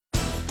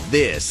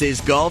This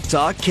is Golf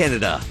Talk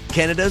Canada,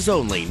 Canada's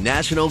only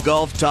national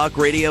golf talk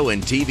radio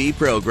and TV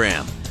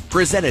program.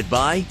 Presented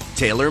by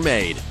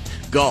TaylorMade.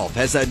 Golf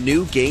has a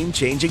new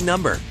game-changing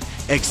number.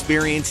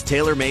 Experience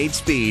TaylorMade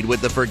speed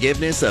with the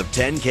forgiveness of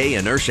 10K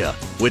inertia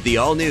with the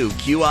all-new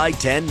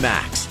QI10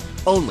 Max.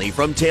 Only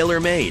from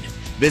TaylorMade.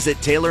 Visit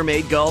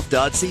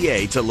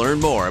TaylorMadeGolf.ca to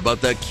learn more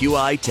about the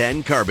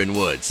QI10 Carbon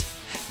Woods.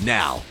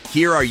 Now,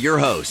 here are your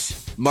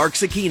hosts, Mark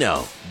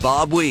Zecchino,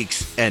 Bob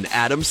Weeks, and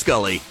Adam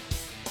Scully.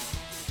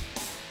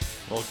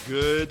 Well,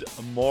 good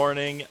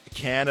morning,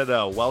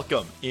 Canada.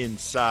 Welcome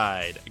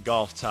inside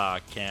Golf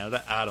Talk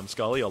Canada. Adam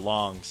Scully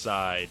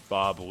alongside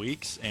Bob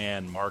Weeks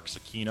and Mark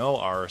Zecchino,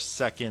 our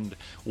second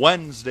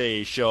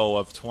Wednesday show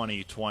of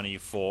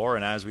 2024.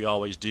 And as we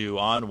always do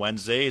on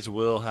Wednesdays,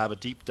 we'll have a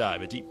deep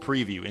dive, a deep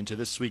preview into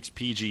this week's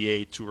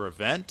PGA Tour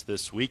event.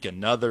 This week,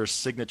 another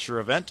signature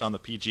event on the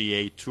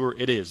PGA Tour.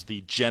 It is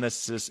the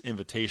Genesis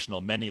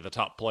Invitational. Many of the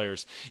top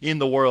players in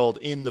the world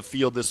in the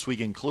field this week,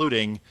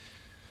 including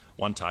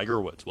one Tiger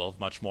Woods. We'll have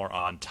much more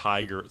on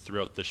Tiger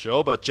throughout the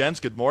show. But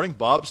gents, good morning.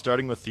 Bob,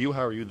 starting with you.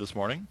 How are you this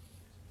morning?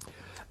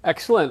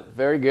 Excellent.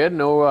 Very good.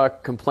 No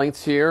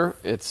complaints here.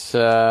 It's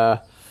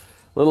a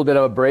little bit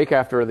of a break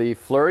after the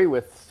flurry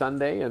with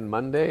Sunday and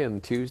Monday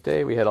and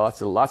Tuesday. We had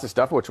lots of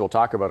stuff, which we'll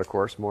talk about, of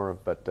course, more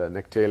of. But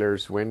Nick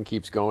Taylor's win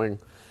keeps going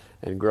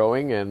and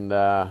growing. And,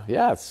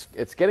 yeah,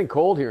 it's getting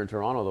cold here in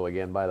Toronto, though,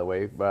 again, by the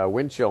way.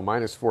 Wind chill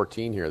minus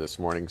 14 here this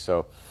morning.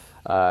 So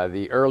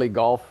the early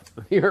golf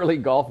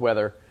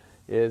weather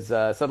is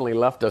suddenly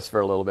left us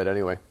for a little bit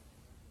anyway.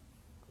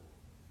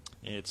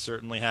 It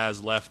certainly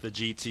has left the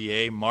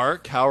GTA.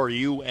 Mark, how are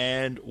you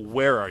and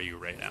where are you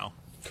right now?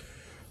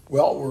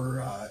 Well, we're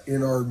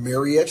in our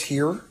Marriott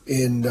here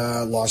in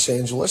Los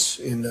Angeles,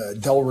 in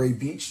Delray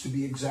Beach to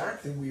be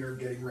exact, and we are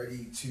getting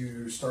ready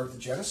to start the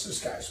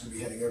Genesis, guys. We'll be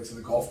heading out to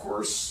the golf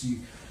course.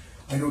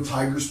 I know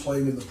Tiger's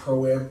playing in the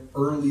Pro-Am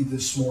early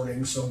this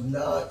morning, so I'm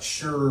not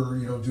sure,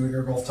 doing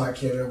our Golf Talk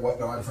Canada and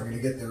whatnot, if I'm going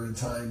to get there in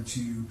time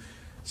to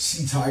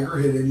see Tiger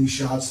hit any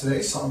shots today.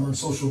 Saw him on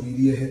social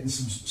media hitting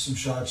some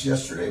shots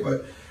yesterday,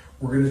 but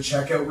we're going to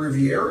check out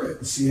Riviera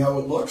and see how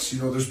it looks.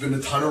 There's been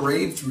a ton of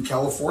rain through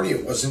California.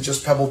 It wasn't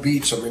just Pebble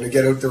Beach. So I'm going to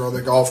get out there on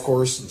the golf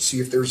course and see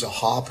if there's a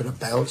hop and a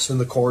bounce in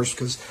the course,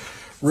 because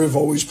Riv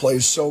always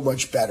plays so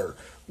much better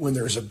when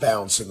there's a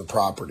bounce in the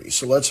property.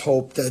 So let's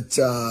hope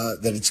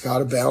that it's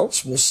got a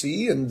bounce. We'll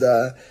see, and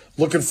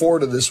looking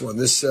forward to this one.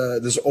 This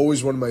is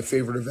always one of my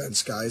favorite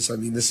events, guys. I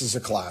mean, this is a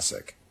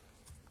classic.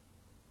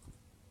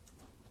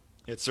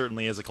 It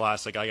certainly is a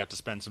classic. I got to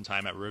spend some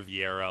time at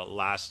Riviera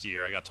last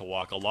year. I got to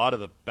walk a lot of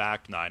the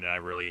back nine, and I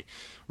really,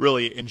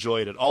 really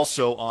enjoyed it.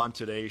 Also on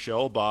today's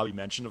show, Bob, you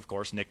mentioned, of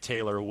course, Nick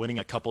Taylor winning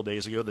a couple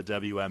days ago the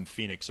WM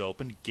Phoenix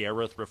Open.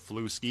 Gareth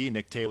Raflewski,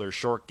 Nick Taylor's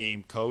short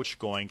game coach,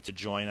 going to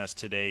join us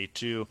today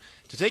to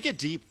take a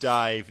deep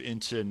dive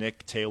into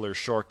Nick Taylor's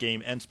short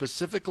game, and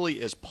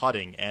specifically his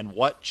putting and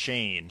what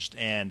changed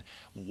and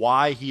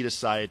why he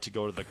decided to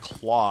go to the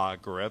claw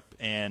grip.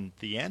 And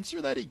the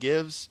answer that he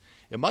gives,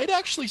 it might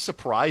actually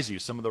surprise you,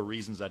 some of the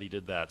reasons that he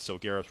did that. So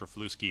Gareth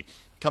Raflewski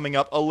coming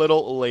up a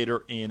little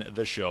later in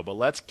the show. But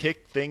let's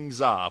kick things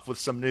off with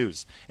some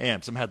news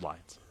and some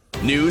headlines.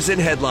 News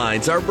and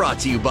headlines are brought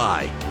to you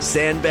by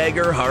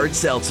Sandbagger Hard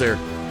Seltzer.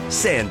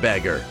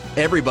 Sandbagger.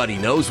 Everybody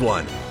knows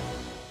one.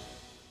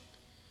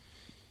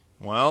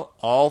 Well,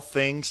 all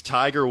things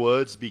Tiger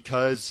Woods,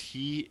 because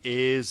he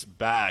is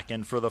back.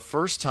 And for the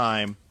first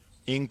time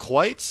in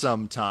quite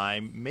some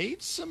time,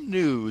 made some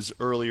news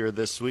earlier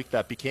this week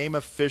that became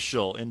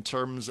official in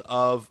terms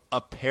of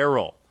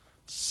apparel.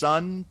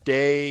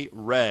 Sunday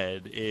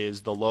Red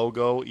is the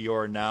logo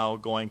you're now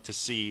going to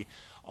see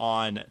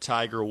on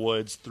Tiger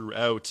Woods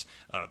throughout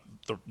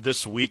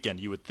this weekend.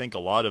 You would think a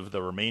lot of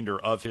the remainder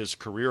of his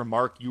career.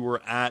 Mark, you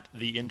were at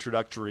the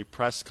introductory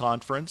press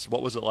conference.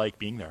 What was it like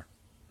being there?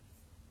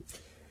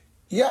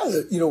 Yeah,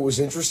 it was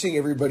interesting.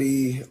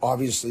 Everybody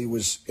obviously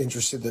was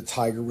interested that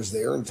Tiger was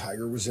there and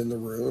Tiger was in the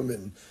room.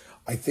 And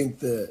I think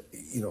the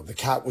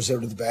cat was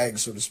out of the bag,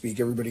 so to speak.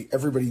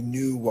 Everybody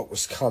knew what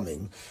was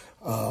coming.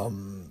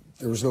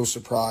 There was no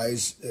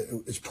surprise.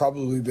 It's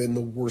probably been the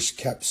worst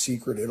kept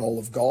secret in all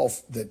of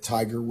golf that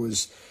Tiger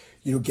was,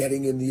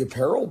 getting in the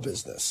apparel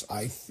business.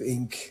 I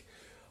think,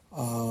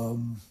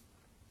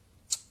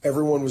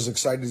 everyone was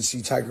excited to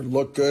see Tiger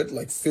look good,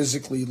 like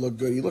physically look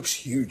good. He looks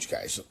huge,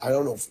 guys. I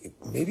don't know if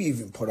maybe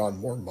even put on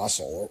more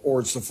muscle, or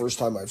it's the first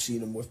time I've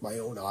seen him with my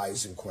own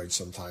eyes in quite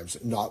some time,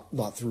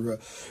 not through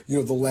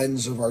the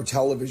lens of our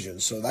television.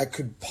 So that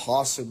could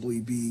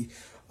possibly be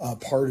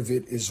part of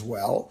it as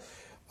well.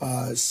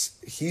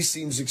 He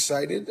seems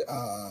excited.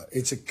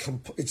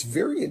 It's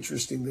very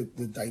interesting that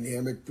the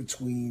dynamic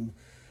between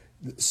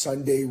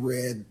Sunday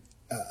Red,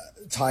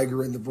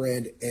 Tiger and the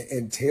brand,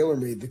 and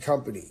TaylorMade, the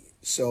company.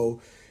 So,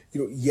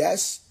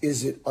 yes,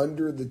 is it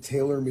under the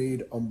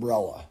TaylorMade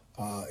umbrella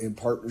in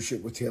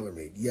partnership with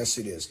TaylorMade? Yes,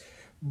 it is.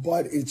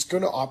 But it's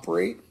going to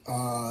operate.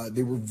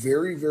 They were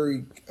very,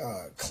 very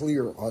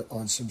clear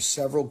on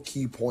several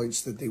key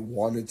points that they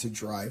wanted to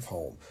drive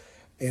home.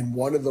 And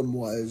one of them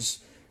was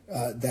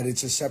that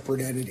it's a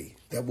separate entity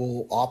that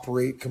will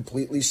operate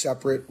completely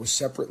separate with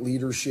separate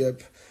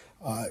leadership,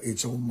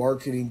 its own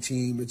marketing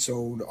team, its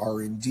own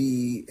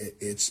R&D.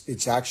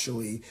 It's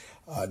actually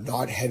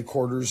not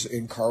headquarters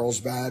in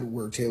Carlsbad,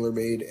 where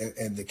TaylorMade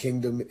and the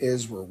Kingdom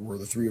is, where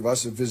the three of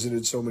us have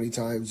visited so many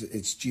times.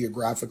 It's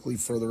geographically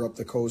further up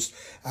the coast,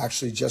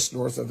 actually just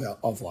north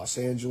of Los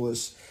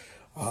Angeles.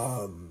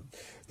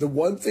 The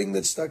one thing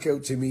that stuck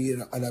out to me,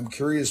 and I'm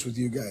curious with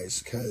you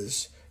guys,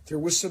 because there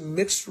was some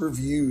mixed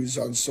reviews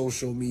on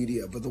social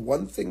media, but the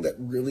one thing that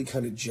really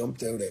kind of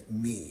jumped out at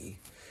me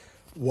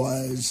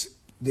was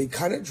they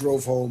kind of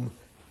drove home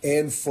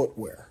and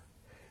footwear.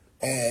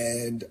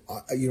 And,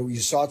 you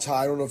saw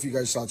I don't know if you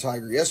guys saw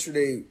Tiger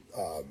yesterday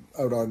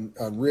out on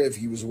Riv.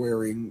 He was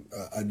wearing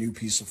a new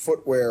piece of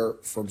footwear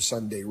from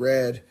Sunday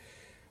Red.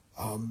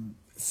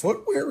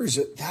 Footwear is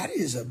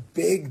a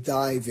big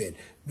dive in.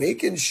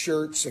 Making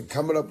shirts and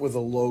coming up with a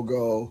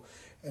logo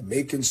and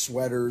making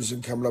sweaters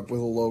and coming up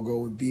with a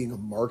logo and being a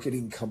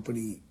marketing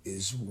company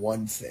is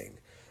one thing.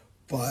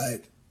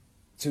 But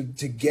to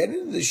get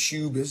into the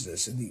shoe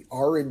business and the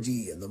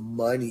R&D and the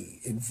money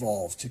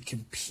involved to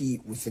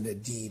compete with an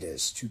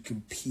Adidas, to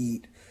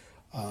compete,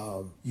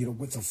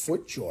 with a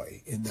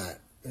FootJoy in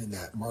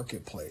that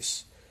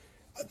marketplace,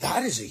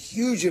 that is a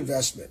huge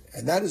investment,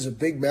 and that is a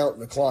big mountain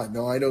to climb.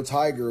 Now, I know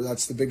Tiger,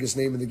 that's the biggest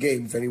name in the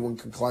game. If anyone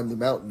can climb the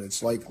mountain,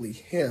 it's likely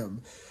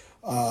him.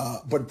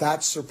 But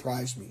that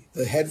surprised me.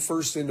 The head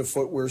first into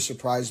footwear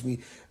surprised me.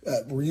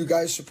 Were you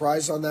guys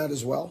surprised on that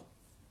as well?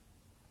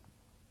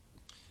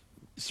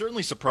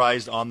 Certainly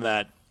surprised on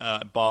that,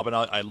 Bob, and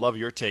I love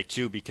your take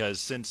too, because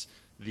since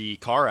the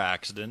car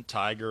accident,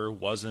 Tiger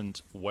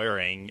wasn't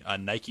wearing a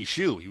Nike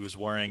shoe. He was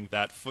wearing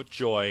that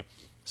FootJoy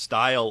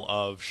style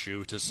of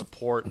shoe to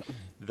support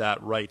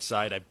that right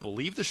side. I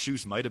believe the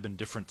shoes might have been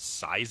different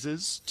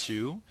sizes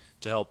too,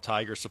 to help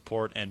Tiger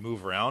support and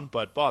move around.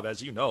 But Bob,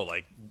 as you know,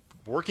 like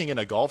working in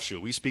a golf shoe,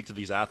 we speak to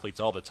these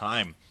athletes all the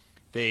time.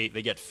 They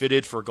get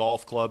fitted for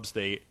golf clubs.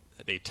 They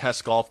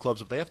test golf clubs,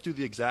 but they have to do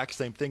the exact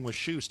same thing with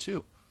shoes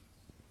too.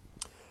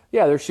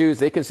 Yeah, their shoes,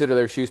 they consider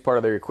their shoes part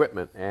of their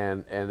equipment,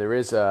 and there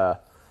is a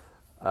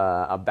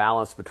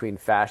balance between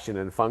fashion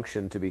and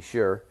function, to be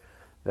sure,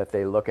 that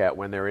they look at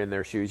when they're in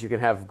their shoes. You can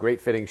have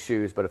great fitting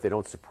shoes, but if they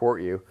don't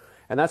support you,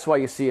 and that's why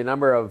you see a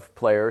number of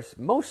players,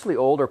 mostly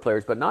older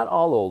players, but not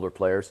all older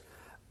players,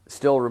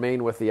 still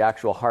remain with the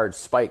actual hard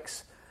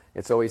spikes.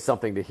 It's always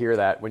something to hear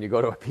that when you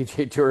go to a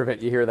PGA Tour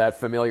event, you hear that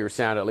familiar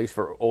sound, at least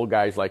for old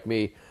guys like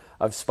me,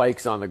 of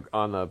spikes on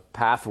the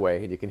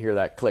pathway, and you can hear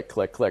that click,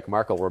 click, click.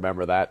 Mark will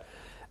remember that.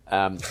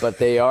 But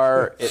they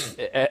are,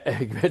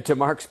 to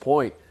Mark's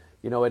point,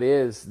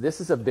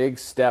 this is a big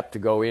step to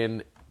go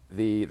in.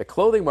 The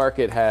clothing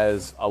market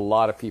has a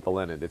lot of people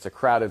in it. It's a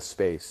crowded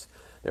space.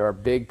 There are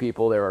big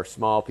people, there are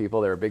small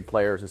people, there are big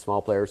players and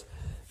small players.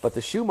 But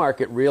the shoe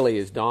market really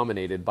is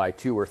dominated by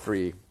 2 or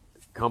 3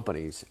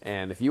 companies.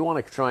 And if you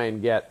want to try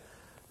and get,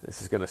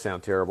 this is going to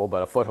sound terrible,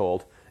 but a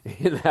foothold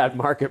in that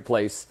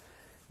marketplace,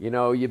 you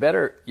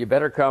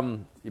better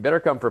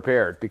come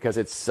prepared, because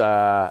it's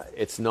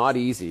not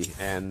easy.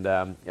 And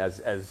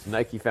as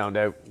Nike found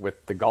out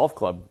with the golf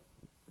club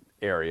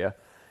area,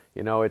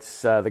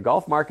 it's the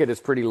golf market is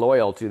pretty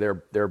loyal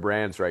to their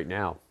brands right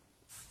now.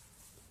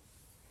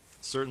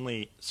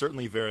 Certainly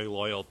very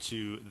loyal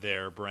to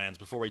their brands.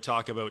 Before we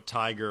talk about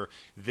Tiger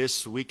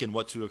this week and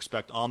what to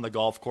expect on the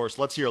golf course,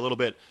 let's hear a little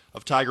bit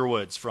of Tiger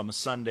Woods from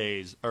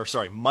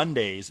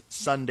Monday's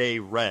Sunday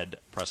Red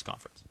press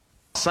conference.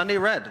 Sunday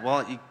Red. Well,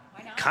 it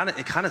kind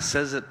of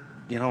says it.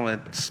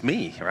 It's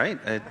me, right?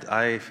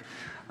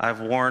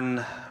 I've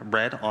worn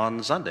red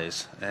on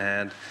Sundays,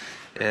 and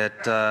it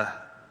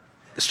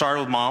started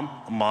with Mom.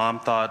 Mom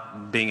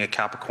thought, being a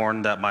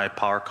Capricorn, that my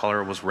power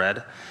color was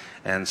red,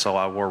 and so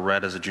I wore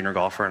red as a junior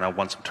golfer, and I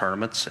won some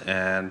tournaments.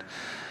 And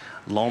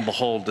lo and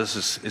behold,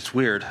 it's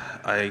weird.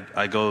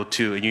 I go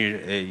to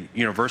a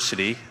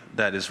university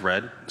that is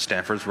red.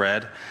 Stanford's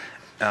red.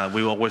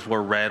 We always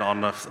wore red on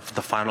the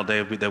final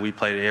day that we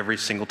played every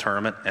single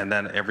tournament, and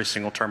then every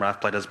single tournament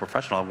I've played as a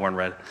professional, I've worn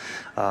red.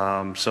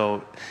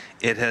 So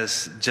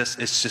it's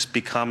just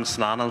become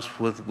synonymous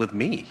with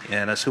me,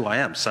 and that's who I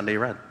am, Sunday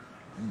Red.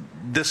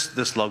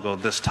 This logo,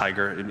 this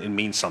tiger, it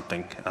means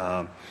something.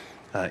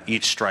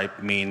 Each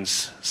stripe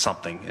means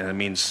something, and it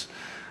means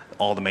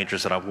all the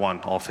majors that I've won,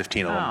 all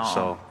 15 of them.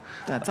 So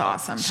that's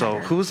awesome. So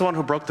Tiger. who's the one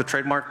who broke the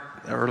trademark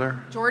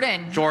earlier?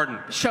 Jordan.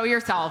 Show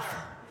yourself.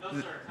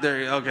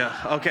 There you go.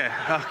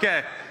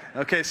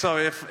 Okay. So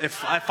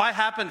if I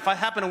happen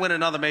to win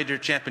another major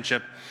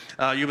championship,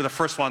 you'll be the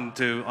first one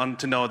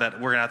to know that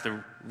we're gonna have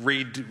to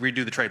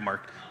redo the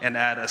trademark and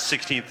add a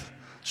 16th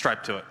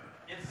stripe to it.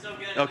 It's so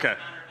good. Okay.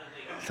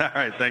 All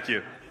right. Thank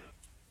you.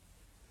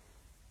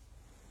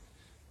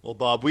 Well,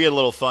 Bob, we had a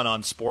little fun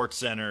on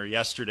SportsCenter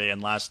yesterday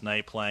and last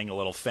night playing a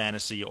little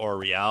fantasy or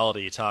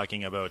reality,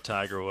 talking about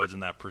Tiger Woods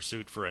and that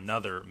pursuit for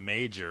another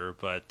major.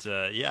 But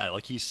yeah,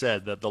 like he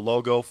said, the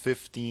logo,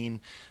 15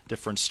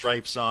 different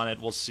stripes on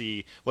it. We'll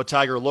see what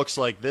Tiger looks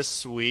like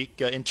this week.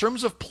 In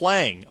terms of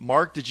playing,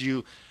 Mark, did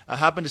you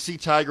happen to see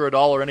Tiger at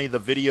all, or any of the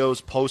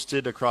videos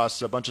posted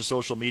across a bunch of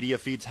social media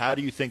feeds? How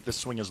do you think the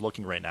swing is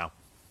looking right now?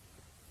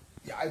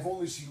 Yeah, I've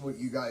only seen what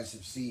you guys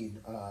have seen.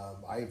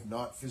 I have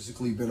not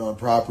physically been on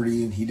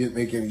property, and he didn't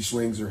make any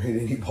swings or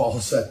hit any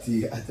balls at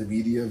the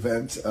media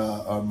event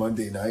on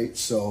Monday night.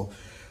 So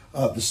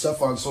the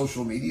stuff on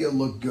social media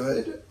looked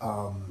good.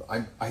 A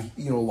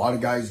lot of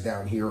guys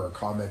down here are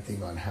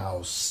commenting on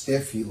how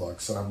stiff he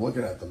looks, and I'm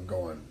looking at them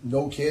going,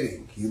 "No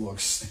kidding, he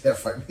looks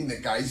stiff." I mean, the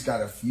guy's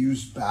got a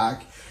fused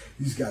back,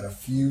 he's got a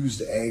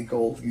fused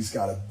ankle, he's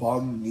got a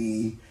bum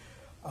knee.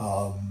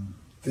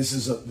 This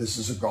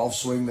is a golf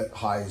swing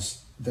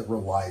that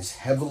relies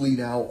heavily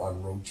now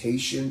on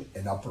rotation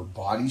and upper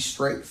body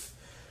strength,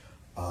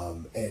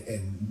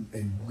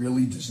 and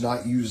really does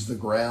not use the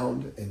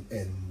ground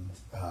and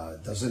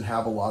doesn't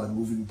have a lot of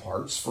moving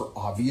parts for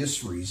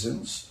obvious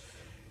reasons.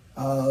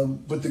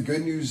 But the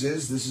good news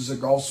is this is a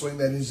golf swing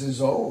that is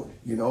his own.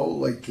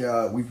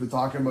 We've been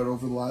talking about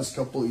over the last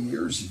couple of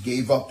years. He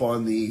gave up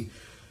on the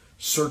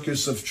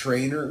circus of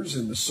trainers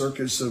and the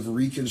circus of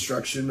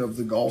reconstruction of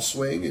the golf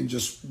swing and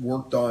just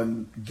worked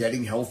on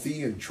getting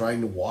healthy and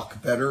trying to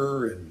walk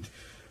better and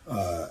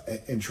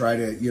try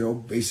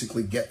to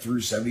basically get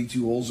through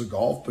 72 holes of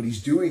golf. But he's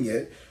doing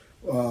it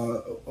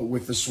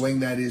with the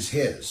swing that is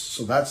his,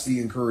 so that's the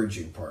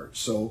encouraging part.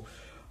 So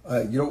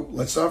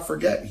let's not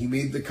forget, he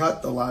made the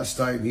cut the last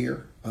time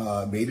here,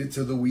 made it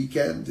to the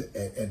weekend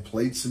and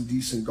played some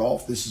decent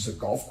golf. This is a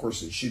golf course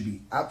that should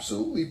be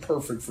absolutely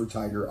perfect for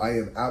Tiger. I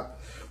am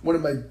one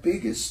of my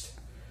biggest,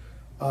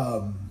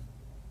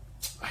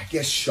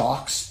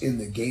 shocks in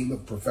the game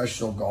of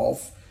professional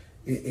golf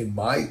in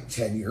my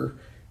tenure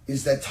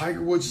is that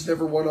Tiger Woods has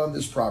never won on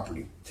this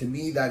property. To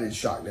me, that is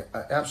shocking.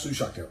 Absolutely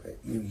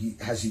shocking.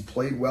 Has he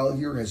played well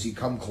here? Has he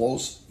come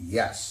close?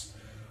 Yes.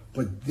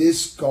 But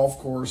this golf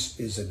course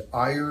is an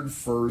iron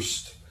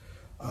first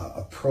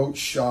approach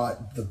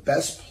shot. The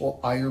best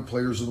iron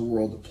players in the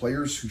world, the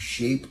players who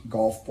shape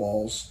golf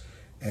balls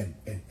and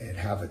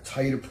have a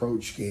tight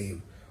approach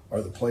game,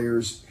 are the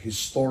players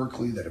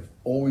historically that have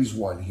always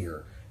won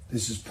here.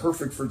 This is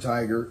perfect for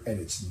Tiger,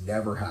 and it's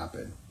never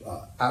happened.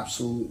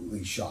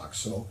 Absolutely shocked.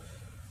 So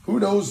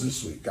who knows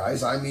this week,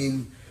 guys? I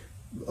mean,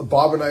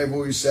 Bob and I have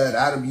always said,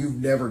 Adam,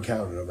 you've never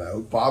counted them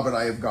out. Bob and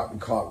I have gotten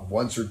caught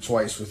once or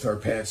twice with our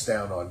pants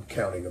down on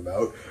counting them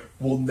out.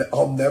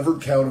 I'll never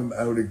count them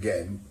out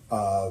again.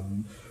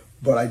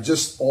 But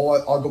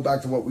I'll go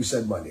back to what we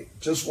said Monday.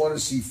 Just want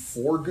to see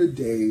 4 good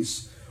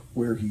days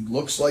where he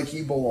looks like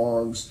he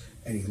belongs,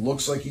 and he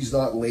looks like he's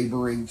not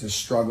laboring to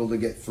struggle to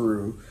get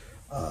through.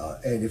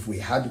 And if we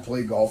had to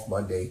play golf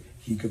Monday,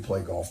 he could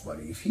play golf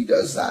Monday. If he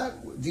does that,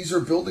 these are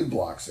building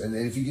blocks. And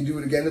then if he can do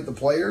it again at the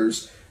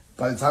Players,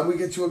 by the time we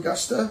get to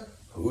Augusta,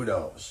 who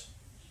knows?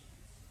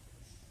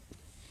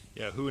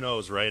 Yeah, who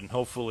knows, right? And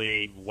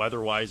hopefully,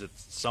 weather-wise,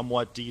 it's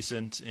somewhat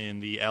decent in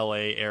the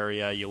LA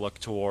area. You look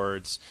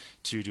towards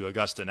to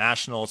Augusta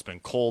National. It's been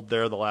cold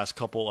there the last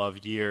couple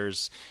of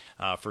years.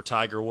 For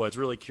Tiger Woods,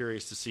 really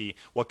curious to see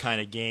what kind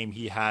of game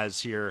he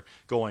has here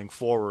going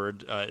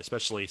forward,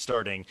 especially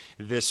starting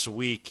this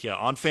week.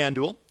 On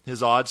FanDuel,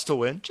 his odds to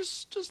win,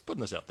 just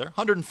putting this out there,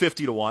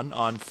 150-1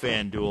 on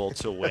FanDuel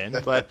to win.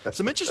 But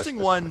some interesting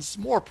ones,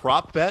 more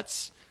prop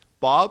bets.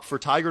 Bob, for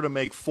Tiger to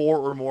make 4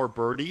 or more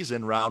birdies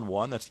in round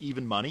 1, that's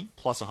even money,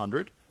 plus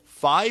 100.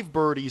 5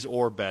 birdies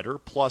or better,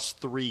 plus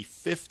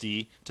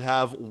 350. To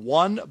have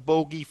 1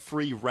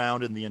 bogey-free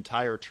round in the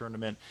entire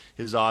tournament,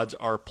 his odds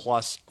are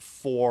plus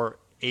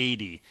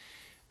 480.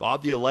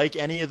 Bob, do you like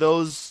any of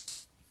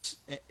those?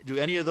 Do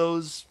any of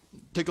those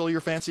tickle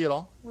your fancy at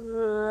all? I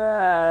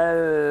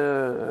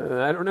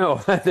don't know.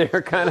 I'd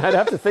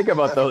have to think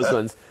about those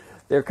ones.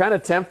 They're kind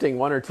of tempting,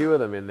 1 or 2 of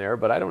them in there,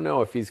 but I don't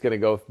know if he's going to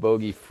go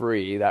bogey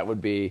free. That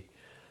would be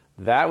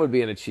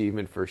an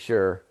achievement for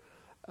sure.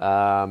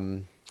 I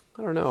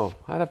don't know.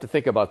 I'd have to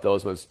think about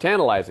those ones.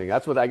 Tantalizing.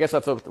 That's what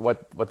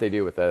they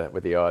do with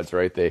the odds,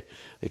 right? They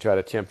try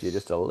to tempt you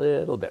just a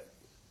little bit.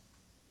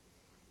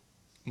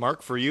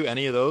 Mark, for you,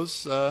 any of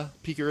those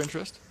pique your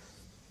interest?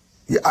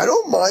 Yeah, I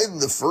don't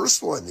mind the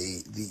first one,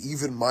 the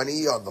even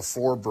money on the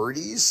 4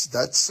 birdies.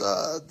 That's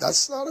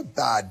not a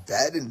bad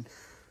bet. And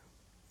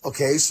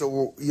okay,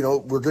 so,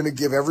 we're going to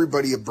give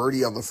everybody a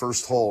birdie on the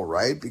first hole,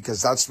 right? Because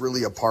that's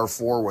really a par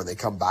 4 when they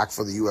come back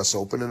for the U.S.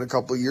 Open in a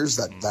couple of years.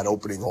 That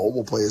opening hole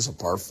will play as a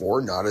par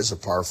 4, not as a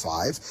par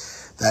 5.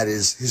 That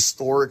is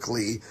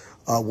historically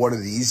one of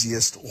the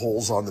easiest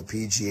holes on the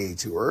PGA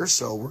Tour.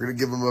 So we're going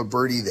to give him a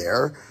birdie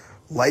there.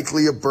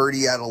 Likely a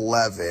birdie at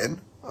 11.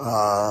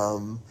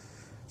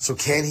 So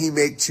can he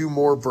make 2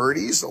 more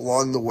birdies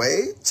along the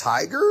way?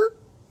 Tiger?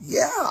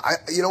 Yeah.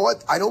 You know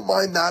what? I don't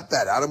mind that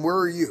bet. Adam, where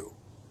are you?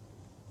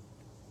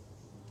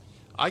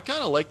 I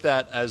kind of like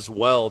that as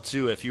well,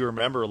 too. If you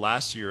remember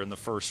last year in the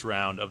first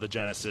round of the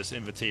Genesis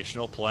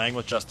Invitational, playing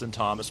with Justin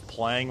Thomas,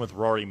 playing with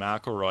Rory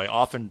McIlroy,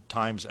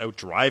 oftentimes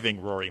outdriving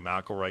Rory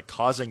McIlroy,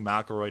 causing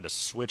McIlroy to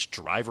switch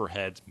driver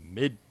heads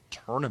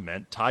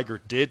mid-tournament.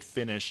 Tiger did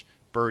finish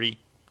birdie,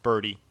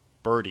 birdie,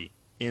 birdie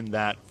in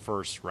that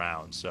first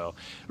round. So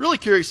really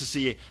curious to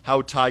see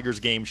how Tiger's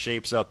game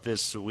shapes up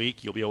this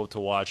week. You'll be able to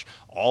watch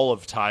all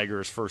of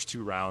Tiger's first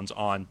 2 rounds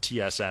on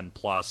TSN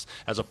Plus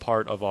as a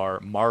part of our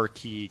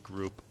marquee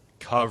group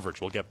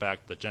coverage. We'll get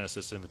back to the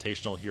Genesis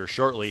Invitational here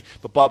shortly.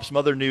 But Bob, some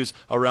other news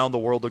around the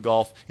world of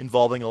golf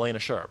involving Elena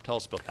Sharp. Tell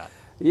us about that.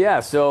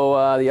 Yeah,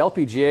 so the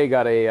LPGA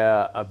got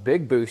a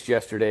big boost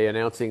yesterday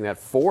announcing that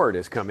Ford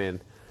has come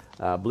in.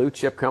 Blue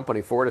chip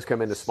company Ford has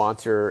come in to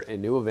sponsor a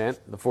new event,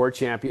 the Ford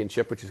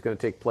Championship, which is going to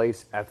take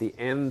place at the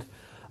end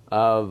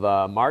of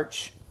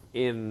March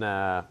in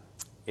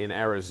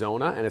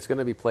Arizona, and it's going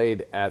to be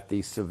played at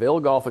the Seville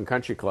Golf and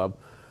Country Club,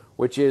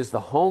 which is the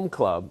home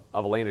club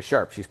of Elena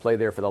Sharp. She's played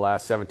there for the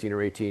last 17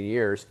 or 18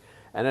 years,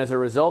 and as a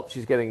result,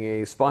 she's getting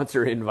a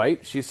sponsor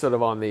invite. She's sort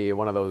of on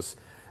one of those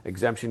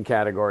exemption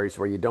categories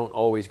where you don't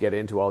always get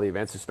into all the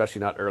events,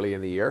 especially not early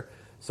in the year.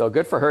 So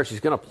good for her. She's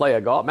going to play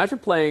a golf. Imagine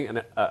playing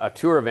a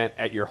tour event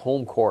at your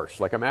home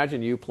course. Like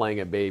imagine you playing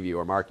at Bayview,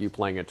 or Mark, you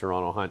playing at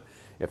Toronto Hunt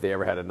if they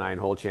ever had a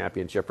 9-hole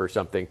championship or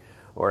something,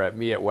 or at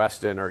me at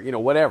Weston, or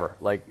whatever.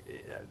 Like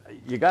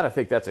you got to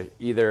think that's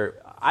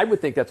I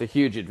would think that's a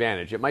huge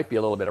advantage. It might be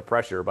a little bit of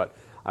pressure, but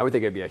I would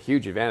think it'd be a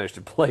huge advantage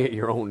to play at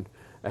your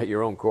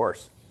own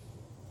course.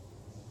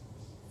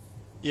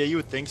 Yeah, you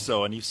would think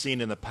so. And you've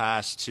seen in the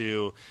past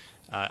too.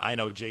 I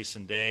know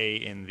Jason Day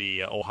in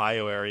the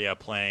Ohio area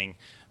playing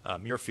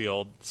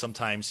Muirfield.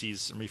 Sometimes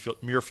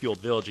Muirfield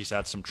Village. He's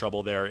had some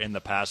trouble there in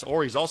the past,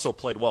 or he's also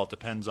played well. It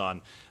depends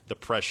on the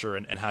pressure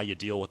and how you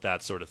deal with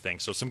that sort of thing.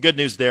 So some good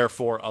news there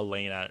for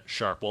Elena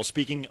Sharp. Well,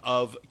 speaking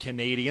of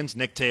Canadians,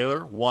 Nick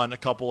Taylor won a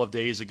couple of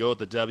days ago at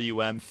the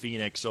WM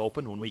Phoenix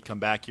Open. When we come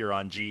back here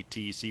on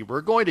GTC,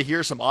 we're going to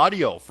hear some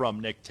audio from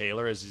Nick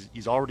Taylor as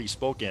he's already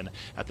spoken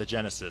at the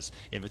Genesis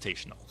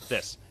Invitational.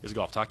 This is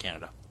Golf Talk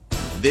Canada.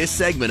 This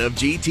segment of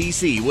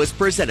GTC was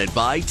presented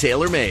by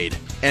TaylorMade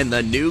and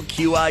the new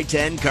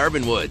QI10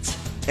 Carbon Woods.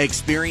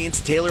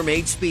 Experience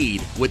TaylorMade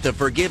speed with the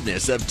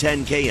forgiveness of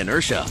 10K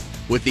inertia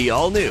with the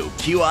all-new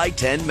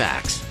QI10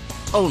 Max.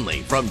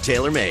 Only from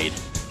TaylorMade.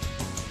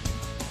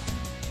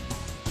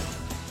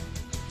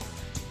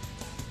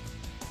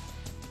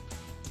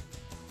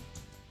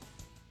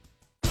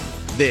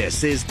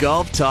 This is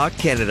Golf Talk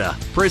Canada,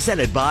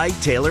 presented by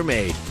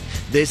TaylorMade.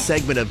 This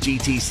segment of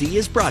GTC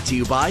is brought to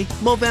you by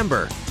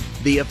Movember,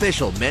 the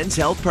official men's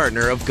health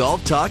partner of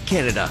Golf Talk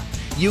Canada.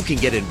 You can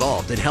get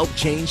involved and help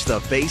change the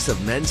face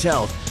of men's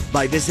health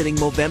by visiting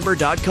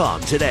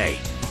Movember.com today.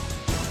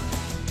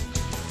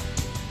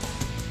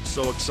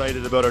 So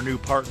excited about our new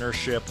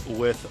partnership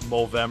with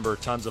Movember.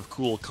 Tons of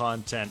cool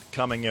content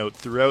coming out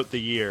throughout the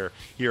year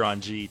here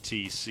on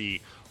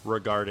GTC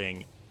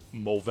regarding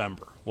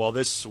Movember. Well,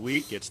 this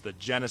week it's the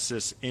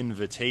Genesis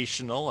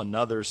Invitational,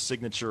 another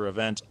signature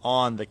event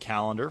on the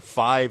calendar.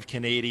 5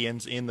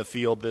 Canadians in the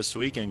field this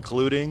week,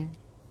 including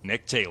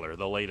Nick Taylor,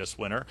 the latest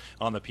winner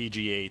on the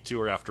PGA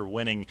Tour after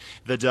winning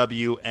the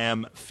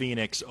WM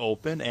Phoenix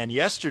Open. And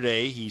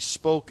yesterday he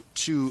spoke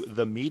to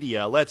the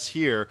media. Let's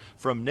hear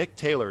from Nick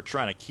Taylor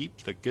trying to keep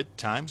the good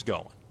times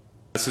going.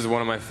 This is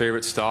one of my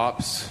favorite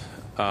stops.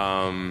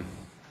 For me,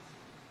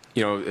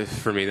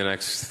 the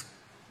next,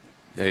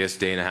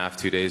 day and a half,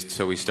 2 days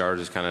till we start,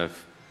 just kind of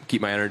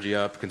keep my energy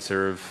up,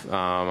 conserve.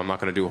 I'm not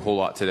going to do a whole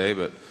lot today,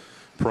 but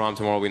prom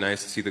tomorrow will be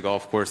nice to see the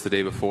golf course the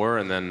day before,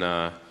 and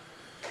then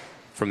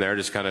from there,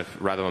 just kind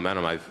of ride the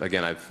momentum.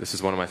 This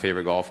is one of my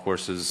favorite golf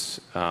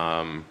courses.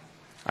 I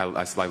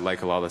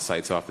like a lot of the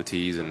sights off the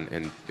tees,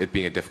 and it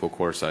being a difficult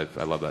course, I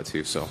love that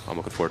too. So I'm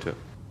looking forward to it.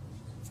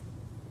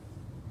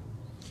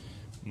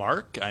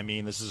 Mark,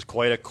 this is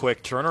quite a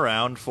quick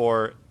turnaround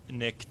for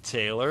Nick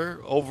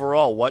Taylor.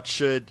 Overall, what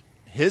should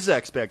his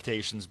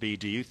expectations be,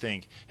 do you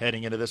think,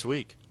 heading into this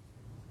week?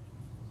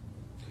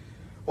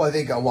 Well, I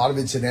think a lot of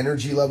it's an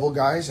energy level,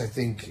 guys. I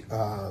think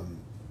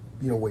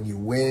when you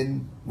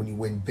win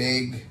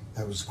big,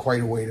 that was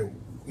quite a way to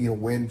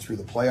win through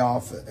the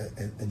playoff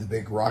and the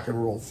big rock and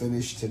roll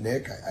finish to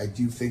Nick. I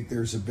do think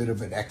there's a bit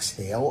of an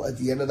exhale at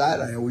the end of that.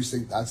 I always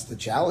think that's the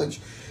challenge.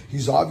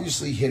 He's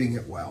obviously hitting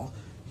it well.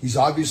 He's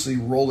obviously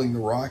rolling the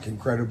rock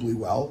incredibly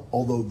well,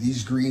 although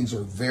these greens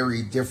are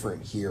very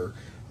different here.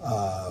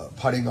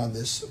 Putting on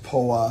this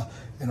POA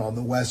and on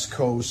the West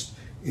Coast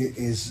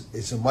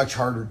it's a much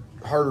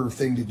harder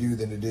thing to do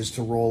than it is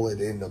to roll it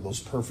in those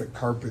perfect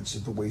carpets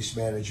at the Waste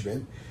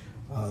Management.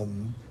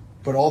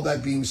 But all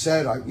that being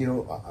said, I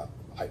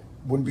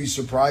wouldn't be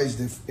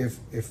surprised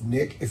if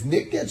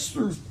Nick gets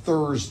through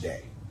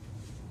Thursday.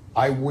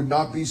 I would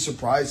not be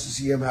surprised to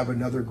see him have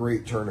another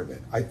great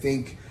tournament. I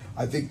think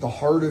I think the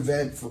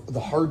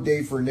hard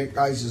day for Nick,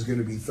 guys, is going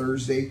to be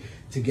Thursday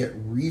to get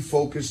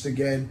refocused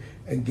again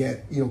and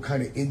get,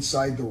 kind of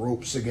inside the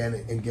ropes again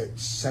and get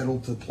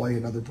settled to play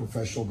another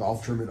professional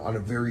golf tournament on a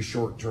very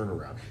short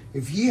turnaround.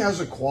 If he has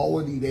a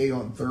quality day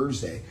on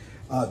Thursday,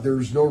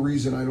 there's no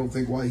reason, I don't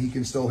think, why he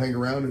can still hang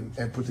around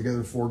and put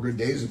together 4 good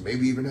days and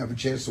maybe even have a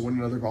chance to win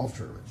another golf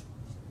tournament.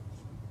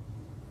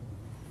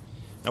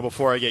 Now,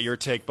 before I get your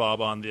take, Bob,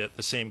 on the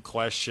same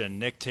question,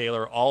 Nick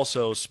Taylor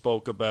also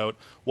spoke about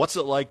what's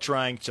it like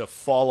trying to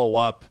follow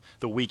up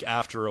the week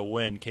after a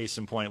win. Case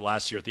in point,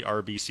 last year at the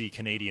RBC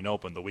Canadian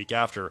Open. The week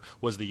after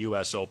was the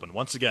U.S. Open.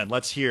 Once again,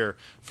 let's hear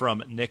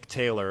from Nick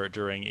Taylor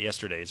during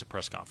yesterday's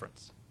press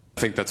conference. I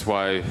think that's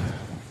why,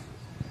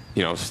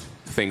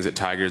 things that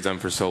Tiger's done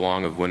for so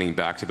long of winning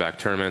back-to-back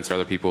tournaments, or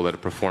other people that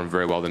have performed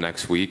very well the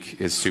next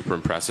week, is super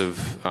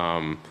impressive.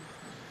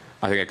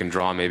 I think I can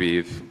draw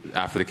maybe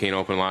after the Canadian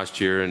Open last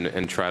year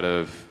and try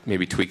to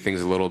maybe tweak things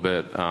a little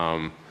bit.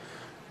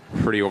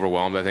 Pretty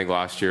overwhelmed, I think,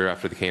 last year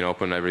after the Canadian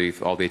Open,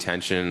 all the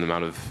attention, the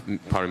amount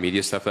of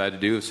media stuff that I had to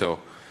do. So,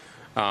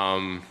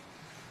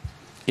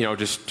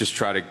 just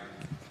try to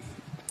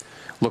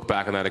look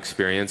back on that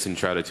experience and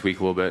try to tweak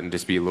a little bit and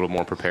just be a little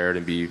more prepared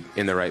and be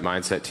in the right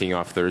mindset teeing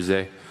off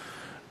Thursday.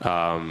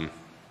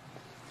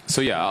 So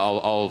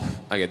yeah,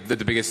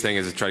 the biggest thing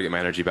is to try to get my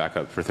energy back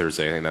up for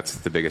Thursday. I think that's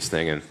the biggest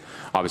thing, and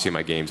obviously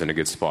my game's in a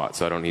good spot,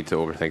 so I don't need to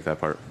overthink that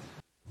part.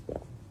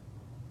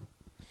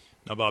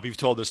 Now, Bob, you've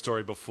told this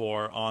story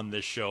before on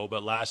this show,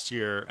 but last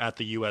year at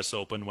the U.S.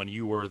 Open, when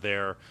you were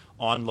there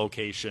on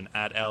location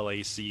at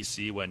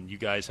LACC, when you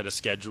guys had a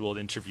scheduled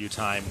interview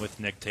time with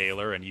Nick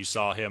Taylor, and you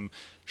saw him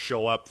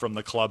show up from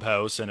the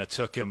clubhouse, and it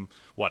took him,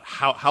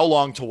 how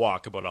long to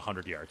walk? About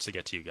 100 yards to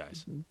get to you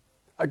guys?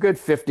 A good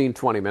 15,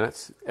 20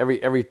 minutes.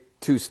 Every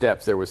 2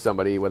 steps there was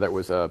somebody, whether it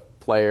was a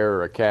player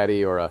or a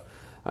caddy or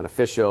an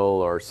official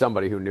or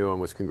somebody who knew him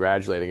was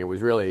congratulating. It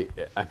was really,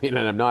 and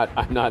I'm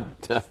not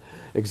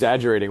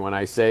exaggerating when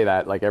I say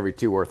that, like every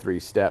 2 or 3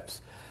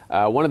 steps.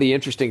 One of the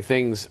interesting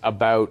things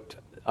about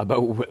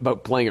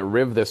playing at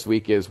Riv this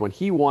week is when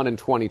he won in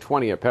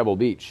 2020 at Pebble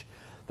Beach,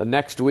 the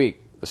next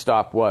week the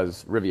stop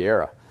was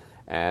Riviera,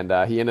 and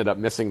he ended up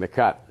missing the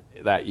cut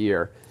that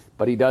year.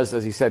 But he does,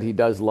 as he said, he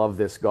does love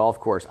this golf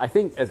course. I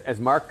think, as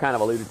Mark kind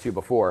of alluded to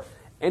before,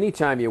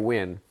 anytime you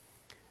win,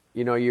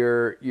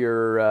 your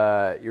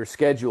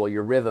schedule,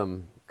 your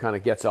rhythm kind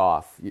of gets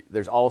off.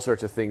 There's all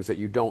sorts of things that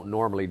you don't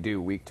normally do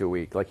week to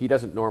week. Like he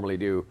doesn't normally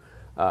do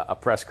a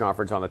press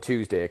conference on a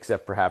Tuesday,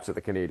 except perhaps at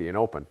the Canadian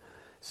Open.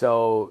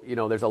 So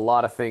there's a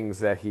lot of things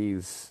that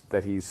he's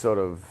sort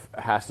of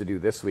has to do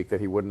this week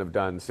that he wouldn't have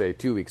done, say,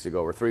 2 weeks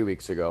ago or 3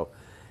 weeks ago.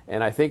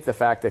 And I think the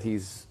fact that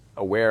he's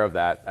aware of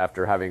that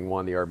after having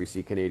won the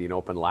RBC Canadian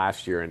Open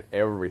last year and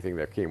everything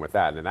that came with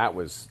that, and that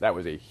was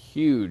a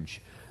huge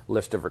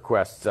list of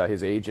requests.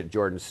 His agent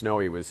Jordan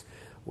Snowy was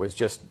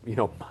just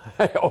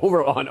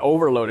on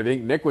overload. I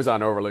think Nick was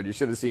on overload. You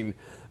should have seen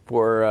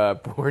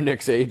poor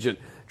Nick's agent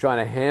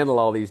trying to handle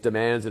all these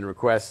demands and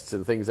requests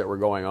and things that were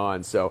going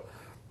on. So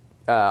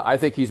I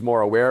think he's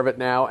more aware of it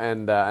now,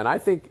 and I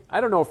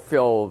don't know if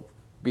he'll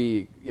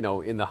be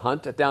in the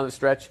hunt down the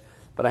stretch,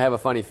 but I have a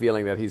funny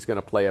feeling that he's going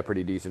to play a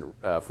pretty decent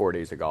 4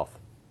 days of golf.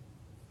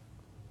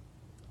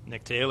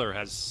 Nick Taylor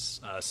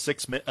has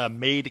 6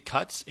 made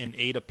cuts in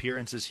 8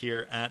 appearances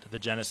here at the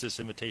Genesis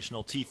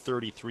Invitational.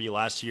 T33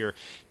 last year,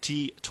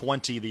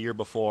 T20 the year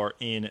before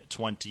in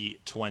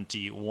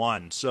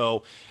 2021.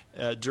 So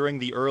during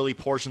the early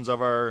portions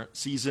of our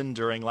season,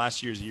 during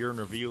last year's year in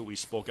review, we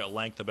spoke at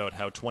length about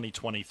how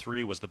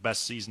 2023 was the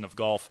best season of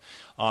golf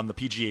on the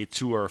PGA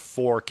Tour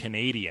for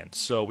Canadians.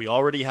 So we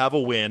already have a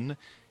win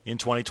in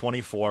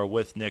 2024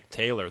 with Nick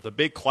Taylor. The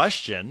big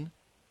question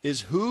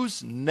is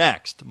who's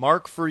next?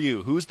 Mark, for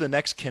you, who's the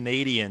next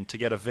Canadian to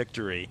get a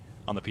victory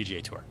on the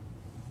PGA Tour?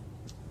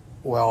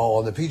 Well,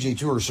 on the PGA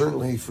Tour,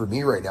 certainly for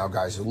me right now,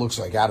 guys, it looks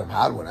like Adam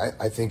Hadwin.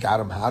 I think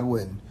Adam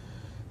Hadwin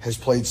has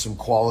played some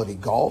quality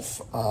golf,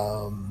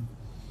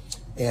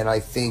 and I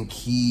think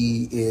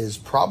he is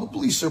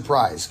probably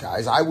surprised,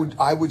 guys. I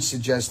would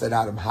suggest that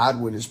Adam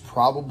Hadwin is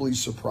probably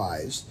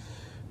surprised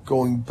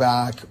going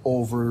back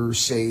over,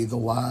 say, the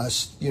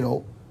last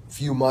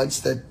few months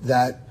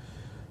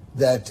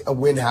that a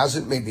win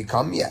hasn't maybe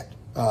come yet,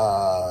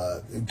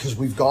 because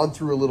we've gone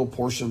through a little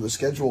portion of the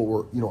schedule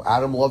where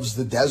Adam loves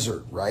the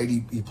desert, right?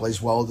 He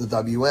plays well at the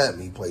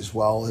WM, he plays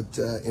well at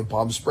in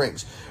Palm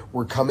Springs.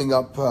 We're coming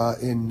up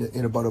in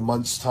about a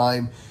month's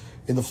time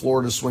in the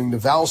Florida swing to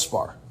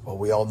Valspar. Well,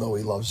 we all know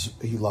he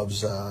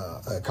loves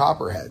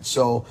Copperhead.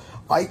 So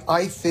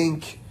I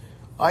think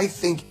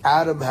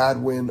Adam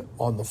Hadwin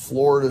on the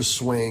Florida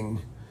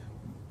swing,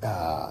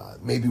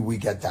 maybe we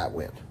get that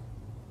win.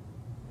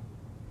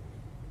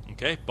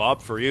 Okay,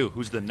 Bob, for you,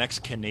 who's the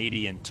next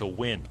Canadian to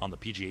win on the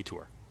PGA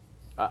Tour?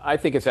 I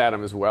think it's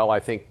Adam as well.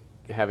 I think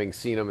having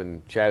seen him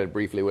and chatted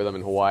briefly with him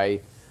in Hawaii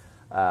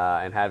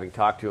and having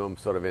talked to him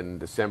sort of in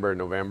December and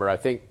November, I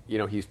think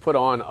he's put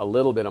on a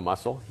little bit of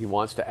muscle. He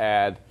wants to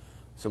add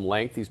some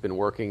length. He's been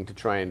working to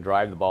try and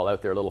drive the ball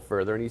out there a little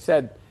further. And he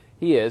said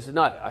He is.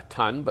 Not a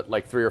ton, but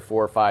like 3 or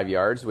 4 or 5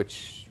 yards,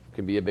 which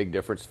can be a big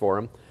difference for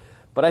him.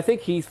 But I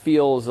think he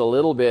feels a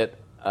little bit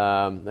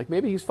like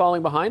maybe he's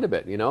falling behind a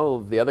bit. You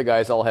know, the other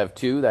guys all have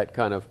 2, that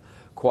kind of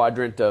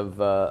quadrant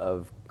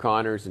of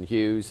Connors and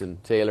Hughes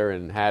and Taylor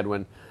and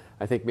Hadwin.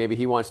 I think maybe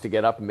he wants to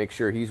get up and make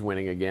sure he's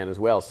winning again as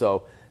well.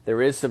 So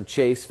there is some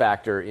chase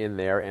factor in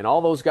there. And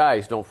all those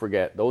guys, don't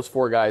forget, those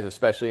 4 guys,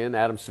 especially in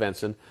Adam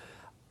Svensson,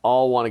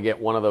 all want to get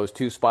one of those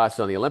 2 spots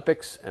on the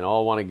Olympics and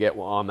all want to get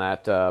on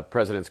that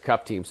President's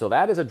Cup team. So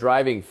that is a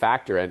driving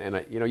factor.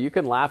 And you know, you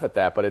can laugh at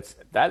that, but it's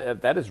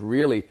that is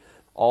really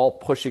all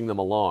pushing them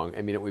along.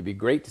 I mean, it would be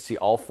great to see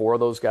all 4 of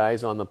those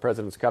guys on the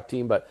President's Cup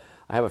team, but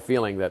I have a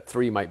feeling that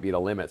 3 might be the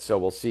limit. So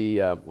we'll see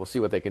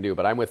what they can do.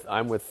 But I'm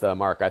with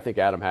Mark. I think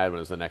Adam Hadwin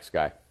is the next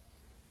guy.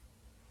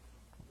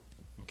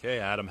 Okay,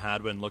 Adam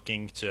Hadwin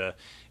looking to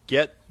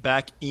get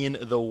back in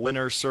the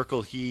winner's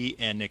circle. He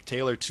and Nick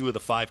Taylor, 2 of the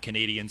 5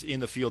 Canadians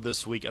in the field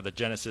this week at the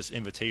Genesis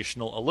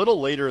Invitational. A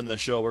little later in the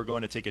show, we're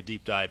going to take a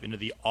deep dive into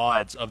the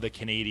odds of the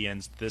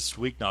Canadians this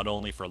week, not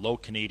only for low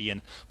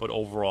Canadian, but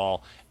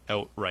overall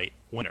outright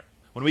winner.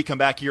 When we come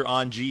back here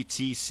on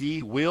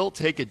GTC, we'll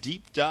take a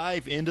deep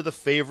dive into the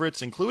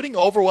favorites, including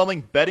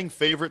overwhelming betting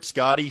favorite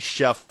Scotty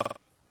Scheffler,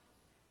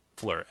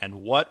 and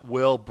what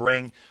will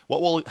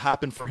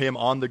happen for him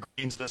on the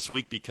greens this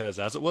week, because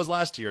as it was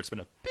last year, it's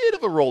been a bit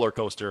of a roller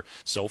coaster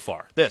so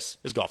far. This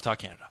is Golf Talk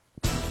Canada.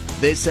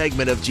 This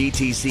segment of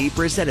GTC,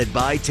 presented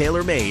by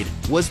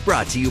TaylorMade, was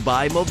brought to you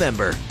by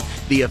Movember,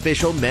 the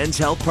official men's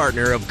health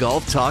partner of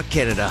Golf Talk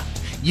Canada.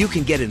 You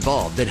can get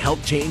involved and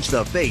help change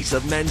the face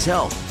of men's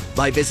health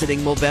by visiting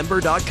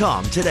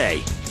Movember.com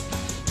today.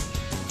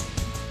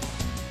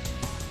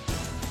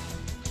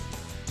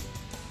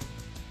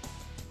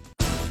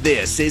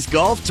 This is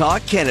Golf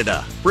Talk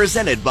Canada,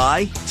 presented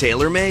by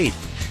TaylorMade.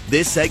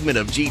 This segment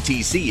of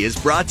GTC is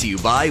brought to you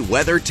by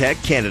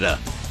WeatherTech Canada,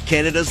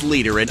 Canada's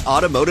leader in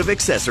automotive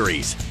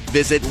accessories.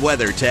 Visit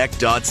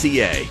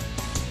weathertech.ca.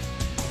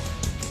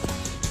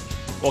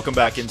 Welcome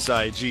back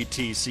inside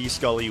GTC.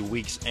 Scully,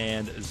 Weeks,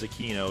 and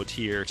Zecchino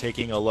here,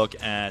 taking a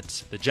look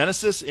at the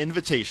Genesis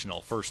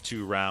Invitational. First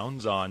 2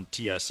 rounds on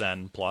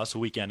TSN Plus,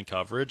 weekend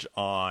coverage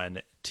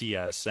on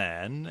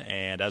TSN.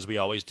 And as we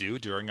always do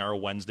during our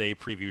Wednesday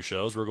preview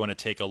shows, we're going to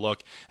take a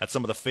look at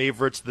some of the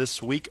favorites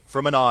this week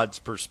from an odds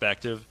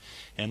perspective.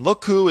 And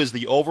look who is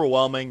the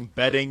overwhelming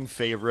betting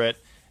favorite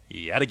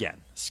yet again.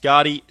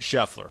 Scotty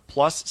Scheffler,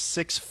 plus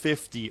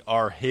 650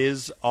 are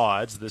his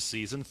odds this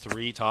season.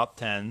 3 top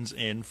 10s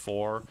in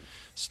 4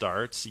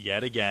 starts.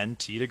 Yet again,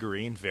 tee to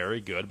green, very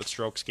good, but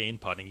strokes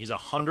gained putting. He's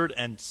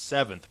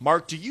 107th.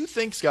 Mark, do you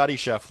think Scotty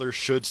Scheffler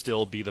should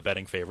still be the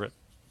betting favorite?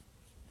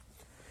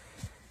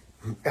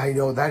 I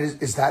know that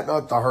is that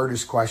not the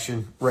hardest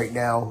question right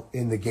now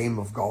in the game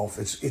of golf?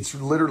 It's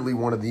literally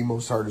one of the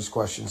most hardest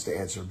questions to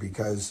answer,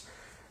 because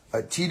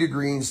tee to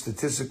green,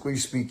 statistically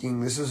speaking,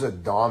 this is a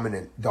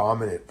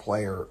dominant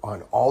player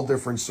on all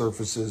different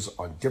surfaces,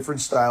 on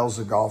different styles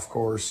of golf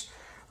course.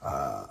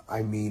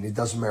 I mean, it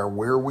doesn't matter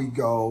where we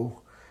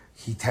go.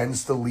 He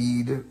tends to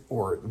lead,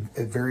 or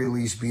at very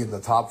least be in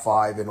the top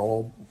 5 in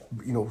all,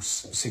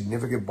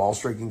 significant ball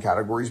striking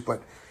categories.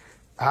 But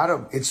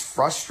Adam, it's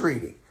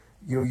frustrating.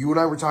 You and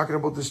I were talking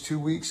about this 2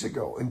 weeks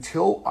ago.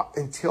 Until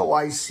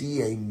I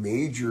see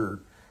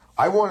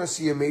I want to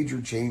see a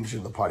major change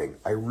in the putting.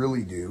 I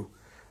really do.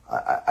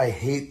 I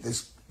hate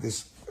this.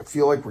 I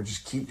feel like we're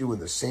just keep doing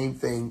the same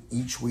thing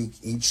each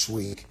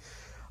week.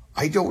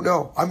 I don't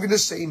know. I'm going to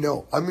say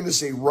no. I'm going to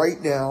say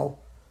right now,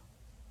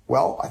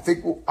 well, I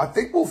think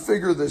we'll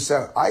figure this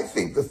out. I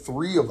think the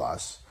 3 of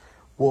us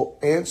will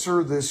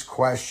answer this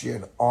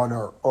question on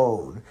our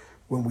own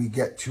when we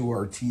get to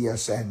our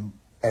TSN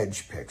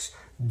Edge picks.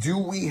 Do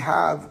we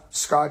have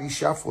Scotty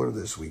Scheffler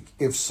this week?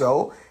 If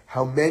so,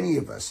 how many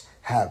of us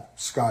have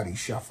Scotty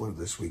Scheffler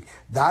this week?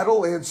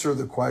 That'll answer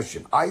the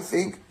question. I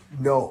think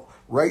no.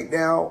 Right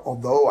now,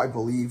 although I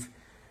believe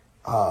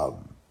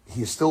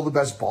he is still the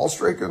best ball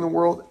striker in the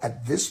world,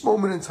 at this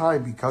moment in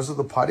time, because of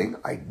the putting,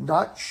 I'm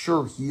not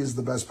sure he is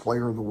the best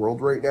player in the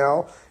world right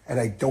now, and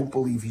I don't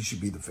believe he should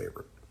be the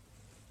favorite.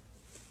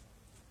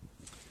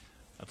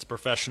 That's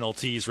professional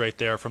tease right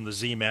there from the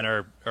Z-Men,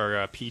 or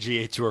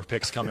PGA Tour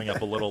picks coming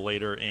up a little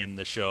later in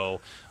the show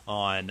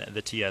on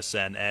the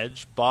TSN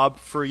Edge. Bob,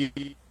 for you,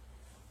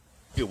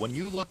 when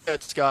you look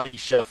at Scotty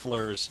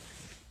Scheffler's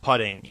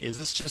putting, is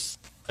this just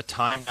a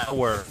time now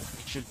where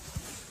he should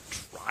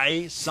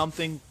try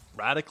something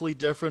radically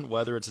different,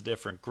 whether it's a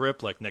different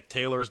grip like Nick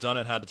Taylor's done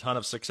and had a ton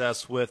of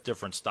success with,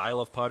 different style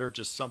of putter,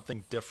 just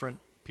something different,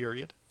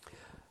 period?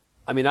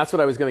 I mean, that's what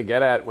I was going to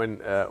get at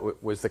when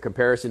was the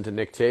comparison to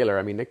Nick Taylor.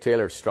 I mean, Nick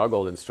Taylor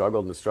struggled, and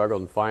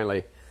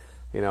finally,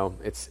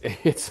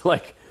 it's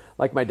like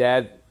my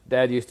dad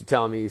used to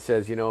tell me. He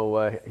says, he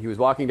was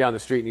walking down the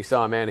street and he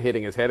saw a man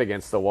hitting his head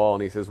against the wall,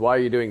 and he says, "Why are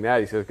you doing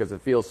that?" He says, "Because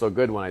it feels so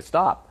good when I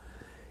stop."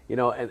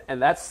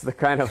 And that's the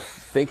kind of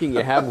thinking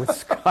you have with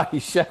Scotty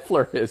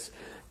Scheffler is,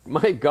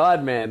 my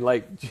God, man,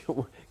 like,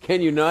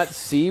 can you not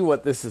see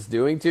what this is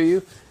doing to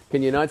you?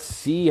 Can you not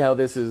see how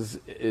this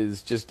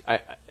is just,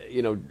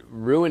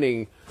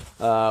 ruining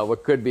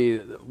what could be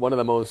one of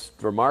the most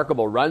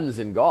remarkable runs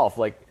in golf.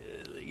 Like,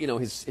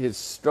 his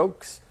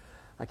strokes.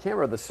 I can't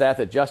remember the stat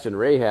that Justin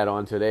Ray had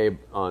on today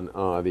on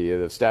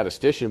the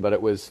statistician, but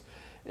it was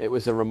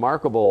a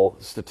remarkable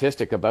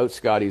statistic about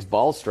Scotty's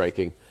ball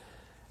striking.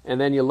 And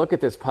then you look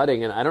at this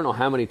putting, and I don't know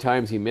how many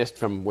times he missed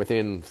from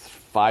within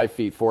 5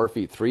 feet, 4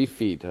 feet, 3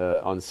 feet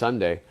on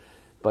Sunday,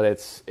 but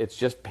it's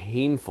just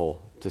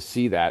painful to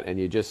see that. And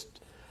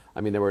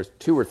there were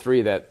 2 or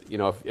 3 that,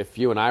 if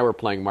you and I were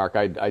playing, Mark,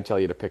 I'd tell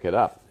you to pick it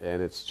up.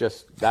 And it's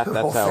just that's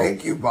how.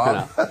 Thank you,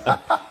 Bob.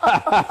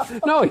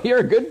 No, you're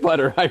a good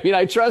putter. I mean,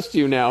 I trust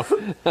you now.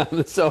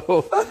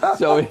 So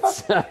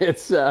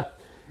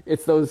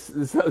it's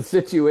those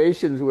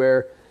situations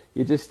where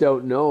you just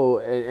don't know,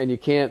 and you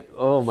can't.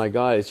 Oh my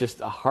God, it's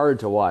just hard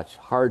to watch.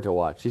 Hard to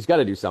watch. He's got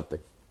to do something.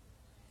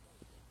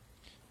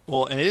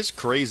 Well, and it is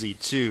crazy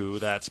too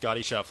that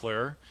Scottie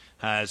Scheffler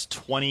has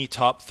 20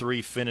 top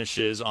 3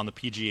 finishes on the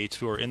PGA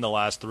Tour in the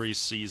last 3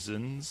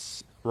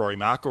 seasons. Rory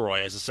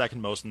McIlroy has the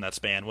second most in that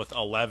span with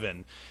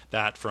 11,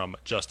 that from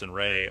Justin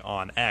Ray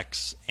on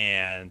X.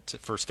 And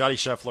for Scottie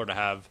Scheffler to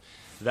have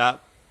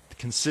that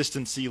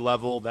consistency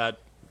level, that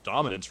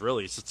dominance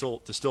really,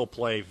 to still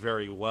play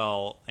very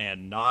well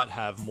and not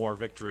have more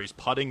victories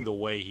putting the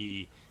way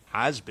he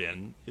has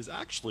been is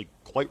actually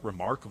quite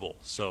remarkable.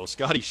 So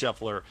Scottie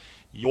Scheffler,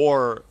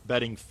 your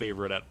betting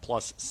favorite at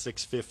plus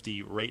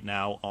 650 right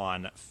now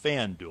on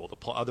FanDuel.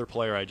 The other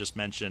player I just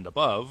mentioned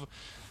above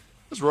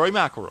is Rory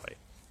McIlroy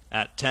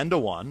at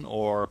 10-1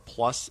 or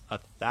plus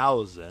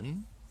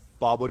 1,000.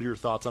 Bob, what are your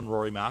thoughts on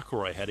Rory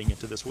McIlroy heading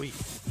into this week?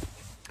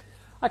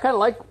 I kind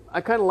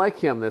of like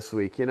him this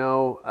week. We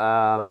know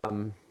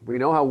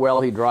how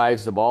well he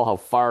drives the ball, how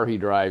far he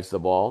drives the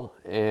ball,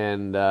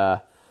 and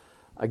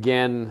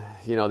again,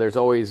 there's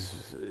always.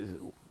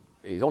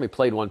 He's only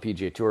played 1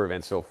 PGA Tour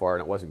event so far,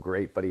 and it wasn't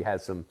great. But he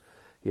had some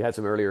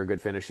earlier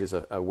good finishes,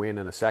 a win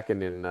and a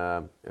second in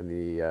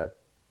the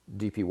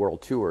DP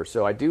World Tour.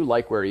 So I do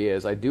like where he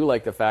is. I do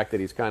like the fact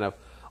that he's kind of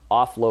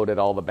offloaded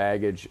all the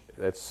baggage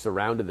that's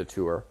surrounded the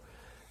tour.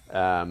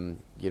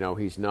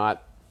 He's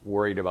not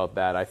worried about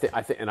that.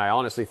 I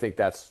honestly think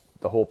that's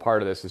the whole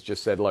part of this. Is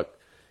just said, look,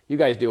 you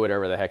guys do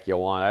whatever the heck you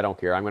want. I don't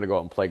care. I'm going to go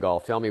out and play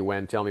golf. Tell me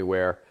when. Tell me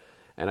where.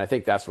 And I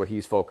think that's what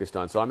he's focused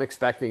on. So I'm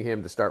expecting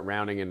him to start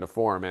rounding into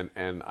form,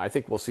 and I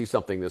think we'll see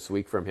something this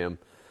week from him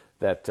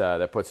that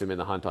puts him in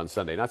the hunt on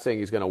Sunday. Not saying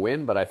he's going to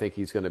win, but I think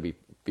he's going to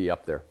be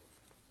up there.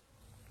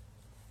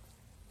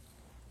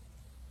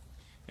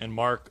 And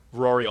Mark,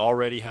 Rory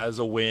already has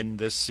a win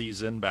this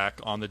season back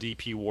on the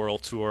DP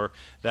World Tour.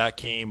 That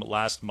came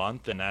last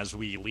month, and as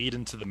we lead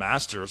into the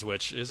Masters,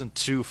 which isn't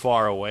too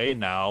far away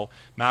now,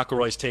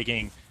 McIlroy's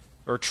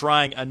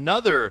trying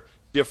another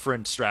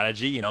different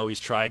strategy. He's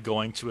tried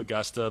going to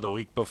Augusta the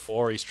week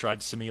before. He's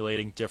tried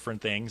simulating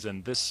different things,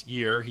 and this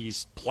year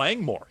he's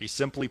playing more. He's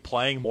simply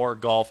playing more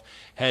golf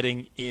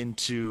heading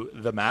into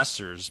the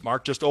Masters.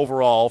 Mark, just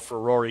overall for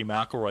Rory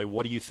McIlroy,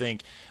 what do you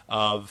think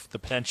of the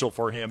potential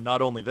for him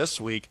not only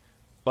this week,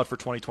 but for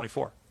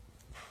 2024?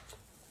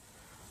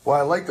 Well,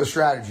 I like the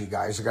strategy,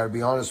 guys. I got to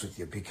be honest with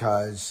you,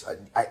 because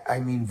I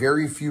mean,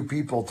 very few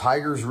people.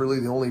 Tiger's really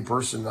the only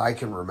person I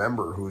can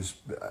remember who's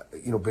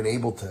been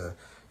able to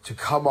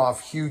come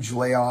off huge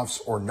layoffs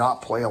or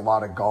not play a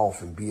lot of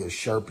golf and be as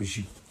sharp as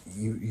you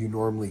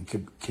normally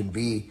can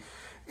be.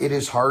 It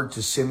is hard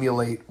to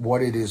simulate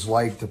what it is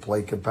like to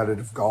play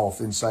competitive golf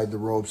inside the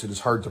ropes. It is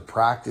hard to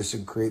practice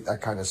and create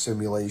that kind of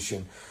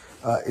simulation.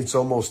 It's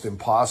almost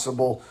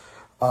impossible.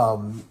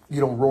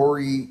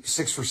 Rory,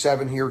 6 for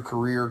 7 here,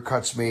 career,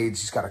 cuts made.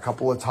 He's got a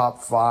couple of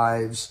top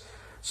 5s.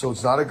 So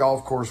it's not a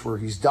golf course where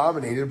he's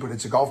dominated, but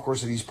it's a golf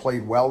course that he's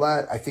played well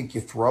at. I think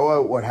you throw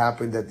out what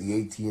happened at the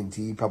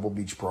AT&T Pebble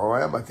Beach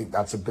Pro-Am. I think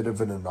that's a bit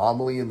of an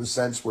anomaly in the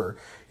sense where,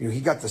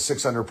 he got the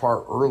 6 under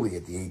par early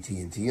at the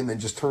AT&T and then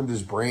just turned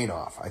his brain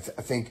off. I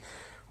think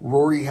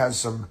Rory has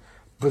some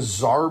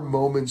bizarre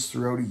moments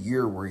throughout a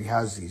year where he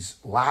has these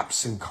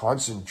lapses in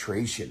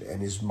concentration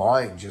and his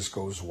mind just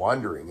goes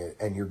wandering,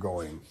 and you're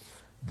going,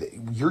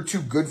 you're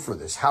too good for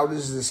this. How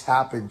does this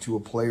happen to a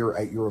player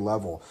at your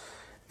level?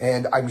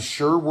 And I'm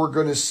sure we're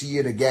going to see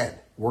it again.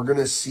 We're going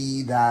to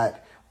see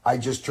that I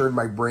just turned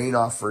my brain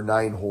off for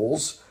 9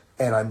 holes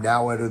and I'm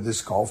now out of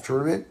this golf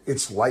tournament.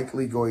 It's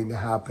likely going to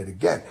happen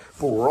again.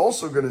 But we're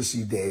also going to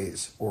see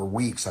days, or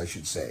weeks, I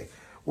should say,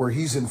 where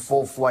he's in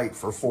full flight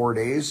for 4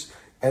 days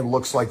and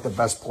looks like the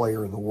best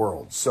player in the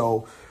world.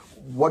 So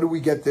what do we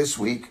get this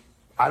week?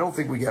 I don't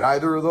think we get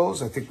either of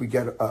those. I think we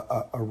get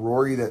a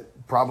Rory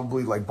that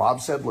probably, like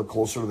Bob said, looked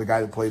closer to the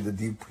guy that played the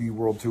DP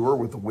World Tour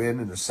with a win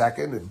and a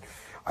second. And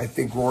I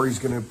think Rory's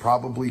going to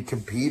probably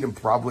compete and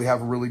probably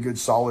have a really good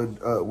solid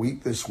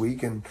week this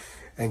week and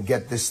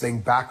get this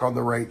thing back on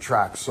the right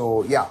track.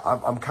 So yeah,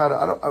 I'm kind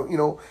of,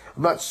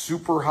 I'm not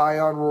super high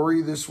on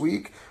Rory this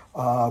week,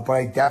 but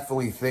I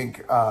definitely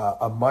think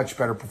a much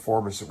better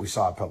performance that we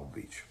saw at Pebble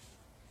Beach.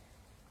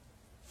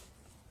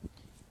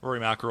 Rory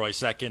McIlroy,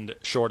 second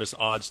shortest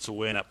odds to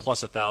win at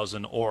plus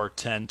 1,000 or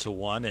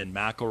 10-1. And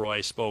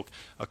McIlroy spoke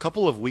a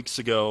couple of weeks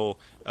ago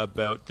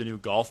about the new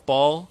golf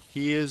ball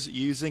he is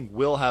using.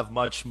 We'll have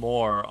much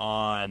more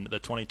on the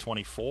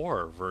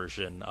 2024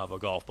 version of a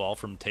golf ball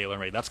from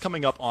TaylorMade. That's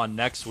coming up on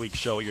next week's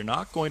show. You're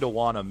not going to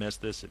want to miss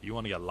this if you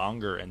want to get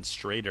longer and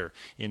straighter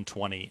in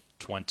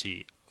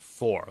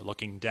 2024.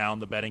 Looking down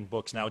the betting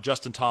books now,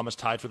 Justin Thomas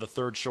tied for the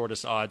third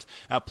shortest odds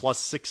at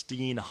plus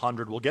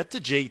 1,600. We'll get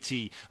to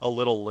JT a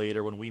little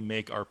later when we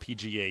make our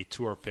PGA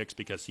Tour picks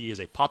because he is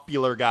a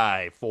popular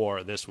guy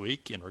for this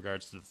week in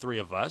regards to the three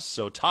of us.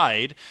 So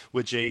tied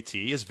with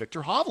JT is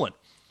Viktor Hovland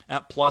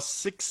at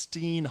plus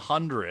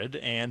 1,600.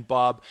 And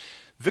Bob,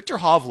 Viktor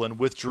Hovland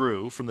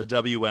withdrew from the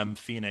WM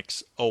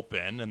Phoenix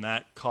Open, and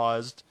that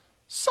caused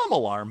some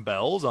alarm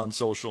bells on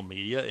social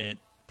media. And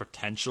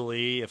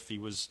potentially, if he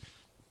was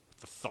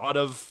the thought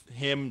of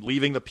him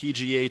leaving the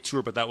PGA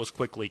Tour, but that was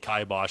quickly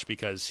kiboshed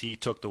because he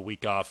took the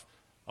week off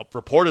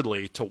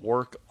purportedly to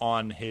work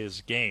on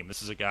his game.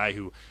 This is a guy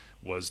who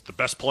was the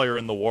best player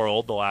in the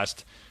world the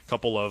last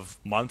couple of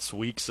months,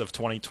 weeks of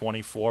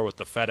 2024 with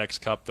the FedEx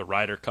Cup, the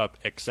Ryder Cup,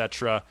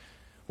 etc.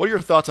 What are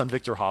your thoughts on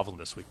Viktor Hovland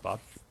this week,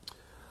 Bob?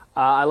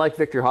 I like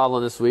Viktor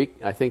Hovland this week.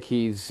 I think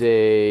he's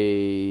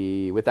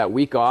with that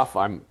week off,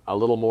 I'm a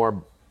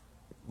little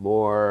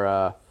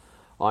more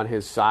on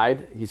his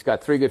side. He's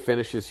got three good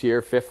finishes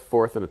here, 5th,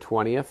 4th, and a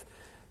 20th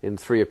in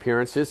 3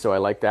 appearances, so I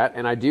like that.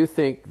 And I do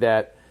think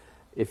that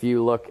if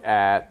you look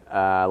at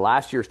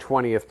last year's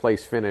 20th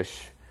place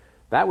finish,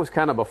 that was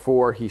kind of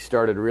before he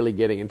started really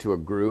getting into a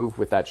groove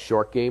with that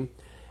short game.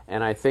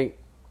 And I think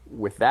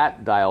with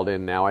that dialed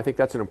in now, I think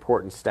that's an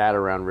important stat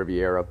around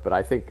Riviera. But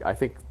I think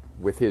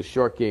with his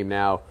short game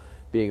now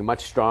being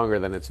much stronger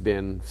than it's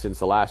been since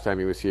the last time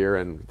he was here,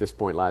 and at this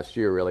point last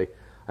year really,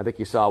 I think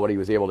you saw what he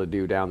was able to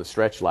do down the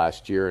stretch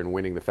last year in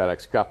winning the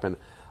FedEx Cup, and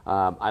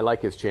I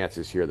like his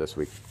chances here this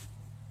week.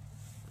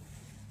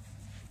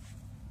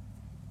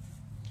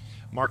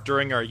 Mark,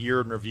 during our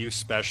year in review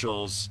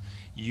specials,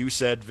 you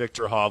said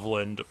Viktor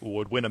Hovland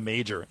would win a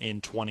major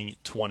in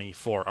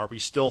 2024. Are we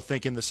still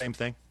thinking the same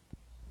thing?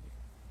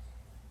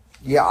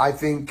 Yeah, I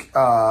think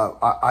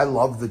I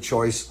love the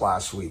choice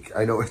last week.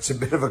 I know it's a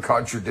bit of a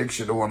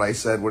contradiction to what I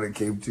said when it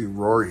came to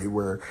Rory,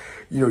 where,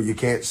 you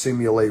can't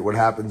simulate what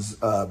happens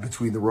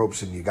between the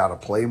ropes and you got to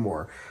play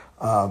more.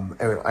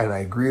 And I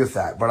agree with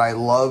that. But I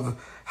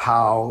love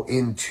how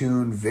in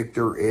tune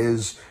Viktor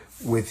is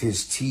with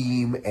his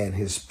team and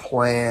his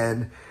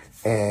plan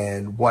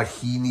and what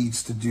he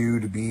needs to do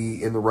to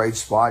be in the right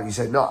spot. He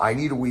said, no, I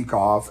need a week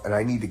off and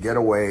I need to get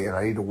away and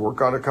I need to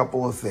work on a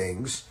couple of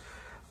things.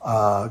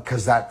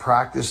 Because that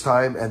practice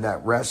time and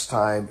that rest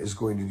time is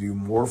going to do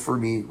more for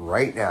me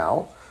right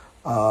now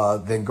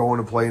than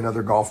going to play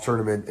another golf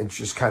tournament and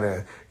just kind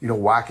of,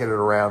 whacking it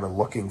around and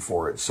looking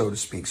for it, so to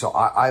speak. So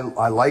I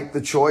like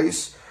the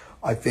choice.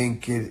 I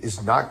think it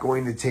is not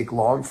going to take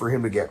long for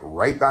him to get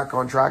right back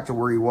on track to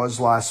where he was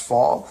last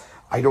fall.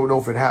 I don't know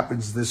if it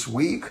happens this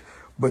week,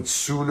 but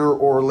sooner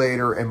or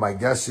later, and my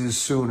guess is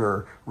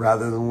sooner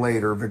rather than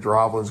later, Viktor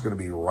Hovland is going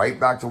to be right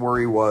back to where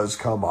he was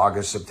come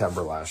August,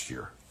 September last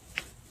year.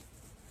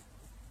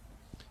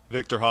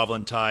 Viktor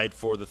Hovland tied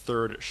for the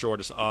third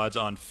shortest odds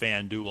on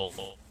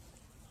FanDuel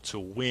to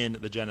win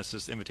the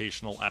Genesis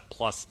Invitational at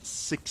plus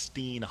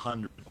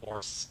 1,600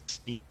 or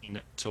 16-1.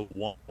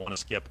 I want to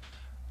skip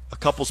a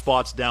couple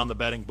spots down the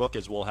betting book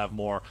as we'll have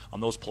more on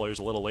those players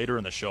a little later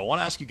in the show. I want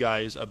to ask you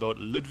guys about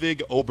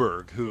Ludvig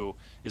Åberg, who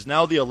is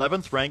now the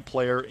 11th ranked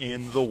player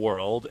in the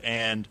world.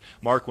 And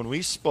Mark, when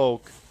we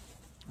spoke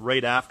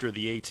right after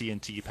the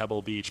AT&T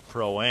Pebble Beach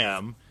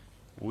Pro-Am,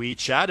 we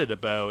chatted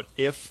about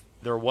if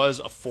there was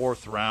a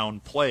 4th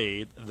round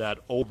played, that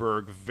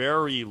Åberg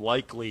very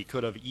likely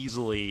could have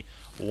easily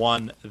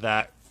won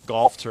that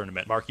golf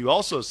tournament. Mark, you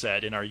also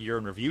said in our year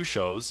in review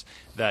shows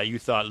that you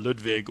thought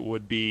Ludvig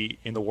would be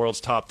in the world's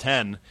top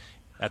 10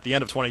 at the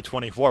end of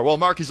 2024. Well,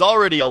 Mark, he's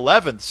already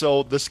 11th,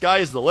 so the sky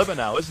is the limit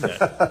now, isn't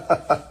it?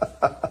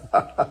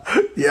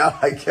 Yeah,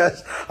 I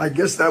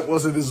guess that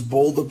wasn't as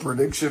bold a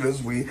prediction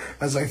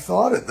as I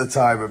thought at the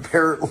time.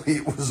 Apparently,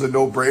 it was a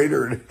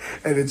no-brainer,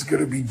 and it's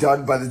going to be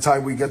done by the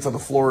time we get to the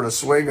Florida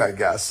swing, I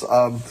guess.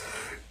 I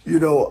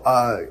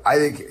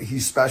think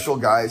he's special,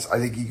 guys. I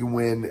think he can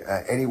win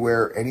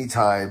anywhere,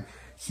 anytime.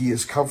 He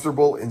is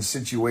comfortable in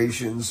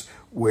situations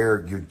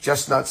where you're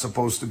just not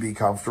supposed to be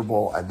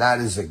comfortable, and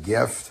that is a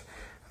gift.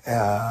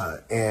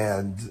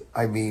 And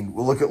I mean,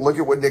 look at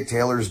what Nick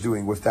Taylor is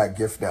doing with that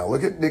gift now.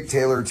 Look at Nick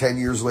Taylor 10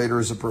 years later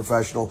as a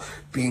professional,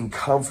 being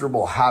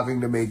comfortable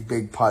having to make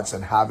big putts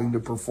and having to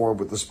perform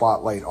with the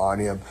spotlight on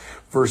him,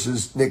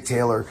 versus Nick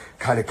Taylor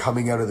kind of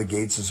coming out of the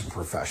gates as a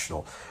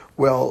professional.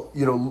 Well,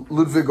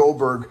 Ludvig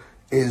Åberg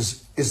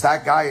is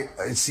that guy,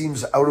 it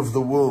seems, out of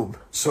the womb,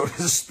 so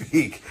to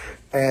speak.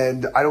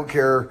 And I don't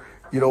care,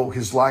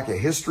 his lack of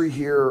history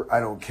here. I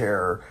don't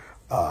care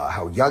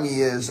how young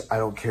he is. I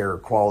don't care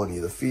quality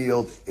of the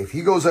field. If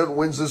he goes out and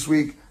wins this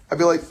week, I'd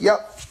be like,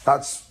 yep,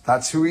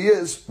 that's who he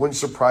is. Wouldn't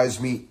surprise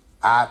me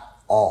at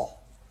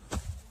all.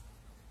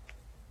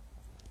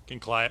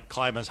 can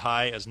climb as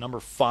high as number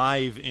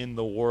 5 in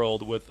the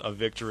world with a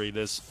victory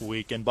this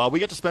week. And Bob, we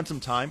get to spend some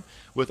time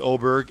with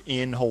Oberg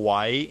in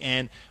Hawaii,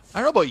 and I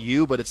don't know about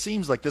you, but it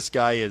seems like this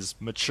guy is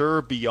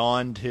mature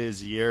beyond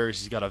his years.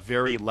 He's got a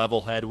very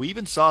level head. We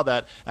even saw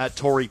that at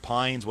Torrey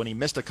Pines when he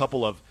missed a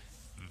couple of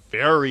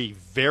very,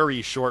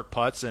 very short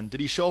putts. And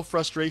did he show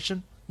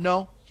frustration?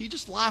 No, he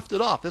just laughed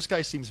it off. This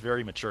guy seems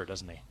very mature,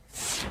 doesn't he?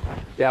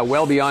 Yeah,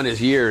 well beyond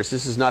his years.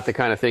 This is not the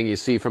kind of thing you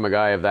see from a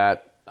guy of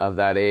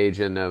that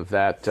age and of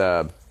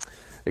that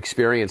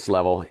experience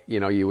level. You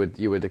know, you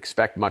would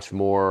expect much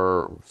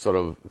more sort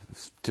of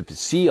to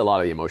see a lot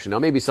of the emotion. Now,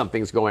 maybe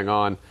something's going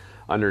on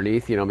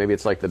underneath. You know, maybe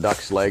it's like the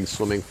duck's legs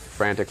swimming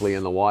frantically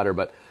in the water.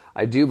 But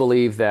I do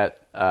believe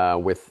that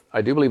with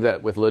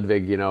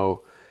Ludwig, you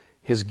know,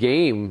 his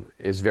game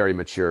is very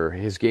mature.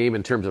 His game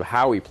in terms of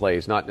how he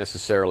plays, not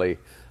necessarily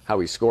how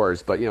he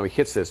scores, but you know, he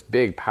hits this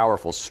big,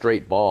 powerful,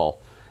 straight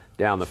ball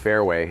down the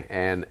fairway,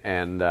 and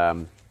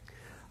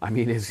I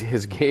mean,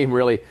 his game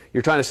really.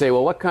 You're trying to say,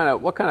 well, what kind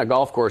of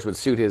golf course would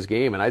suit his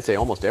game? And I'd say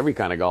almost every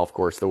kind of golf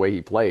course, the way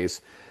he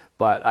plays.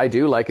 But I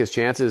do like his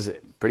chances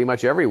pretty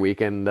much every week,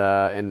 and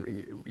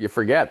you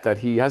forget that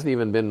he hasn't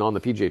even been on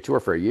the PGA Tour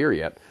for a year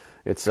yet.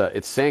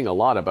 It's saying a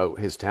lot about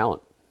his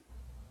talent.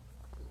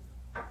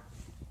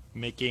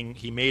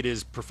 He made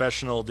his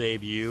professional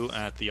debut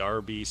at the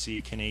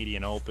RBC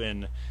Canadian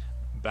Open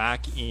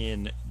back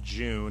in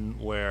June,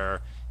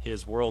 where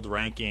his world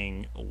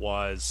ranking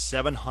was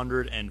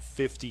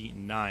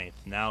 759th.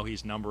 Now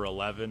he's number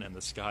 11, and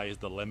the sky is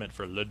the limit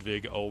for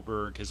Ludwig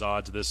Oberg. His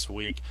odds this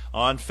week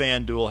on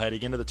FanDuel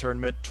heading into the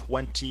tournament,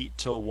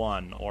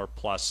 20-1 or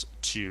plus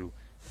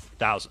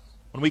 2,000.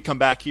 When we come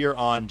back here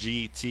on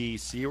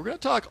GTC, we're going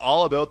to talk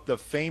all about the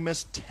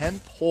famous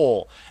 10th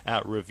hole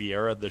at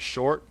Riviera, the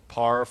short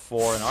par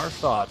 4, and our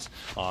thoughts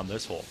on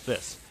this hole.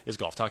 This is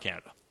Golf Talk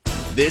Canada.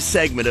 This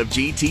segment of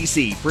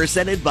GTC,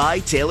 presented by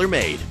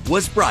TaylorMade,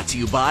 was brought to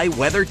you by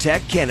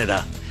WeatherTech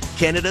Canada,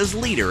 Canada's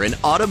leader in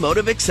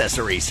automotive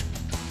accessories.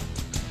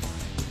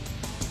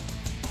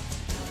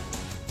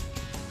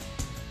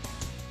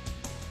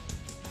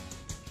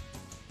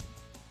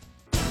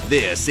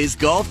 This is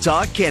Golf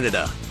Talk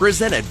Canada,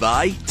 presented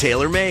by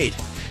TaylorMade.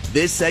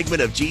 This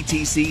segment of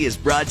GTC is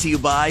brought to you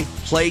by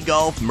Play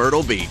Golf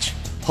Myrtle Beach,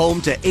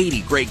 home to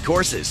 80 great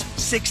courses,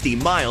 60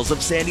 miles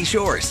of sandy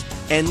shores,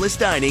 endless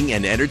dining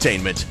and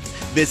entertainment.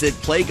 Visit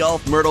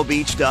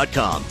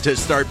playgolfmyrtlebeach.com to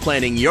start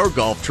planning your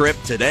golf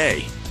trip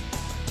today.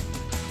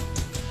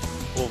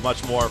 Well,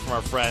 much more from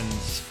our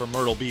friends from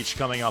Myrtle Beach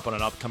coming up on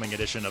an upcoming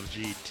edition of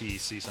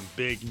GTC. Some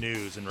big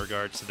news in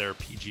regards to their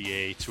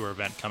PGA Tour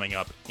event coming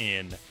up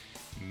in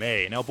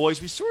May. Now,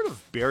 boys, we sort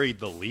of buried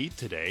the lead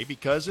today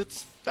because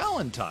it's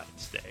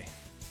Valentine's Day.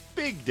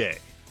 Big day.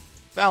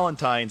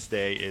 Valentine's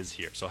Day is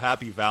here. So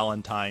happy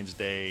Valentine's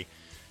Day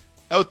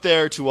out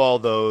there to all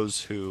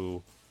those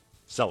who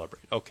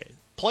celebrate. Okay.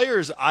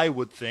 Players, I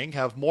would think,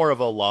 have more of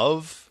a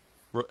love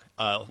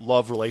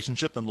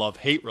relationship than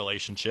love-hate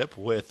relationship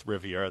with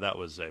Riviera. That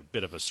was a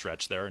bit of a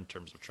stretch there in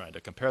terms of trying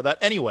to compare that.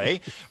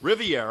 Anyway,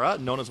 Riviera,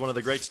 known as one of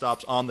the great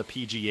stops on the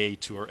PGA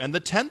Tour. And the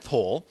 10th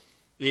hole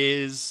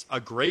is a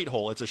great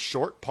hole. It's a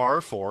short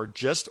par 4,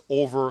 just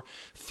over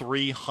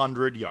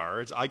 300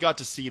 yards. I got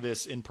to see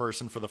this in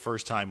person for the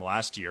first time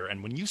last year.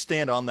 And when you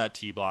stand on that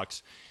tee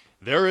box,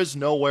 there is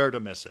nowhere to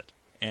miss it.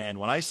 And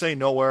when I say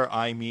nowhere,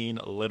 I mean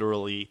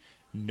literally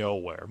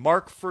nowhere.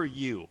 Mark, for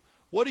you,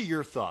 what are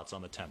your thoughts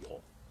on the 10th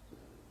hole?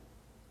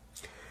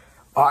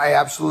 I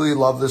absolutely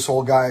love this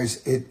hole,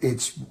 guys.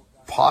 It's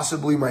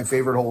possibly my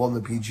favorite hole on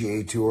the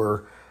PGA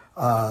Tour.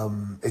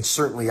 It's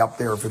certainly up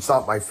there. If it's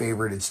not my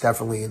favorite, it's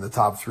definitely in the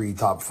top 3,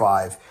 top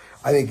 5.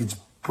 I think it's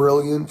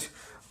brilliant.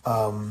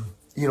 You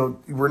know,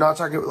 we're not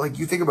talking, like,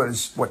 you think about it,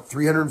 it's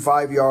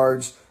 305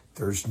 yards.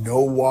 There's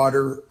no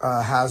water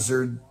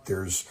hazard.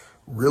 There's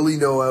really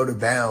no out of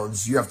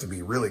bounds. You have to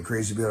be really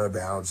crazy to be out of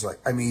bounds. Like,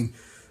 I mean,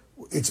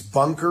 it's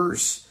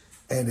bunkers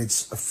and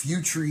it's a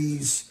few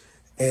trees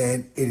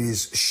and it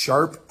is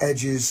sharp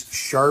edges,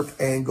 sharp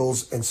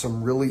angles, and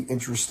some really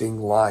interesting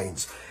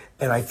lines.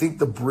 And I think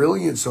the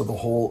brilliance of the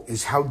hole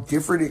is how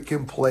different it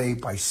can play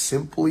by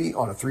simply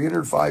on a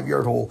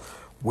 305-yard hole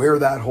where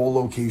that hole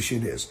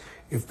location is.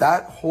 If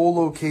that hole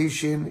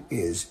location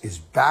is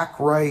back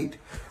right,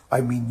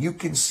 I mean, you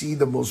can see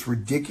the most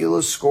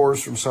ridiculous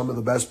scores from some of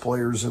the best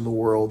players in the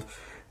world.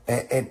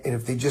 And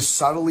if they just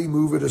subtly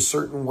move it a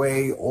certain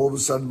way, all of a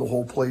sudden the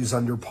hole plays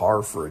under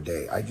par for a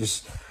day. I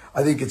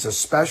think it's a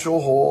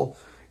special hole.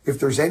 If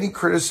there's any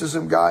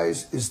criticism,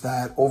 guys, is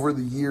that over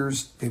the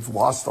years, they've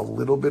lost a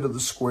little bit of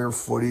the square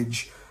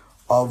footage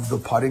of the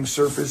putting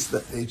surface.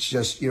 That it's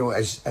just, you know,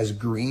 as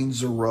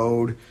greens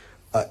erode,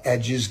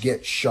 edges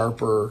get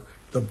sharper,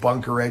 the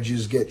bunker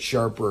edges get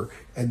sharper,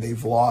 and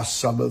they've lost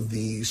some of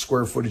the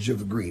square footage of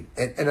the green.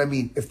 And I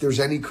mean, if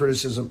there's any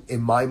criticism,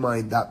 in my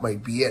mind, that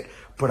might be it.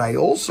 But I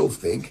also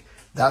think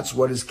that's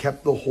what has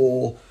kept the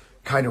hole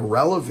kind of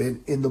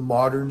relevant in the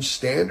modern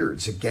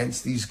standards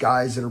against these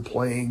guys that are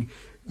playing,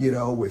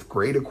 with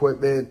great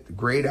equipment,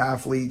 great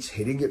athletes,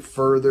 hitting it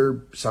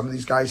further. Some of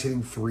these guys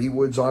hitting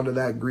 3-woods onto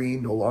that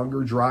green, no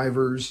longer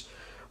drivers.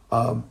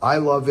 I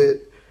love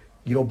it.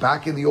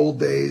 Back in the old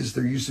days,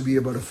 there used to be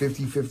about a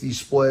 50-50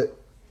 split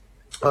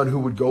on who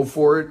would go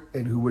for it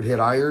and who would hit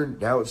iron.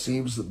 Now it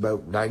seems that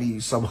about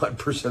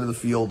 90-some-odd% of the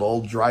field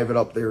all drive it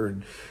up there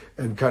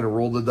and kind of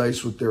roll the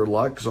dice with their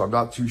luck. So I'm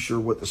not too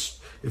sure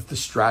if the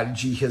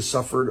strategy has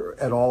suffered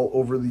at all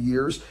over the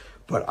years.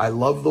 But I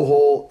love the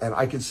hole, and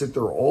I can sit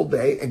there all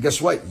day. And guess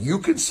what? You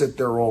can sit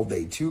there all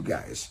day too,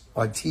 guys,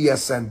 on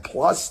TSN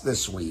Plus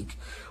this week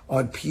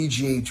on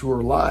PGA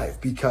Tour Live,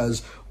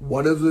 because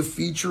one of the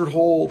featured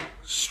hole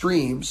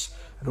streams,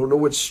 I don't know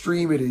what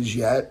stream it is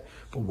yet,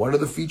 but one of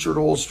the featured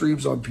hole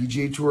streams on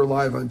PGA Tour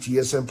Live on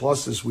TSN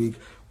Plus this week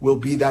will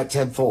be that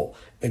 10th hole.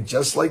 And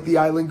just like the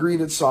Island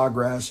Green at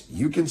Sawgrass,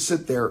 you can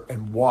sit there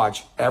and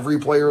watch every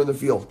player in the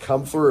field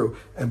come through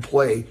and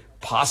play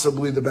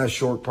possibly the best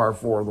short par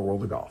 4 in the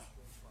world of golf.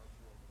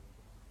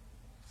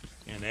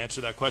 And to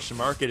answer that question,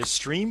 Mark, it is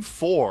Stream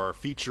 4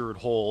 featured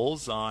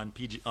holes on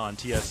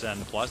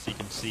TSN Plus. You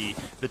can see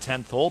the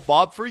 10th hole.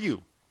 Bob, for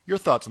you, your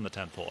thoughts on the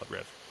 10th hole at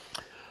Riv?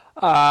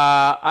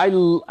 I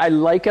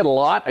like it a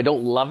lot. I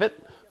don't love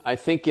it. I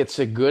think it's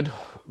a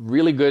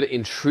really good,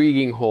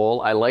 intriguing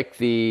hole. I like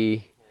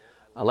the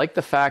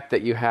fact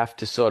that you have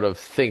to sort of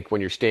think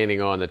when you're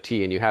standing on the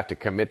tee and you have to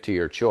commit to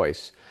your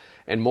choice.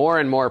 And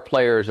more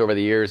players over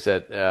the years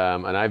that,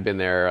 and I've been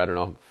there, I don't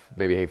know,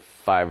 maybe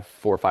 4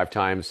 or 5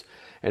 times.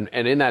 And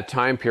in that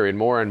time period,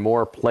 more and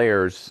more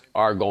players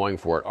are going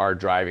for it, are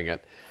driving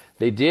it.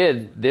 They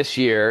did this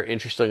year,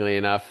 interestingly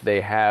enough, they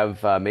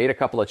have made a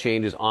couple of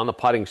changes on the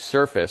putting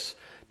surface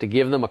to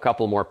give them a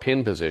couple more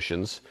pin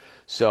positions.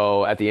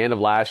 So at the end of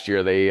last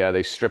year,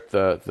 they stripped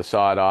the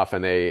sod off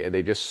and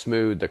they just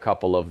smoothed a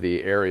couple of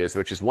the areas,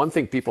 which is one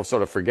thing people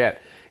sort of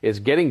forget, is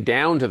getting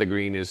down to the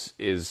green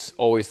is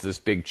always this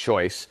big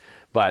choice,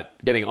 but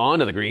getting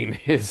onto the green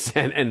is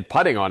and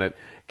putting on it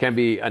can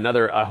be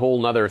a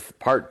whole nother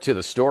part to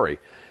the story.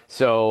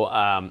 So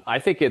I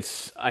think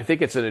it's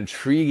an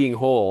intriguing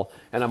hole,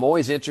 and I'm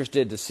always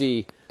interested to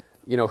see,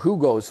 who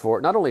goes for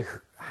it. Not only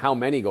how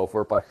many go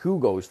for it, but who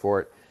goes for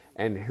it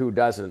and who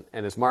doesn't.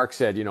 And as Mark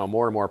said,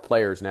 more and more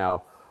players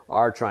now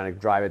are trying to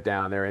drive it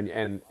down there,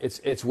 and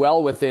it's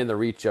well within the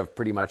reach of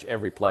pretty much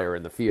every player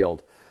in the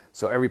field.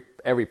 So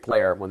every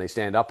player, when they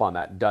stand up on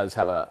that, does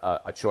have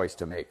a choice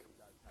to make.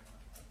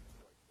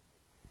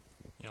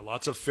 Yeah,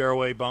 lots of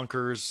fairway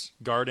bunkers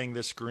guarding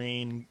this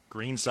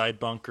greenside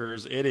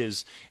bunkers. It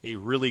is a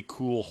really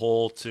cool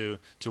hole to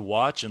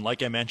watch. And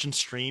like I mentioned,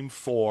 Stream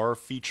 4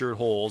 featured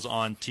holes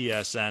on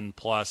TSN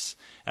Plus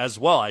as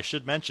well. I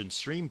should mention,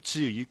 Stream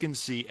 2, you can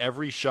see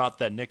every shot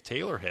that Nick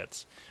Taylor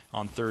hits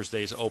on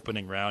Thursday's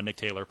opening round. Nick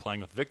Taylor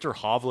playing with Victor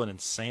Hovland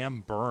and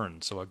Sam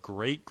Burns. So a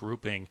great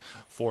grouping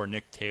for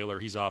Nick Taylor.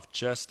 He's off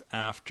just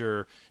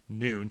after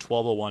noon,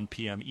 12:01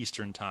 p.m.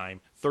 Eastern Time,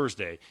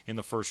 Thursday in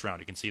the first round.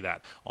 You can see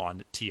that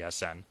on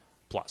TSN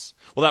Plus.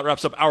 Well, that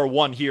wraps up hour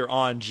 1 here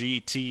on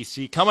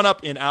GTC. Coming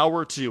up in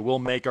hour 2, we'll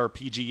make our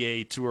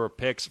PGA Tour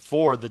picks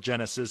for the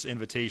Genesis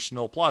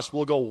Invitational. Plus,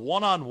 we'll go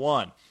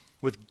one-on-one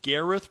with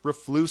Gareth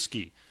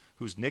Raflewski,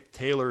 who's Nick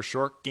Taylor's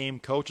short game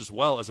coach, as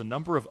well as a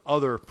number of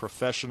other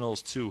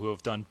professionals, too, who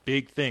have done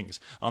big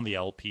things on the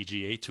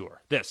LPGA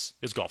Tour. This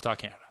is Golf Talk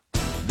Canada.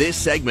 This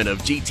segment of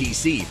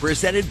GTC,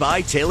 presented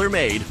by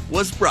TaylorMade,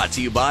 was brought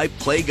to you by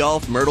Play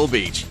Golf Myrtle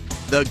Beach,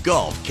 the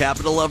golf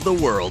capital of the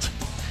world.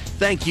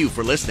 Thank you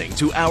for listening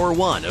to Hour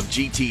 1 of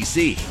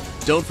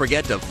GTC. Don't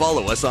forget to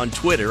follow us on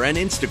Twitter and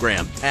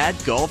Instagram at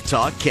Golf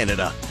Talk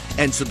Canada,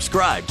 and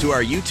subscribe to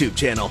our YouTube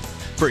channel.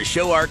 For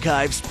show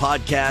archives,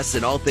 podcasts,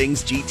 and all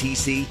things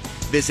GTC,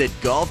 visit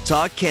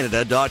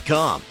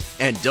golftalkcanada.com.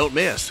 And don't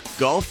miss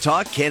Golf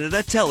Talk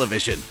Canada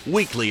Television,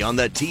 weekly on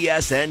the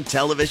TSN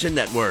Television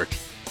Network.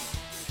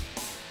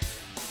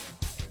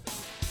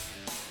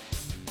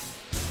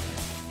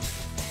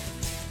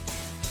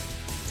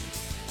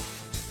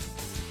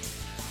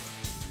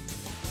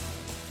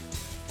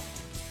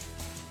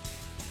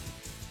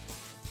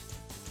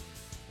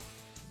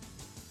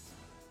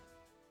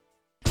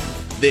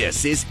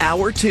 This is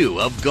Hour 2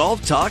 of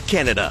Golf Talk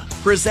Canada,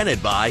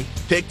 presented by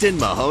Picton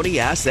Mahoney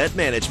Asset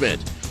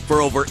Management.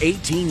 For over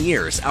 18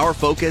 years, our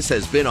focus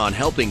has been on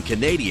helping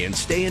Canadians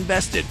stay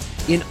invested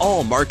in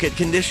all market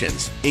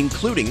conditions,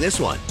 including this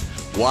one.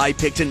 Why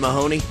Picton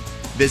Mahoney?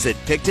 Visit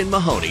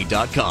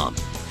PictonMahoney.com.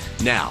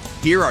 Now,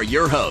 here are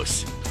your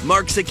hosts,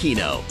 Mark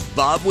Zecchino,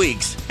 Bob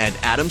Weeks, and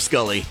Adam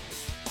Scully.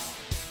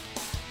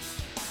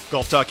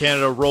 Golf Talk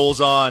Canada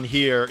rolls on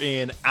here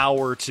in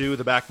Hour 2,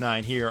 the back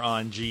nine here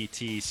on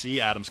GTC.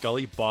 Adam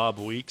Scully, Bob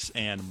Weeks,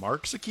 and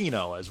Mark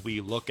Zecchino as we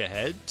look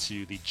ahead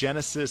to the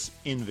Genesis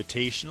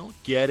Invitational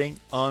getting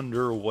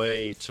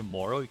underway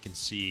tomorrow. You can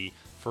see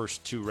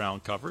first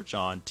 2-round coverage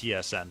on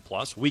TSN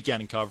Plus,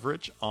 weekend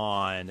coverage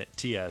on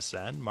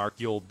TSN. Mark,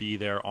 you'll be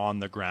there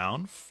on the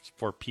ground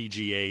for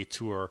PGA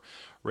Tour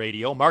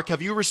Radio. Mark,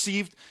 have you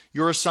received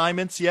your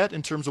assignments yet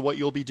in terms of what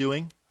you'll be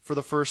doing for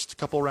the first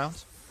couple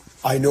rounds?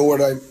 I know what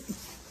I'm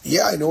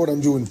Yeah, I know what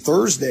I'm doing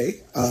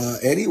Thursday.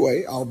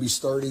 Anyway, I'll be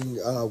starting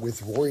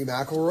with Rory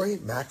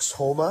McIlroy, Max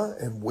Homa,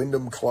 and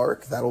Wyndham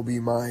Clark. That'll be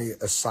my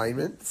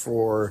assignment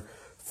for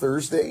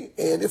Thursday.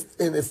 And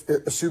if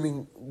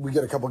assuming we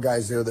get a couple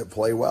guys there that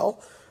play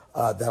well,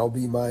 that'll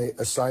be my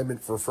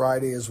assignment for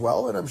Friday as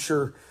well. And I'm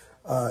sure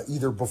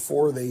either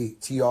before they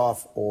tee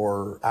off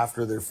or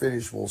after they're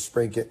finished, we'll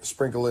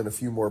sprinkle in a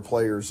few more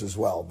players as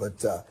well.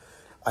 But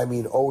I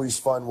mean, always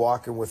fun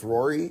walking with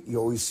Rory. You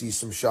always see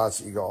some shots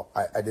that you go,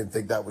 I didn't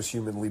think that was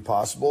humanly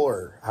possible,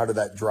 or how did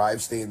that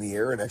drive stay in the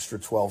air an extra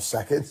 12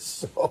 seconds?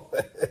 So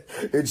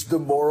it's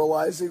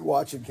demoralizing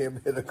watching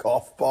him hit a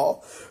golf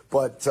ball,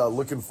 but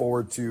looking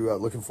forward to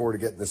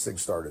getting this thing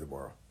started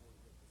tomorrow.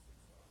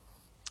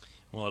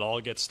 Well, it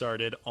all gets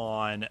started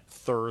on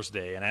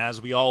Thursday. And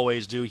as we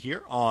always do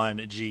here on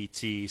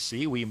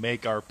GTC, we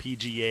make our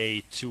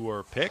PGA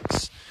Tour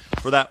picks.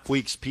 For that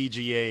week's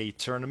PGA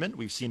tournament,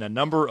 we've seen a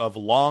number of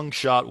long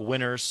shot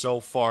winners so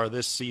far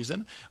this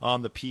season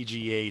on the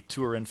PGA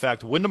Tour. In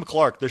fact, Wyndham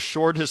Clark, the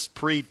shortest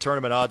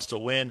pre-tournament odds to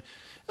win,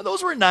 and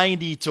those were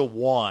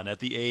 90-1 at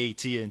the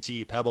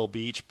AT&T Pebble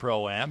Beach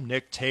Pro-Am.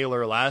 Nick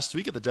Taylor last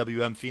week at the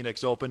WM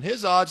Phoenix Open,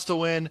 his odds to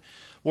win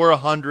were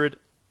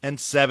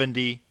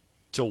 170-1.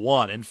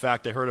 In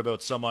fact, I heard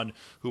about someone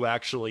who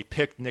actually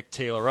picked Nick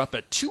Taylor up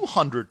at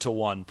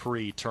 200-1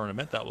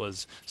 pre-tournament. That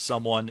was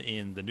someone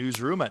in the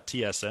newsroom at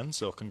TSN,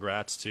 so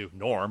congrats to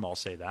Norm, I'll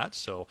say that.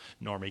 So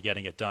Normie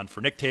getting it done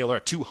for Nick Taylor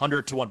at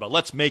 200-1. But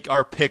let's make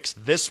our picks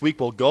this week.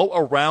 We'll go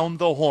around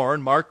the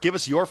horn. Mark, give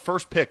us your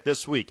first pick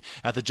this week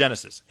at the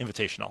Genesis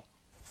Invitational.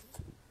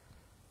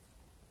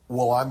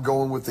 Well, I'm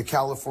going with the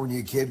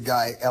California kid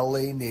guy,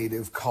 LA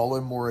native,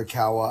 Colin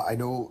Morikawa. I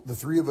know the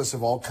three of us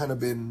have all kind of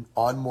been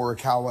on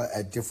Morikawa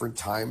at different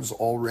times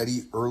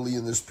already early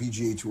in this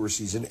PGA Tour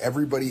season.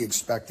 Everybody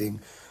expecting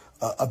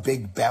a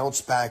big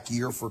bounce back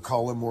year for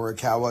Colin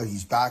Morikawa.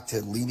 He's back to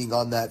leaning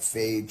on that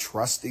fade,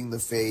 trusting the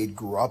fade,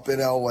 grew up in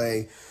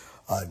LA,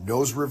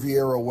 knows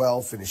Riviera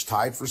well, finished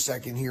tied for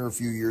second here a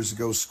few years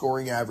ago,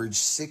 scoring average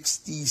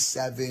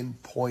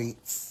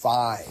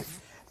 67.5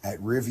 at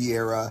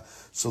Riviera.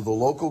 So the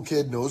local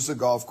kid knows the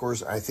golf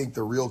course. I think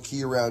the real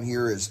key around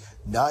here is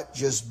not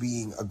just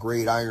being a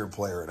great iron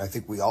player. And I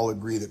think we all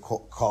agree that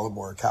Colin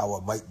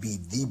Morikawa might be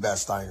the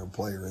best iron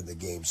player in the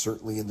game,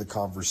 certainly in the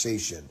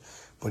conversation.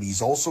 But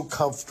he's also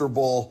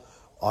comfortable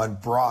on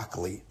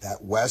broccoli,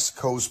 that West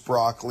Coast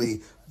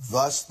broccoli,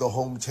 thus the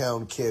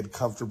hometown kid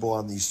comfortable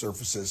on these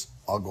surfaces.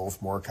 I'll go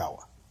with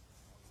Morikawa.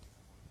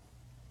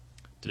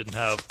 Didn't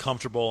have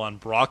comfortable on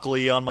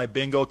broccoli on my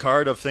bingo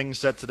card of things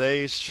set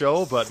today's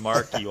show, but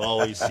Mark, you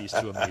always cease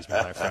to amaze me,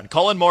 my friend.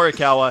 Colin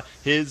Morikawa,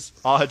 his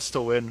odds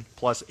to win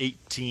plus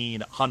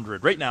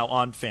 1,800 right now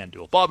on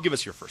FanDuel. Bob, give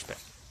us your first pick.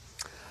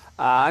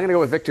 I'm going to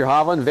go with Victor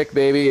Hovland. Vic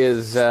Baby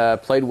has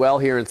played well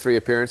here in 3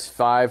 appearances,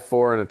 5,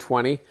 4, and a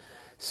 20.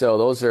 So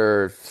those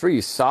are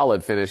 3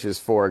 solid finishes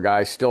for a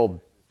guy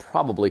still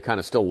probably kind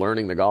of still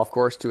learning the golf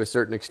course to a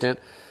certain extent.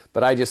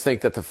 But I just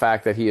think that the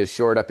fact that he has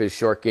shored up his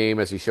short game,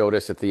 as he showed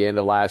us at the end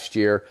of last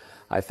year,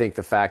 I think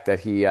the fact that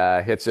he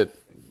hits it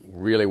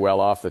really well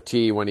off the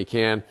tee when he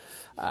can,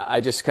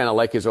 I just kind of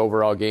like his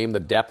overall game,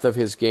 the depth of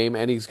his game,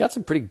 and he's got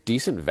some pretty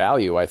decent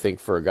value, I think,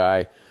 for a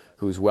guy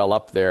who's well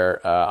up there.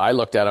 I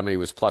looked at him and he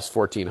was plus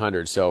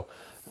 1,400, so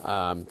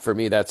for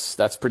me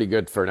that's pretty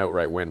good for an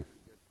outright win.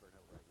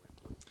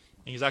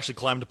 He's actually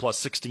climbed to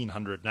plus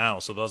 1,600 now,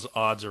 so those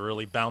odds are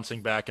really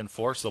bouncing back and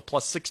forth. So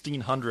plus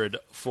 1,600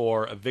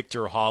 for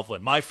Victor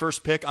Hovland. My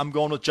first pick, I'm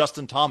going with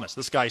Justin Thomas.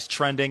 This guy's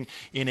trending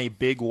in a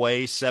big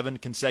way. 7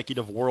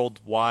 consecutive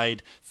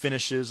worldwide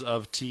finishes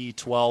of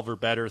T12 or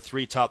better.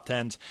 3 top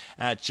 10s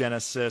at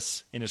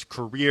Genesis in his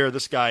career.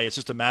 This guy, it's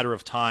just a matter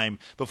of time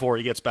before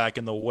he gets back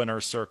in the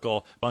winner's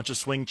circle. Bunch of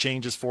swing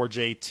changes for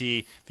JT.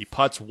 If he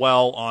putts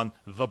well on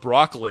the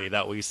broccoli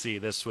that we see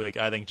this week,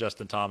 I think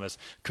Justin Thomas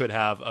could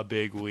have a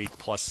big week.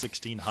 Plus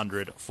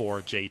 1,600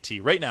 for JT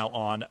right now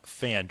on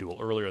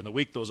FanDuel. Earlier in the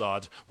week, those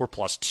odds were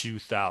plus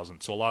 2,000.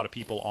 So a lot of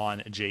people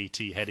on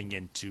JT heading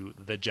into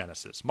the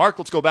Genesis. Mark,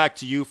 let's go back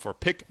to you for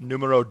pick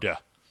numero 2.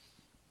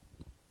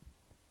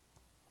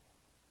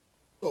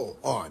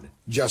 On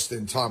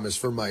Justin Thomas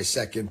for my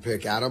second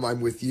pick. Adam, I'm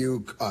with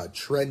you,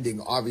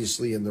 trending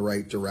obviously in the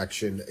right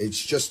direction.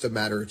 It's just a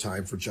matter of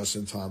time for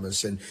Justin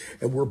Thomas. And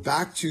we're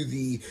back to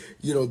the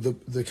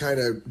kind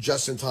of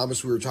Justin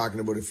Thomas we were talking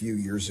about a few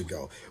years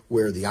ago,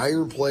 where the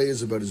iron play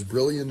is about as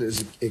brilliant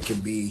as it can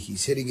be.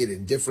 He's hitting it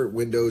in different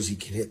windows. He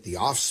can hit the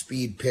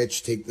off-speed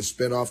pitch, take the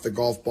spin off the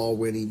golf ball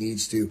when he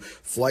needs to,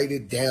 flight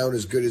it down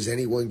as good as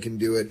anyone can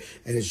do it.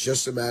 And it's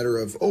just a matter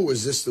of,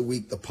 is this the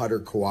week the putter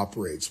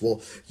cooperates?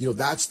 Well,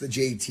 that's the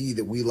JT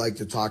that we like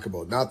to talk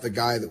about, not the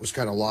guy that was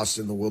kind of lost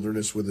in the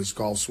wilderness with his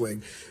golf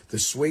swing. The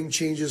swing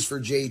changes for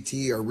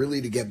JT are really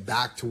to get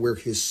back to where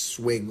his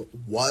swing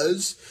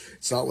was.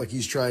 It's not like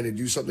he's trying to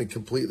do something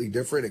completely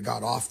different. It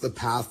got off the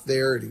path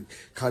there, and he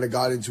kind of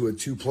got into a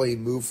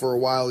 2-plane move for a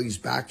while. He's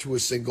back to a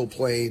single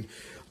plane.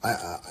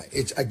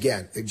 It's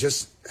again,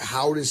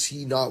 how does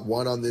he not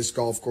win on this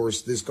golf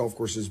course? This golf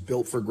course is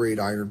built for great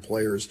iron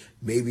players.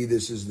 Maybe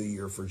this is the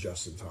year for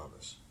Justin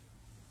Thomas.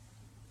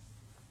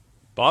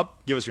 Bob,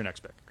 give us your next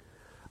pick.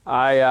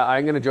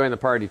 I'm going to join the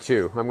party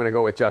too. I'm going to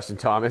go with Justin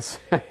Thomas,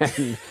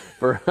 and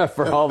for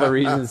all the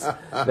reasons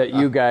that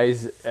you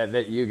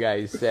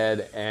guys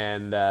said,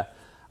 and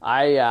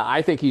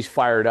I think he's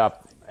fired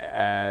up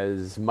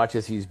as much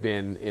as he's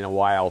been in a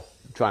while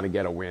trying to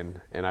get a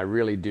win, and I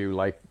really do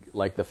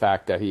like the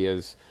fact that he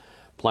is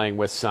playing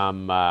with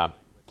some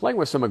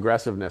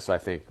aggressiveness. I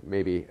think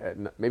maybe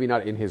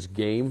not in his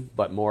game,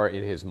 but more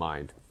in his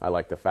mind. I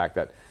like the fact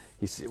that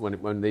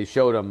when they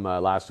showed him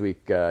last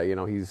week,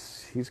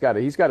 he's got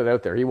it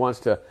out there. He wants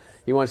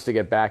to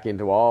get back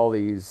into all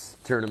these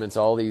tournaments,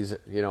 all these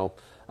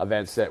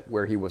events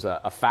where he was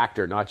a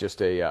factor, not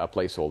just a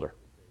placeholder.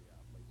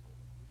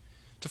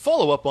 To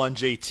follow up on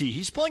JT,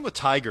 he's playing with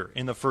Tiger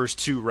in the first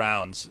 2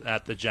 rounds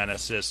at the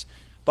Genesis.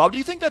 Bob, do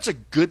you think that's a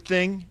good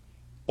thing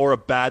or a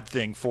bad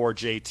thing for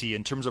JT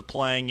in terms of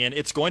playing in?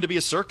 It's going to be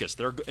a circus.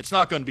 It's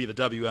not going to be the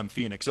WM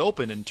Phoenix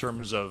Open in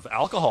terms of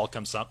alcohol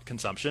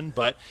consumption,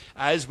 but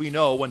as we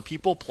know, when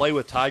people play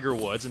with Tiger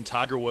Woods and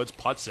Tiger Woods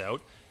putts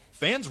out,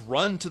 fans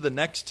run to the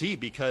next tee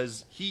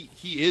because he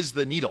is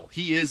the needle.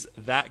 He is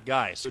that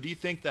guy. So do you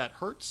think that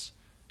hurts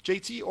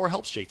JT or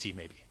helps JT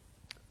maybe?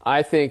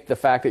 I think the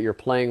fact that you're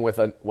playing with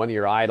one of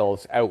your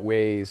idols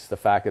outweighs the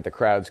fact that the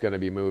crowd's going to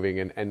be moving,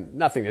 and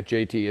nothing that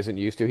JT isn't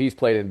used to. He's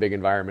played in big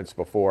environments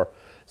before,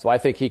 so I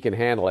think he can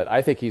handle it.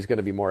 I think he's going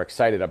to be more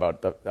excited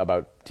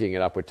about teeing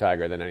it up with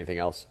Tiger than anything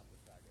else.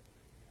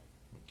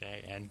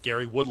 Okay, and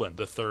Gary Woodland,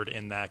 the third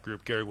in that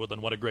group. Gary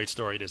Woodland, what a great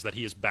story it is that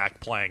he is back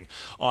playing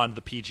on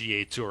the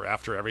PGA Tour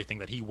after everything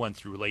that he went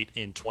through late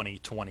in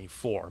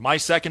 2024. My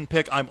second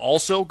pick, I'm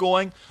also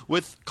going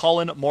with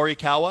Colin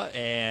Morikawa,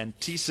 and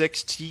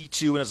T6,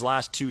 T2 in his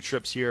last 2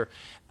 trips here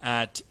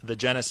at the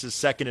Genesis,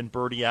 second in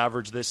birdie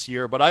average this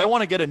year. But I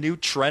want to get a new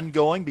trend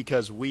going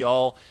because we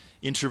all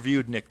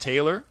interviewed Nick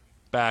Taylor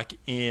back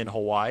in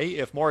Hawaii.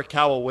 If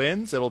Morikawa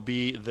wins, it'll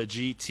be the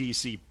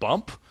GTC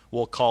bump.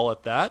 We'll call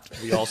it that.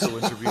 We also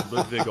interviewed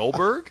Ludwig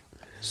Oberg.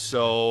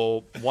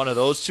 So one of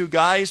those 2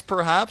 guys,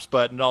 perhaps.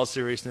 But in all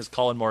seriousness,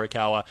 Colin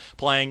Morikawa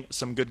playing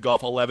some good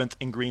golf, 11th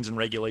in greens and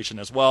regulation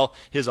as well.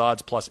 His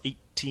odds plus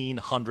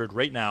 1,800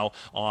 right now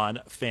on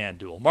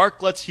FanDuel.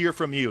 Mark, let's hear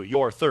from you.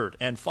 Your third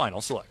and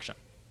final selection.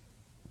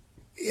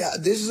 Yeah,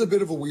 this is a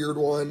bit of a weird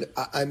one.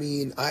 I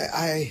mean,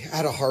 I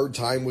had a hard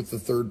time with the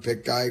third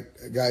pick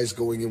guys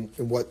going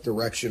in what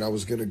direction I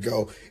was going to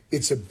go.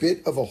 It's a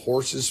bit of a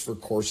horses for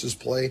courses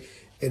play,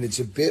 and it's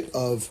a bit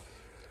of,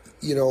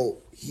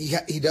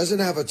 he doesn't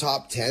have a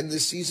top 10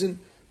 this season,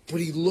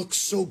 but he looks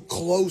so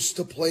close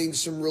to playing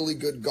some really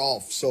good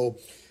golf. So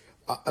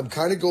I'm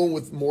kind of going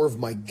with more of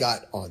my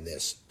gut on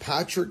this.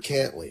 Patrick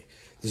Cantlay.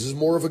 This is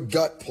more of a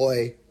gut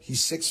play.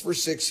 He's 6 for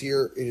 6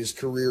 here in his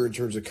career in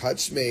terms of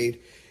cuts made.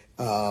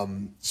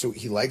 So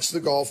he likes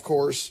the golf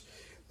course.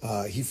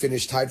 He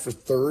finished tied for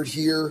 3rd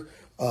here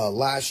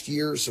last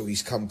year, so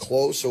he's come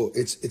close. So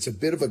it's a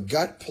bit of a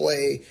gut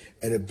play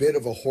and a bit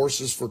of a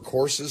horses for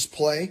courses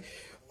play.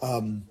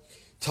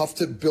 Tough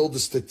to build a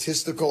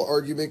statistical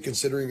argument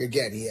considering,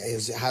 again, he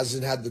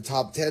hasn't had the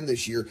top 10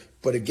 this year.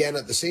 But again,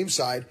 at the same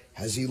side,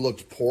 has he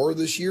looked poor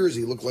this year? Has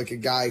he looked like a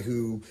guy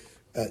who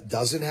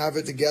doesn't have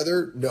it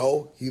together?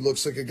 No, he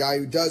looks like a guy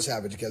who does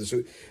have it together.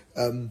 So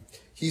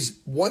he's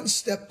one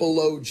step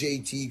below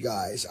JT,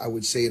 guys, I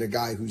would say, in a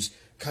guy who's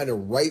kind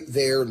of right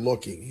there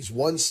looking. He's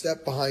one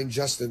step behind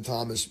Justin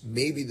Thomas.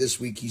 Maybe this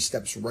week he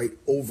steps right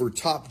over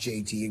top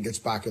JT and gets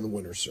back in the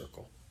winner's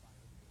circle.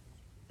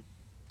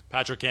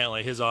 Patrick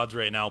Cantlay, his odds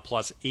right now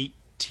plus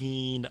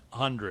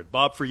 1,800.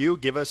 Bob, for you,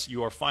 give us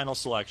your final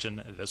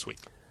selection this week.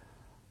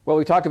 Well,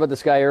 we talked about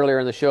this guy earlier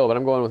in the show, but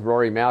I'm going with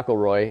Rory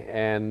McIlroy.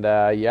 And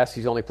yes,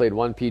 he's only played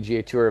 1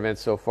 PGA Tour event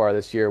so far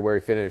this year, where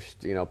he finished,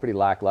 pretty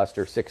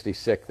lackluster,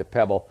 66th at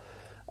Pebble.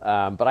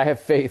 But I have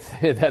faith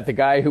that the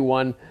guy who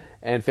won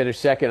and finished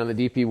second on the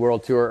DP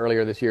World Tour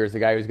earlier this year is the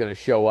guy who's going to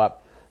show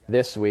up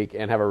this week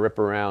and have a rip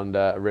around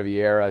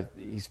Riviera.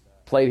 He's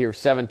played here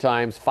 7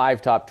 times,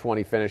 5 top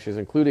 20 finishes,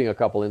 including a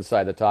couple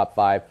inside the top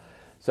 5.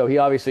 So he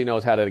obviously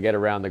knows how to get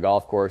around the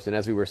golf course. And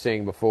as we were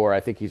saying before, I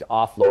think he's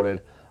offloaded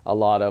a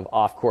lot of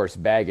off-course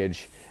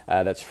baggage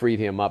that's freed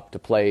him up to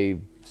play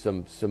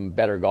some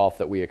better golf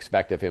that we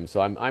expect of him. So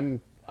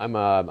I'm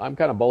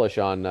kind of bullish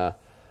on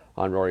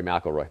Rory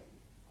McIlroy.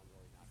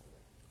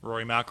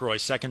 Rory McIlroy,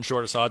 second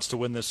shortest odds to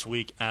win this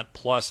week at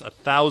plus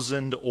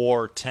 1,000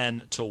 or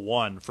 10 to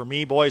 1. For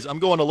me, boys, I'm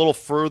going a little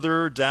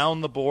further down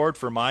the board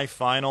for my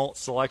final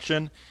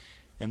selection,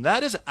 and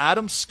that is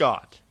Adam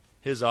Scott.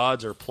 His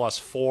odds are plus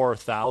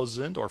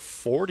 4,000 or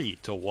 40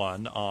 to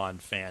 1 on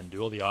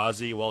FanDuel. The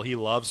Aussie, well, he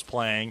loves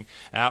playing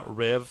at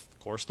Riv. Of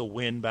course, the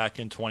win back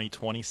in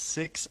 2020.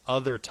 6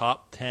 other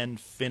top 10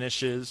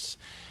 finishes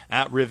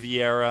at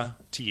Riviera.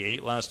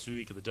 T8 last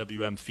week at the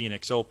WM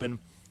Phoenix Open.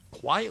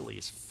 quietly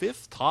his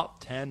 5th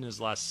top 10 in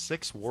his last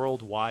 6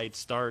 worldwide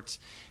starts.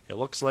 It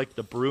looks like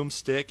the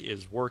broomstick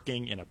is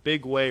working in a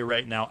big way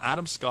right now.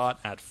 Adam Scott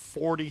at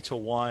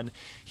 40-1.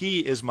 He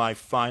is my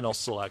final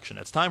selection.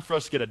 It's time for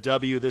us to get a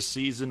W this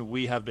season.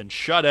 We have been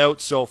shut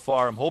out so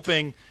far. I'm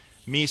hoping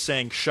me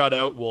saying shut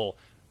out will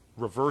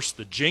reverse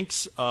the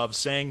jinx of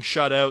saying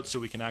shut out so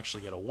we can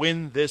actually get a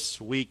win this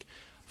week.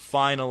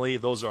 Finally,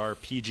 those are our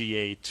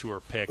PGA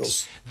Tour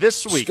picks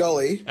this week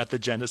Scully, at the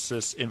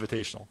Genesis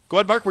Invitational. Go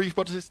ahead, Mark. Were you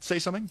about to say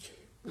something?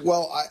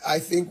 Well, I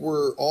think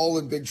we're all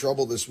in big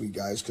trouble this week,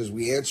 guys, because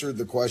we answered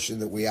the question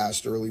that we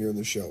asked earlier in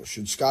the show.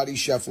 Should Scotty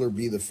Scheffler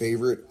be the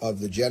favorite of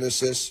the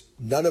Genesis?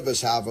 None of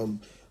us have him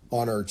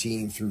on our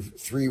team through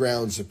 3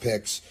 rounds of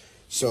picks.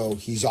 So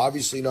he's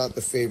obviously not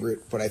the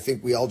favorite, but I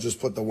think we all just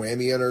put the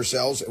whammy on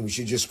ourselves, and we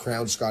should just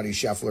crown Scotty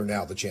Scheffler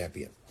now the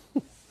champion.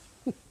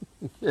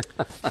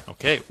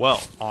 Okay,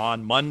 well,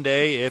 on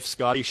Monday, if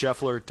Scotty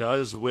Scheffler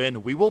does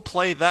win, we will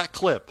play that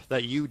clip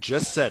that you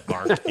just said,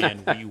 Mark,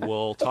 and we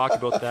will talk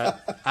about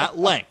that at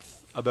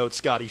length about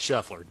Scotty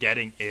Scheffler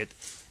getting it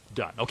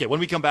done. Okay, when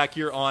we come back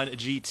here on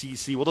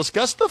GTC, we'll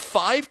discuss the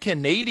 5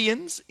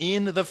 Canadians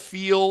in the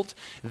field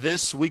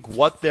this week,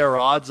 what their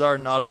odds are,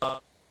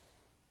 not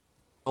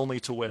only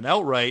to win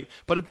outright,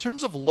 but in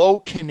terms of low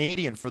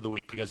Canadian for the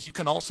week, because you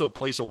can also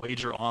place a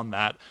wager on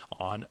that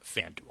on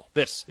FanDuel.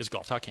 This is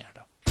Golf Talk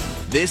Canada.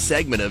 This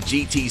segment of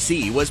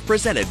GTC was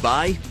presented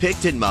by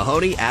Picton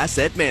Mahoney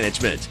Asset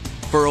Management.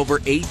 For over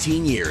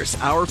 18 years,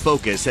 our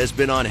focus has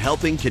been on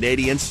helping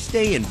Canadians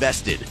stay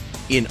invested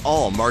in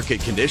all market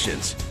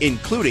conditions,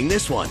 including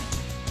this one.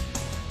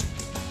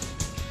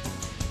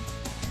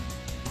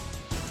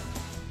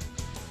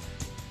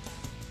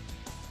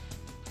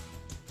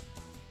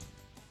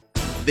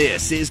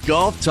 This is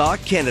Golf Talk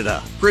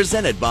Canada,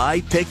 presented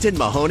by Picton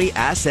Mahoney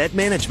Asset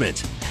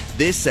Management.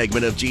 This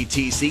segment of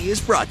GTC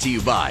is brought to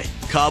you by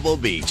Cobble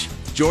Beach,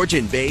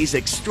 Georgian Bay's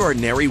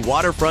extraordinary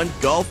waterfront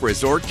golf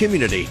resort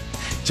community.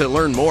 To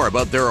learn more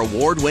about their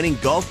award-winning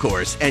golf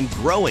course and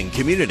growing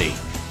community,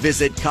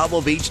 visit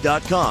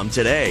cobblebeach.com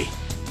today.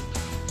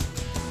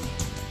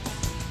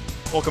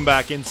 Welcome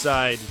back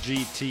inside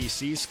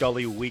GTC,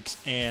 Scully, Weeks,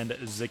 and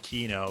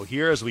Zecchino.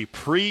 Here as we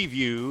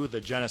preview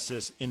the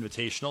Genesis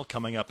Invitational.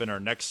 Coming up in our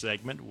next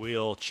segment,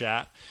 we'll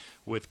chat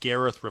with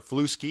Gareth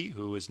Raflewski,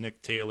 who is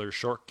Nick Taylor's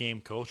short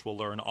game coach. We'll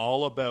learn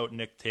all about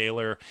Nick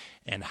Taylor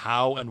and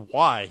how and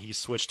why he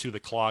switched to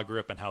the claw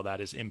grip and how that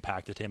has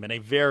impacted him in a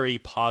very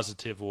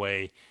positive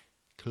way,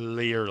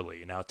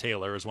 clearly. Now,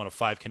 Taylor is one of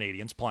 5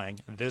 Canadians playing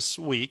this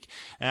week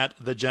at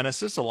the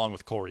Genesis, along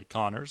with Corey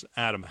Connors,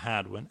 Adam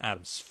Hadwin,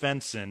 Adam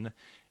Svensson,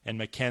 and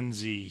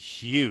Mackenzie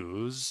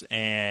Hughes.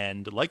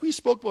 And like we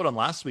spoke about on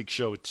last week's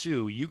show,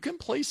 too, you can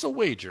place a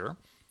wager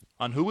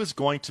on who is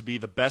going to be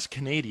the best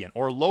Canadian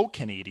or low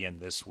Canadian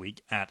this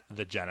week at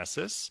the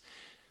Genesis.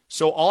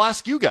 So I'll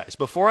ask you guys,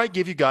 before I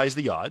give you guys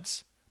the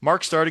odds,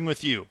 Mark, starting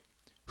with you,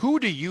 who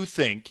do you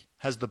think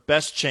has the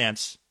best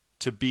chance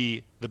to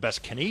be the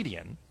best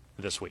Canadian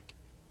this week?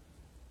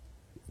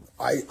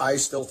 I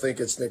still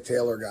think it's Nick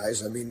Taylor,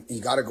 guys. I mean,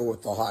 you got to go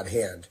with the hot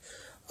hand.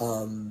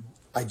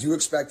 I do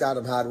expect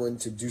Adam Hadwin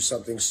to do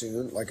something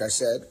soon. Like I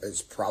said,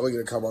 it's probably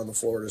going to come on the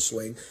Florida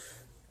swing.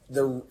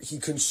 He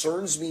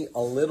concerns me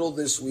a little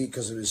this week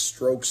because of his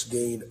strokes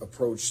gained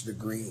approach to the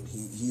green.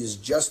 He is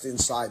just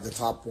inside the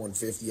top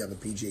 150 on the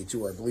PGA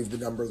Tour. I believe the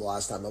number the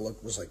last time I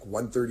looked was like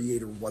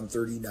 138 or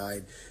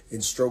 139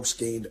 in strokes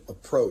gained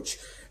approach.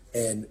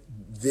 And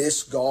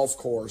this golf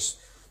course,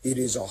 it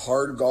is a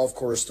hard golf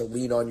course to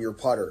lean on your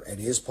putter, and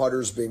his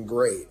putter's been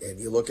great. And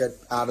you look at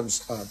Adam's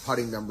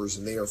putting numbers,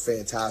 and they are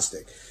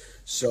fantastic.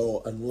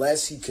 So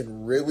unless he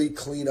can really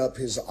clean up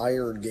his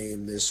iron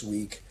game this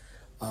week,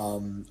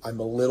 I'm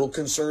a little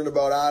concerned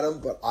about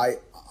Adam, but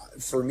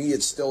for me,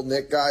 it's still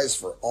Nick, guys,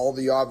 for all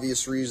the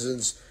obvious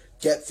reasons.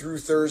 Get through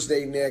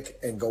Thursday, Nick,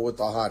 and go with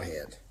the hot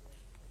hand.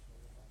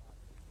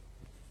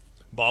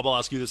 Bob, I'll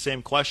ask you the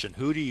same question.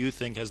 Who do you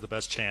think has the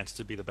best chance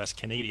to be the best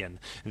Canadian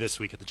this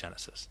week at the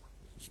Genesis?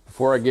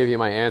 Before I give you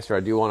my answer, I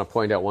do want to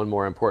point out one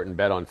more important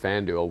bet on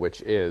FanDuel, which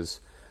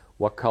is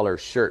what color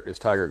shirt is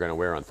Tiger going to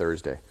wear on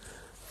Thursday?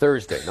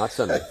 Thursday, not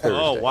Sunday. Thursday.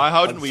 Oh, why?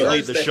 How didn't we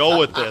lead the show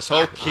with this?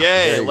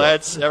 Okay,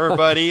 let's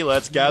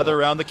gather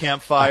around the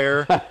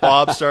campfire.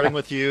 Bob, starting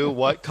with you,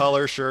 what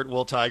color shirt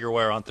will Tiger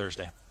wear on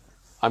Thursday?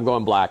 I'm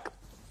going black.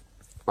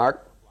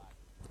 Mark?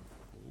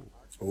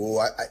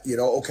 Oh,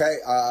 okay.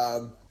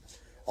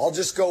 I'll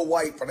just go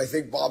white, but I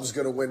think Bob's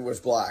going to win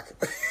with black.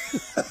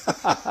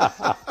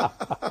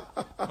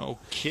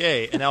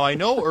 Okay, and now I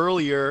know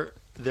earlier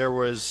there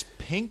was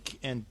pink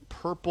and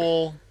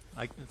purple.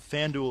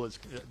 FanDuel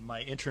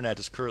my internet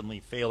is currently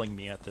failing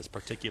me at this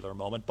particular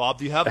moment. Bob,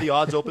 do you have the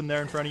odds open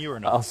there in front of you or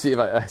no? I'll see if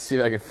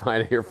I can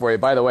find it here for you.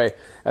 By the way,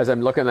 as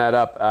I'm looking that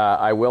up,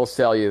 I will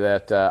tell you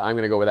that I'm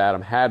going to go with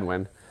Adam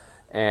Hadwin,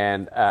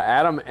 and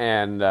Adam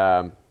and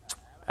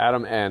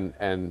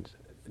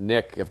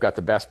Nick have got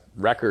the best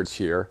records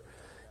here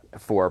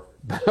for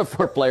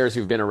for players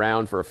who've been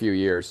around for a few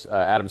years.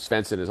 Adam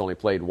Svensson has only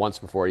played once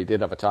before. He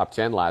did have a top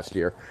 10 last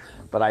year,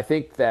 but I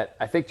think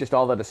just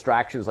all the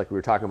distractions, like we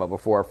were talking about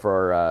before,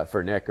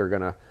 for Nick are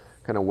going to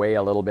kind of weigh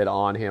a little bit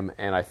on him,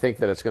 and I think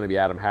that it's going to be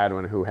Adam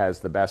Hadwin who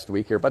has the best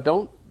week here. But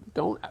don't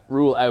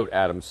rule out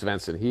Adam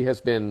Svensson. He has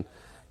been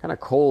kind of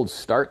cold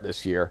start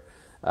this year,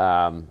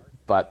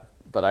 but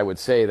I would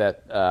say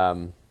that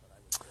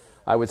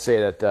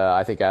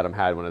I think Adam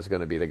Hadwin is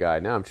going to be the guy.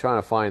 Now I'm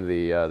trying to find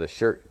the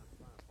shirt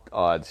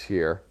odds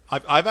here.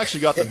 I've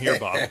actually got them here,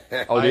 Bob.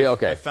 Oh, do you?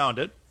 Okay. I found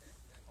it.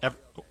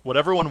 What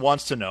everyone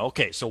wants to know.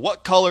 Okay, so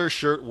what color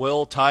shirt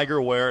will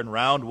Tiger wear in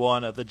round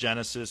 1 at the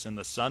Genesis in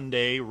the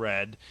Sunday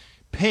Red?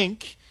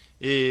 Pink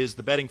is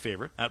the betting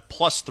favorite at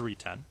plus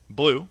 310.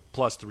 Blue,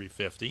 plus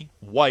 350.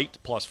 White,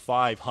 plus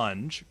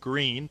 500.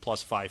 Green,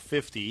 plus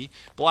 550.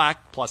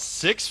 Black, plus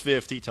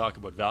 650. Talk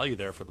about value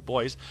there for the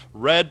boys.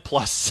 Red,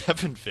 plus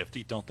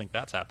 750. Don't think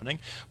that's happening.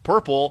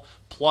 Purple,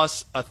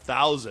 plus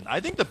 1,000. I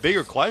think the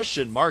bigger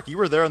question, Mark, you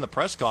were there in the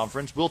press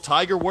conference, will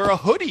Tiger wear a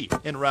hoodie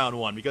in round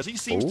 1? Because he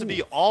seems to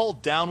be all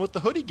down with the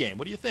hoodie game.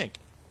 What do you think?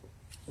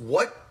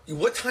 What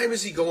time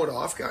is he going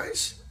off,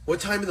 guys?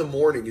 What time in the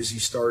morning is he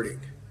starting?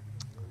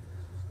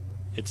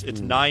 It's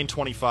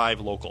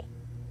 9:25 local.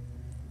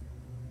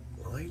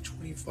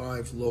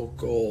 9:25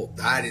 local.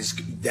 That is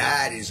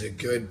a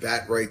good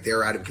bet right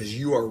there, Adam, because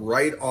you are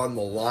right on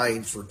the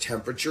line for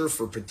temperature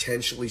for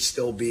potentially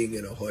still being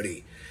in a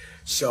hoodie.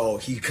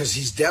 So because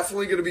he's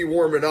definitely going to be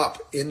warming up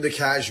in the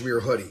cashmere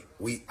hoodie.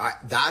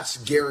 That's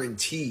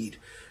guaranteed.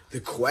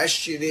 The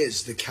question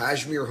is, the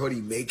cashmere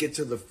hoodie make it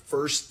to the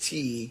first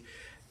tee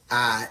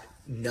at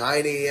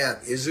 9 a.m.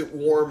 Is it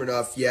warm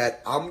enough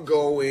yet? I'm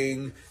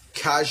going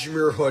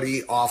cashmere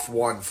hoodie off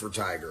 1 for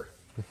Tiger.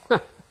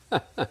 Okay.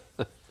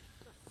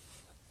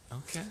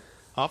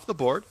 Off the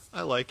board.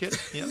 I like it.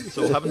 Yeah.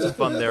 So having some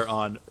fun there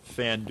on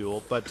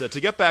FanDuel. But to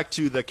get back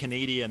to the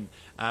Canadian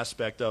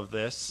aspect of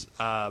this,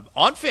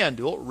 on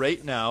FanDuel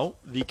right now,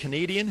 the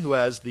Canadian who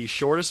has the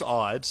shortest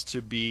odds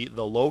to be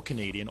the low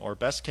Canadian or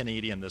best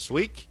Canadian this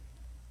week,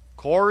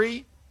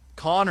 Corey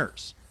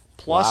Connors.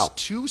 Plus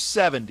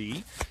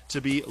 270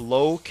 to be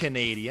low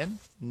Canadian.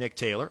 Nick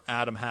Taylor,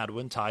 Adam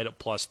Hadwin tied at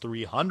plus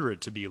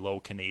 300 to be low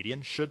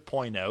Canadian. Should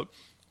point out,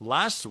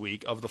 last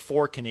week of the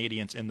 4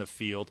 Canadians in the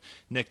field,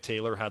 Nick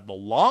Taylor had the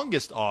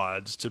longest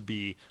odds to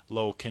be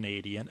low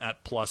Canadian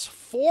at plus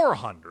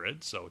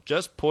 400. So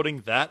just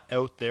putting that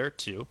out there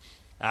too.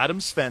 Adam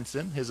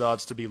Svensson, his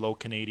odds to be low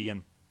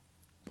Canadian,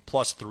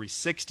 plus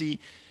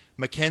 360.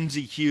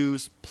 Mackenzie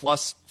Hughes,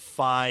 plus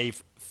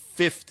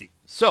 550.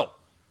 So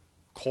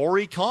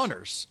Corey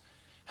Connors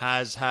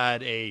has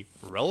had a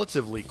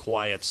relatively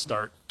quiet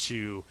start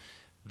to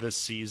the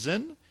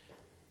season.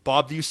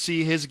 Bob, do you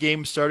see his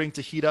game starting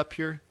to heat up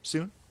here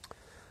soon?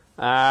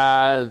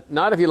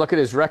 Not if you look at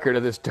his record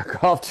of this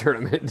golf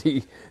tournament.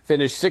 He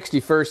finished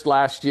 61st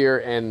last year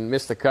and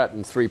missed the cut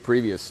in 3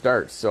 previous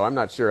starts. So I'm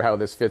not sure how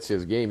this fits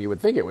his game. You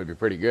would think it would be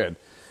pretty good,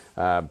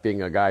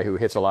 being a guy who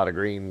hits a lot of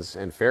greens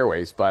and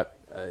fairways. But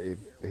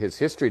his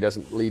history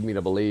doesn't lead me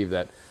to believe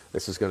that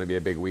this is going to be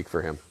a big week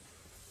for him.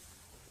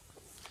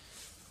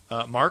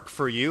 Mark,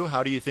 for you,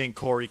 how do you think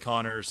Corey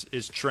Connors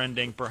is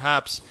trending,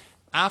 perhaps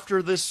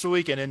after this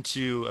week and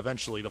into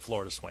eventually the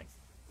Florida swing?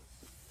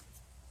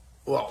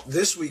 Well,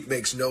 this week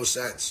makes no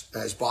sense,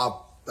 as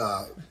Bob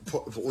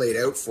laid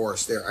out for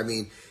us there. I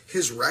mean,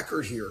 his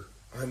record here,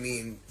 I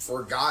mean,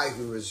 for a guy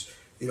who has,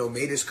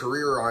 made his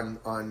career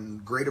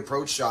on great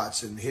approach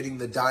shots and hitting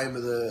the dime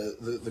of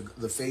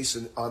the face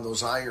on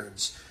those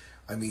irons,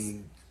 I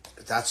mean,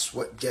 that's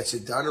what gets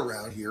it done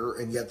around here,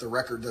 and yet the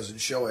record doesn't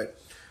show it.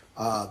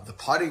 The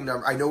putting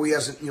number, I know he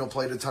hasn't,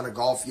 played a ton of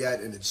golf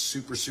yet, and it's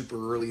super,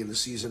 super early in the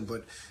season,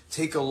 but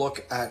take a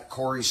look at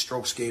Corey's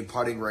strokes gained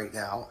putting right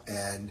now,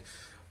 and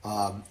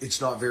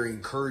it's not very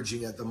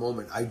encouraging at the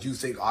moment. I do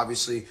think,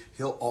 obviously,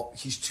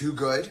 he's too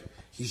good.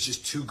 He's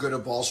just too good a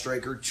ball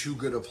striker, too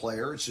good a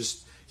player. It's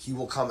just he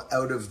will come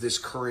out of this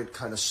current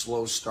kind of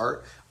slow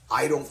start.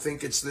 I don't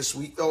think it's this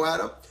week, though,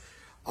 Adam.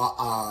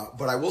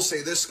 But I will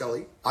say this,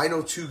 Scully. I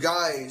know 2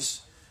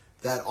 guys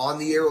that on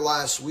the air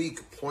last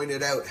week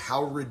pointed out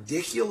how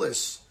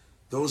ridiculous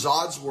those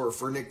odds were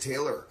for Nick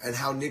Taylor and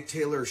how Nick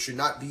Taylor should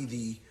not be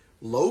the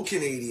low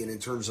Canadian in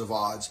terms of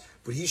odds,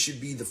 but he should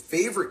be the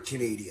favorite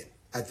Canadian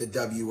at the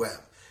WM.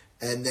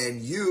 And then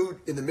you,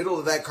 in the middle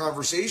of that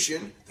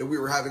conversation that we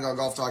were having on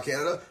Golf Talk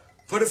Canada,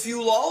 put a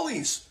few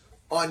lollies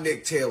on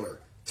Nick Taylor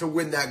to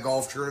win that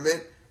golf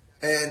tournament.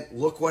 And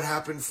look what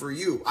happened for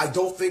you. I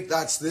don't think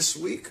that's this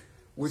week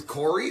with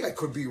Corey. I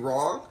could be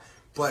wrong.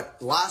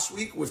 But last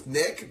week with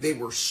Nick, they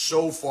were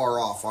so far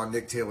off on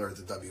Nick Taylor at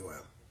the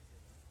WM.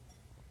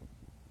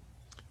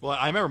 Well,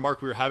 I remember,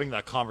 Mark, we were having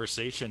that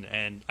conversation,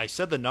 and I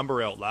said the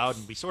number out loud,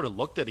 and we sort of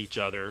looked at each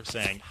other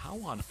saying, how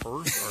on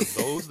earth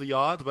are those the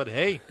odds? But,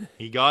 hey,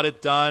 he got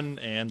it done,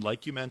 and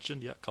like you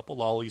mentioned, a couple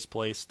lollies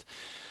placed,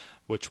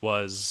 which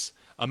was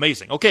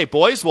Amazing. Okay,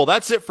 boys. Well,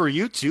 that's it for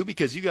you two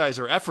because you guys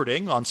are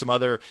efforting on some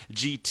other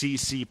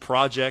GTC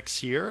projects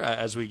here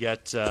as we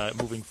get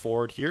moving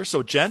forward here.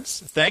 So, gents,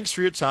 thanks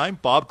for your time.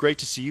 Bob, great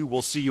to see you.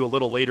 We'll see you a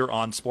little later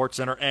on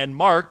SportsCenter. And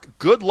Mark,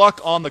 good luck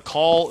on the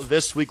call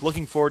this week.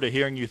 Looking forward to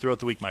hearing you throughout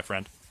the week, my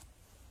friend.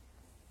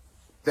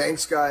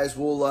 Thanks, guys.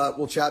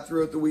 We'll chat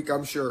throughout the week,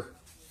 I'm sure.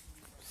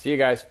 See you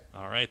guys.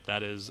 All right,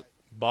 that is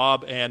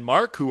Bob and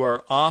Mark, who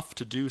are off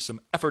to do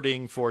some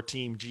efforting for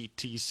Team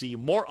GTC.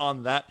 More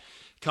on that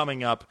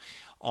coming up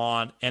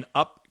on an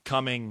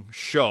upcoming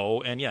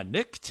show. And yeah,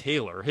 Nick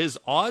Taylor, his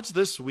odds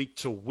this week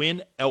to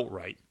win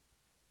outright,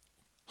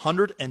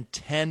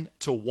 110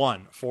 to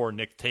 1 for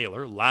Nick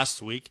Taylor.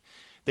 Last week,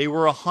 they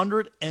were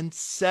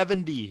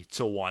 170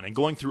 to 1. And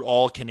going through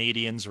all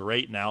Canadians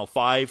right now,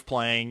 5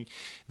 playing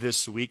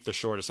this week, the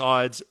shortest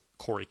odds.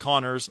 Corey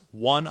Connors,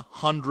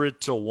 100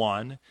 to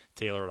 1.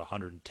 Taylor at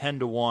 110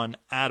 to 1.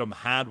 Adam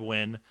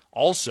Hadwin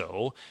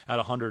also at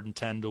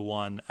 110 to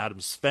 1. Adam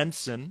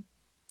Svensson,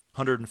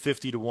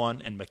 150 to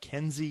 1. And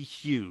Mackenzie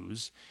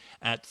Hughes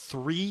at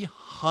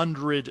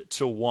 300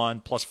 to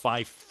 1, plus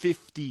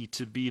 550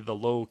 to be the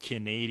low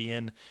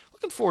Canadian.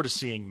 Looking forward to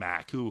seeing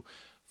Mac, who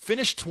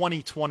finished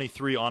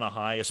 2023 on a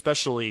high,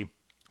 especially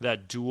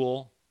that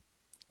duel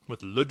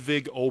with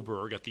Ludwig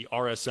Oberg at the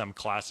RSM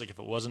Classic. If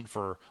it wasn't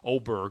for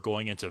Oberg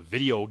going into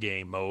video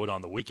game mode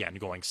on the weekend,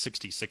 going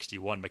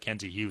 60-61,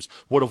 Mackenzie Hughes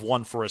would have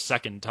won for a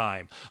second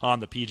time on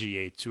the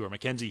PGA Tour.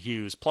 Mackenzie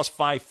Hughes, plus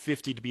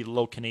 550 to be the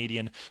low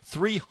Canadian,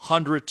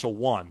 300 to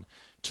 1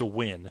 to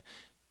win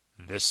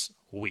this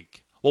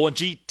week. Well, when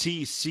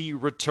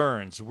GTC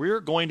returns,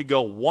 we're going to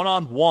go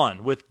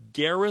one-on-one with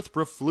Gareth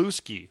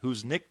Raflewski,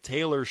 who's Nick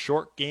Taylor's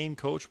short game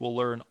coach. We'll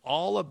learn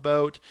all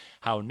about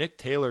how Nick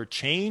Taylor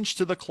changed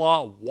to the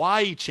claw,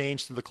 why he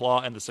changed to the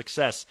claw, and the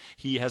success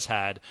he has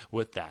had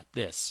with that.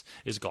 This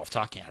is Golf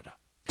Talk Canada.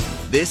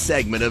 This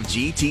segment of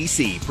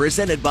GTC,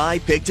 presented by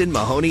Picton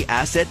Mahoney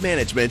Asset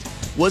Management,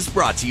 was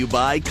brought to you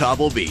by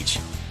Cobble Beach,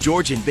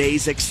 Georgian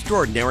Bay's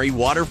extraordinary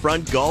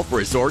waterfront golf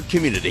resort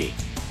community.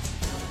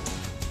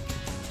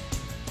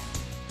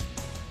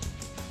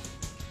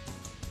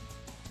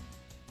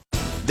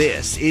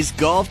 This is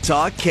Golf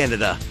Talk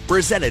Canada,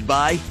 presented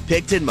by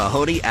Picton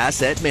Mahoney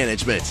Asset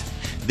Management.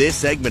 This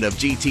segment of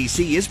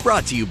GTC is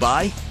brought to you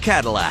by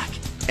Cadillac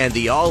and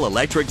the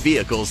all-electric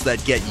vehicles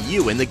that get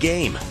you in the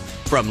game.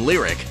 From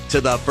Lyric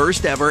to the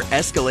first ever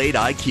Escalade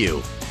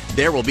IQ,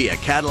 there will be a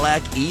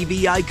Cadillac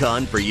EV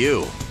icon for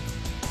you.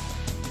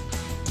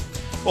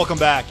 Welcome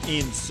back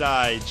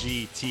inside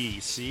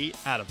GTC.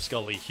 Adam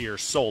Scully here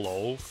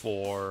solo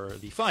for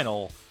the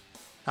final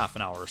half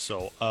an hour or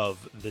so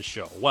of the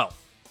show. Well,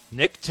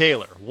 Nick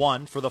Taylor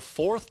won for the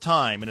 4th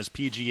time in his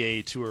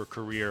PGA Tour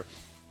career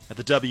at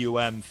the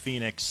WM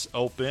Phoenix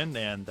Open,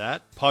 and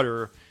that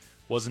putter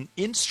was an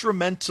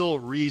instrumental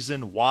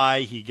reason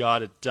why he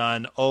got it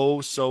done. Oh,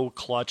 so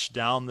clutch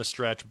down the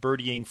stretch,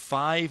 birdieing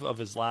 5 of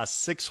his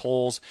last 6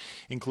 holes,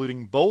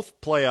 including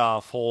both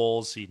playoff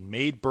holes. He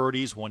made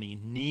birdies when he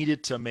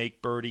needed to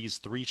make birdies.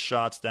 3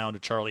 shots down to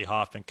Charlie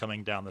Hoffman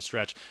coming down the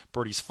stretch.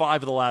 Birdies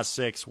 5 of the last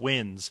 6,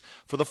 wins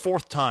for the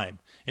 4th time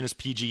in his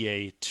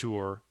PGA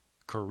Tour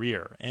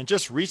career. And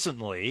just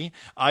recently,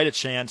 I had a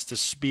chance to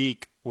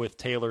speak with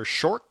Taylor's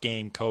short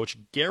game coach,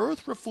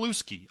 Gareth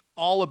Raflewski,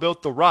 all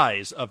about the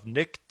rise of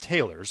Nick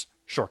Taylor's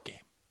short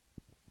game.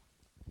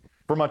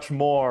 For much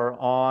more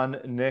on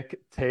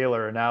Nick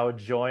Taylor, now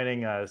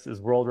joining us is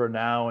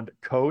world-renowned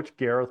coach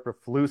Gareth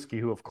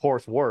Raflewski, who of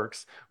course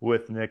works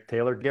with Nick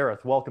Taylor.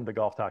 Gareth, welcome to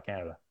Golf Talk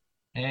Canada.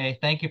 Hey,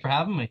 thank you for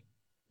having me.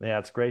 Yeah,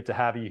 it's great to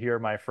have you here,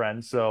 my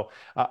friend. So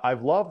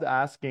I've loved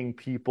asking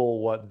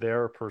people what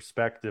their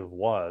perspective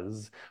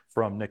was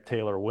from Nick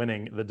Taylor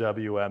winning the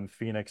WM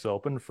Phoenix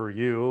Open. For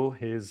you,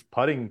 his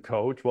putting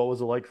coach, what was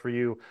it like for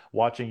you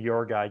watching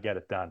your guy get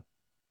it done?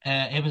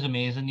 It was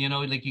amazing.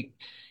 Like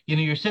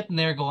you're sitting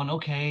there going,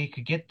 okay,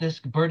 could get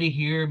this birdie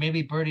here,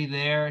 maybe birdie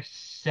there,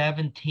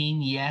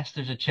 17, yes,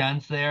 there's a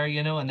chance there,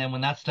 and then when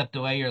that slipped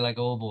away, you're like,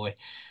 oh boy,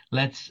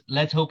 let's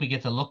hope he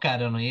gets a look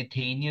at it on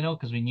 18,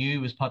 because we knew he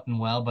was putting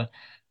well, but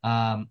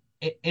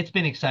it's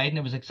been exciting.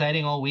 It was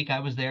exciting all week.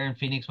 I was there in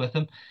Phoenix with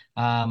him.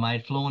 I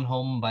had flown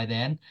home by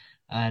then,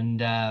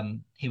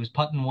 and he was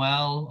putting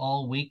well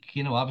all week.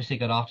 Obviously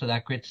got off to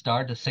that great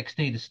start, the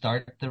 60 to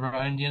start the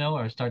round,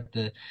 or start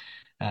the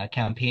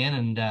campaign,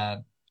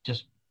 and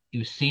just he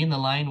was seeing the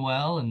line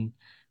well, and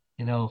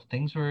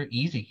things were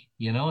easy,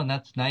 and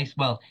that's nice.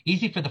 Well,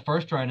 easy for the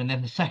first round, and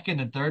then the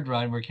second and third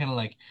round were kind of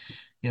like,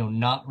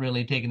 not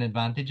really taking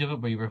advantage of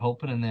it, but you were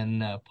hoping, and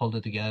then pulled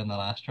it together in the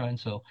last round.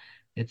 So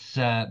it's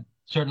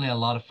certainly a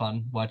lot of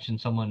fun watching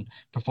someone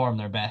perform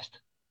their best.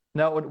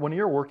 Now, when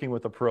you're working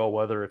with a pro,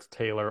 whether it's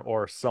Taylor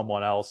or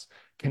someone else,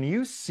 can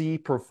you see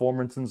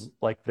performances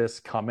like this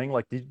coming?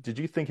 Like, did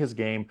you think his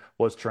game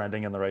was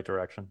trending in the right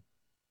direction?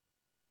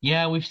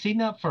 Yeah, we've seen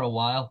that for a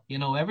while.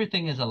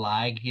 Everything is a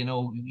lag.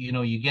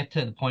 You get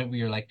to the point where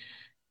you're like,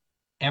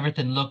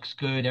 everything looks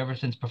good,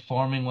 everything's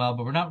performing well,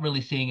 but we're not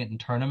really seeing it in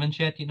tournaments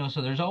yet,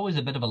 so there's always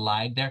a bit of a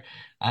lag there.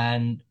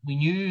 And we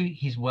knew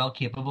he's well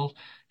capable.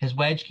 His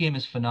wedge game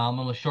is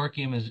phenomenal. His short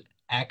game is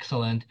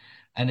excellent.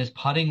 And his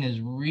putting is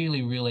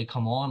really, really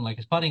come on. Like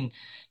his putting,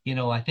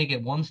 I think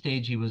at one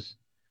stage he was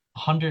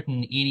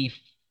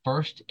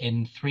 181st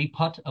in three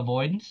putt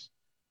avoidance.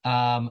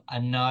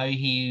 And now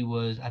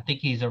I think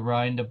he's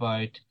around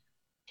about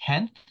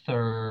 10th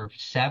or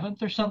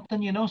 7th or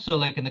something, So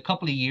like in a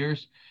couple of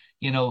years,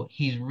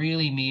 he's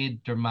really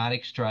made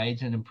dramatic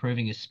strides in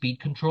improving his speed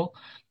control.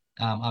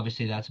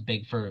 Obviously that's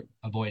big for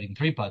avoiding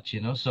three putts,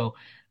 So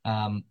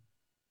um,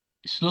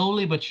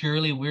 slowly but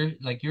surely we're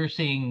like you're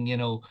seeing,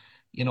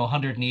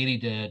 180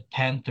 to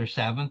 10th or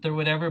 7th or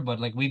whatever, but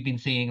like we've been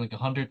seeing like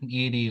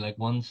 180, like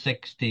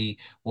 160,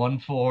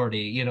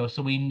 140,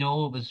 so we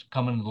know it was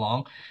coming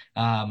along.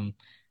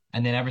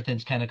 And then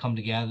everything's kind of come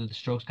together. The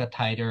strokes got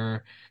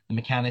tighter, the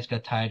mechanics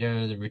got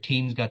tighter, the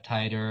routines got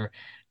tighter,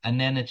 and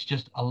then it's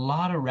just a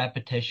lot of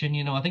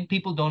repetition. I think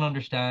people don't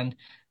understand,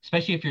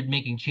 especially if you're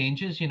making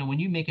changes. When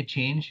you make a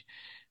change,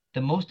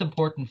 the most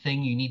important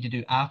thing you need to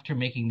do after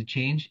making the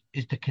change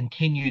is to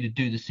continue to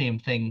do the same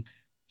thing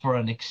for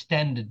an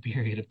extended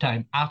period of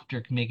time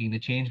after making the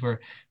change. Where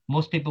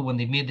most people, when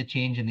they've made the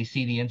change and they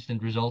see the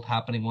instant result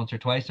happening once or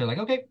twice, they're like,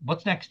 okay,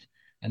 what's next?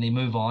 And they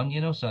move on,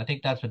 So I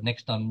think that's what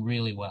Nick's done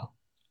really well.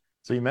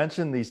 So you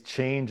mentioned these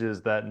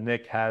changes that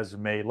Nick has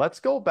made. Let's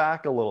go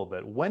back a little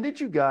bit. When did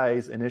you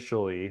guys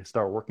initially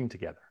start working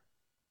together?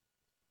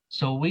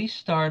 So we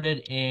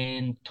started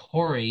in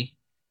Torrey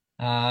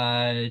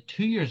 2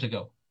 years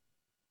ago.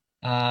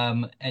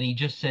 And he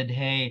just said,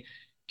 "Hey,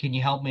 can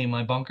you help me?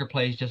 My bunker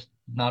play is just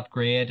not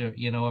great, or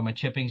my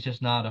chipping's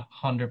just not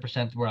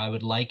 100% where I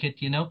would like it.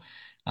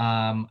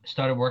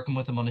 Started working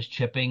with him on his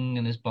chipping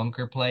and his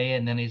bunker play,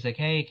 and then he's like,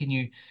 "Hey, can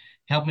you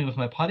help me with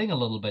my putting a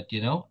little bit?"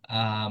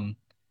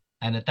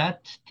 And at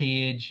that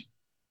stage,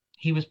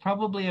 he was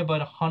probably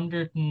about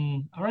 100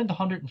 and around the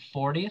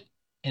 140th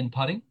in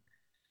putting.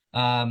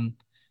 Um,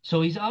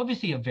 so he's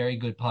obviously a very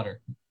good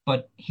putter,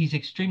 but he's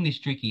extremely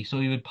streaky.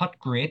 So he would putt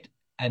great,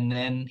 and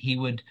then he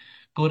would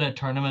go to a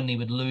tournament and he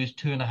would lose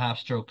 2.5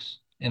 strokes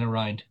in a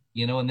round,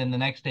 and then the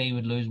next day he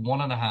would lose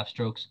 1.5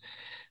 strokes.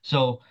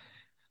 So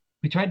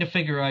we tried to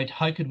figure out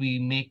how could we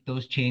make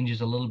those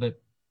changes a little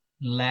bit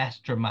less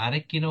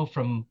dramatic,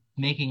 from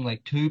making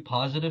like two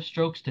positive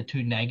strokes to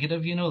two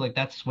negative, like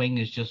that swing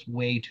is just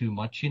way too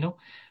much. So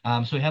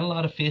he had a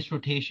lot of face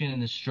rotation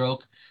in his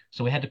stroke,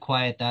 so we had to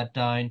quiet that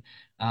down.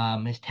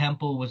 His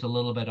tempo was a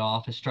little bit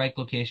off, his strike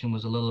location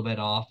was a little bit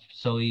off,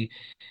 so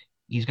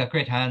he's got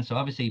great hands, so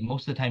obviously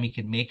most of the time he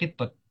can make it,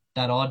 but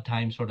that odd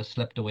time sort of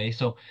slipped away.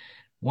 So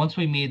once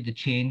we made the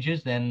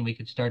changes, then we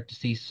could start to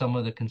see some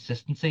of the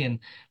consistency. And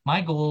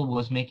my goal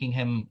was making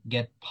him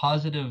get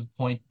positive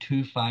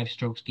 0.25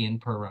 strokes gain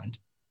per round.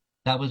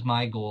 That was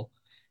my goal.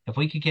 If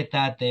we could get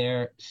that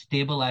there,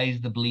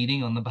 stabilize the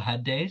bleeding on the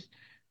bad days,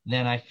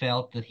 then I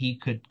felt that he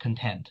could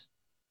contend.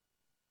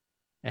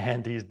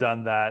 And he's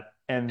done that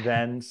and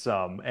then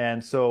some.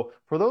 And so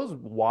for those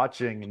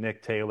watching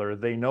Nick Taylor,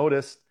 they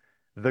noticed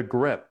the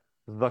grip,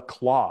 the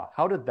claw.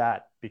 How did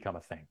that become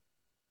a thing?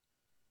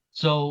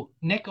 So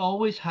Nick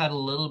always had a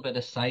little bit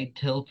of side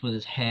tilt with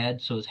his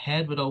head. So his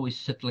head would always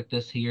sit like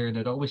this here and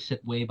it'd always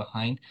sit way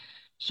behind.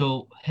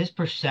 So his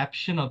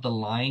perception of the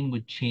line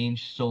would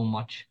change so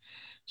much.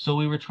 So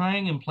we were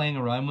trying and playing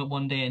around with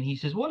one day and he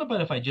says, what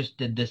about if I just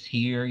did this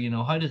here?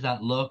 How does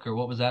that look? Or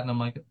what was that? And I'm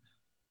like,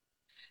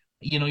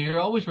 you're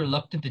always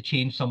reluctant to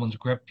change someone's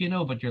grip,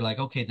 but you're like,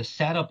 okay, the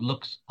setup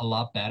looks a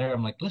lot better.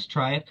 I'm like, let's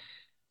try it.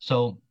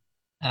 So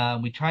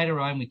we tried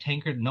around, we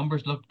tinkered,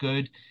 numbers looked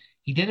good.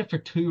 He did it for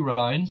 2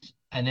 rounds,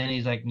 and then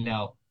he's like,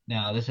 no,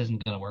 no, this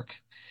isn't going to work.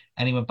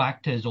 And he went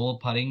back to his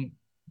old putting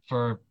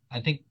for,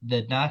 I think,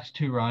 the next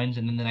 2 rounds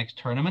and then the next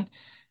tournament.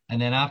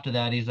 And then after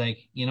that, he's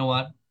like, you know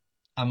what?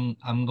 I'm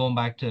going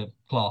back to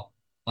claw.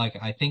 Like,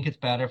 I think it's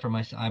better for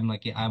my, I'm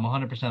like, yeah, I'm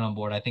 100% on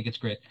board. I think it's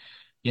great.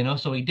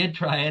 So he did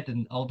try it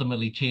and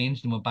ultimately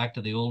changed and went back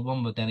to the old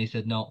one, but then he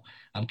said, no,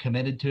 I'm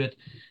committed to it.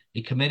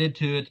 He committed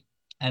to it.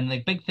 And the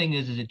big thing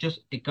is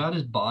it got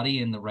his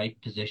body in the right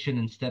position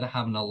instead of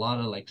having a lot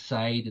of like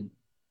side and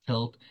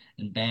tilt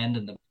and bend.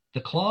 And the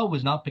claw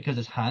was not because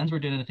his hands were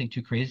doing anything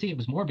too crazy. It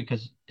was more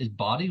because his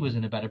body was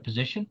in a better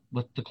position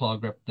with the claw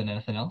grip than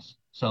anything else.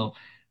 So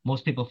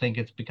most people think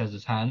it's because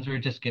his hands were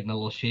just getting a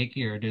little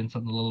shaky or doing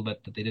something a little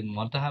bit that they didn't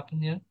want to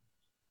happen,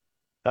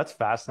 That's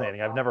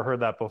fascinating. I've never heard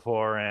that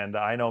before. And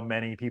I know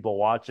many people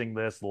watching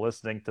this,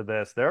 listening to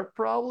this, they're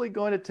probably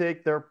going to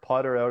take their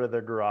putter out of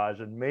their garage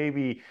and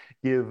maybe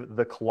give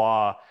the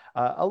claw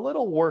a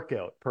little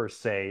workout per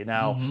se.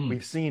 Now,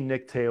 we've seen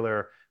Nick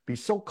Taylor be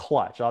so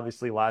clutch.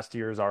 Obviously, last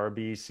year's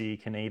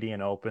RBC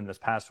Canadian Open, this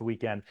past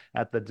weekend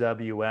at the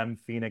WM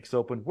Phoenix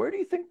Open. Where do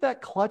you think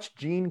that clutch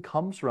gene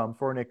comes from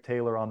for Nick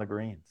Taylor on the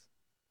greens?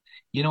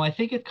 I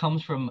think it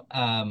comes from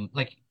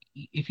like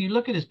if you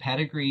look at his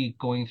pedigree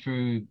going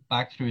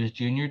back through his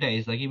junior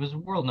days, like he was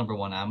world number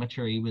one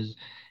amateur.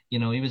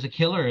 he was a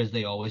killer, as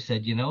they always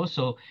said,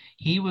 so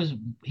he was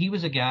he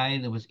was a guy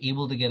that was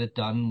able to get it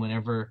done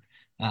whenever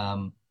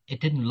it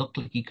didn't look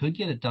like he could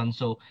get it done.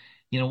 So,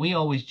 we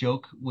always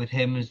joke with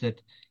him is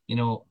that,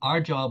 our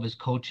job as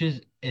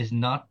coaches is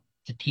not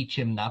to teach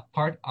him that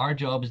part. Our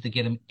job is to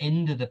get him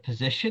into the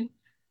position,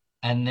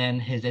 and then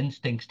his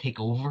instincts take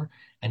over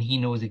and he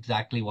knows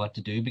exactly what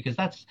to do, because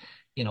that's,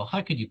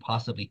 how could you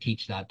possibly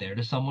teach that there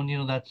to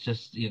someone? That's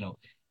just,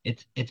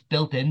 it's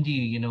built into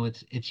you.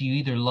 It's you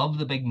either love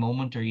the big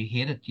moment or you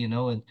hate it,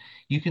 and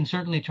you can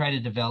certainly try to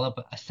develop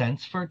a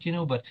sense for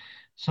it, but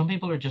some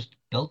people are just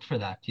built for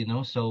that,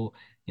 so,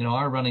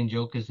 our running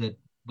joke is that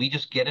we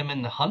just get him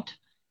in the hunt,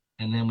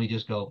 and then we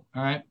just go,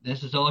 all right,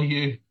 this is all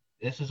you,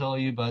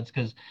 buds,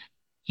 because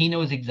he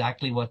knows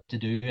exactly what to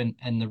do,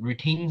 and the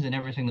routines and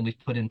everything that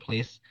we've put in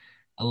place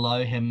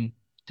allow him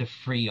to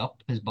free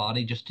up his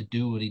body just to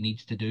do what he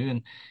needs to do.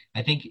 And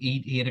I think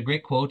he had a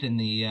great quote in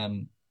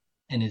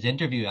his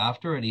interview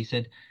after it. He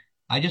said,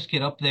 I just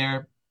get up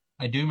there,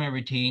 I do my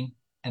routine,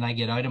 and I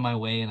get out of my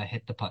way and I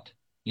hit the putt.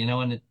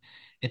 And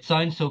it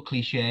sounds so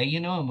cliche,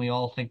 and we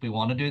all think we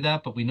want to do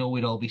that, but we know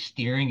we'd all be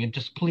steering and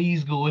just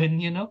please go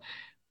in,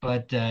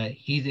 But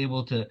he's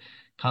able to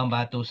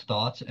combat those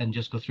thoughts and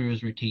just go through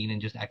his routine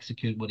and just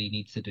execute what he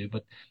needs to do.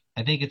 But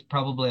I think it's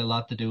probably a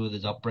lot to do with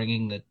his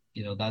upbringing that,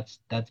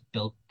 that's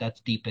built,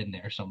 that's deep in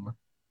there somewhere.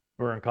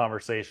 We're in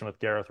conversation with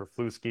Gareth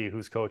Raflewski,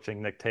 who's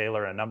coaching Nick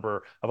Taylor and a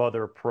number of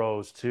other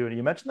pros too. And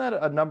you mentioned that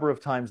a number of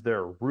times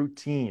there,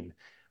 routine.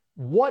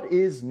 What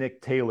is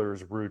Nick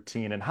Taylor's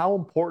routine, and how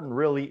important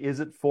really is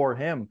it for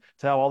him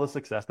to have all the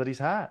success that he's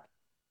had?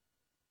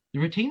 The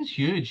routine's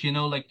huge,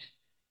 like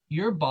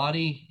your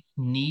body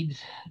needs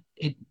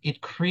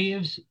it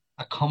craves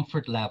a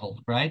comfort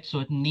level, right? So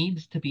it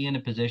needs to be in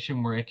a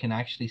position where it can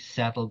actually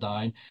settle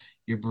down.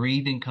 Your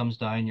breathing comes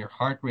down, your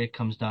heart rate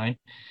comes down.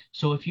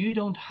 So if you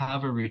don't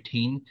have a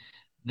routine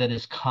that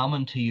is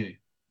common to you,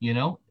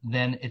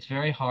 then it's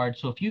very hard.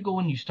 So if you go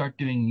and you start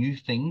doing new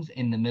things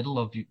in the middle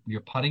of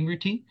your putting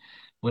routine,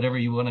 whatever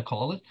you want to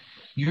call it,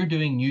 you're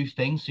doing new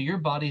things. So your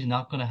body's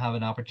not going to have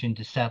an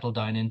opportunity to settle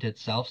down into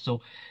itself.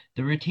 So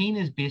the routine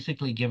is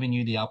basically giving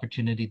you the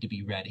opportunity to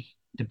be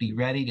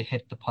ready to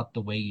hit the putt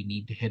the way you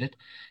need to hit it.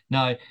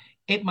 Now,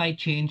 it might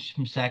change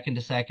from second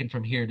to second,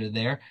 from here to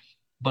there,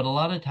 but a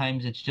lot of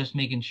times it's just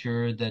making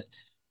sure that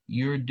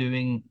you're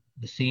doing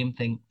the same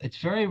thing. It's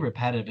very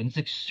repetitive and it's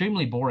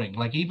extremely boring.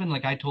 Even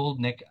like I told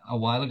Nick a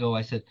while ago,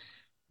 I said,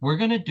 we're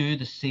going to do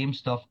the same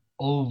stuff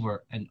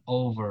over and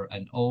over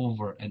and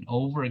over and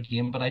over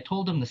again. But I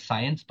told him the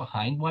science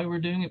behind why we're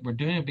doing it. We're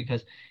doing it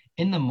because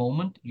in the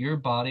moment, your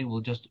body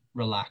will just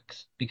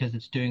relax because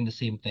it's doing the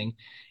same thing.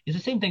 It's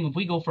the same thing if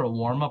we go for a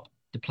warm up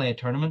to play a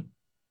tournament.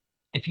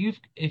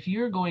 If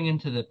you're going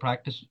into the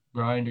practice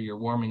ground or you're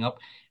warming up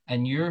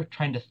and you're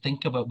trying to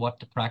think about what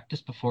to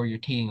practice before you're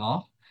teeing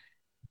off,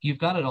 you've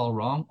got it all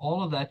wrong.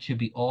 All of that should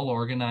be all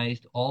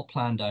organized, all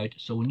planned out.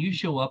 So when you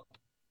show up,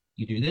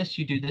 you do this,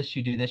 you do this,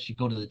 you do this, you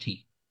go to the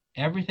tee.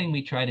 Everything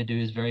we try to do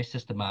is very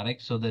systematic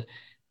so that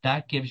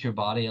that gives your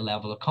body a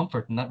level of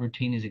comfort, and that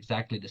routine is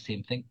exactly the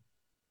same thing.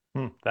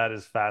 That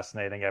is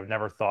fascinating. I've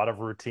never thought of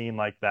routine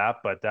like that,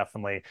 but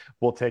definitely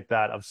we'll take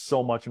that of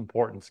so much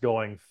importance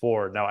going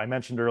forward. Now, I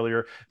mentioned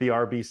earlier the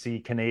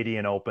RBC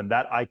Canadian Open,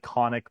 that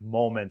iconic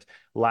moment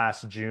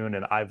last June,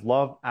 and I've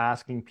loved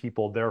asking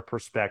people their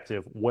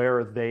perspective,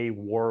 where they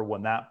were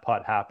when that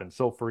putt happened.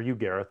 So for you,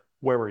 Gareth,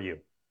 where were you?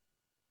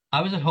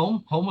 I was at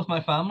home with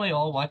my family,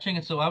 all watching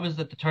it. So I was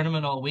at the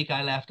tournament all week.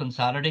 I left on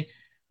Saturday.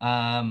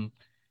 Um,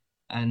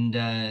 And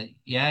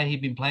yeah,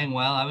 he'd been playing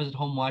well. I was at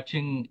home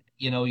watching.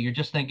 You're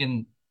just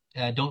thinking,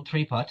 don't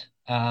three putt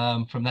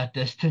from that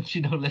distance.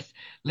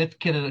 Let's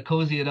get it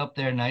cozy it up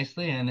there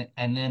nicely,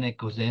 and then it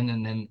goes in,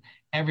 and then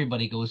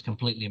everybody goes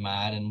completely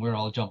mad, and we're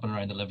all jumping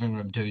around the living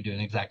room too, doing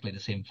exactly the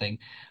same thing.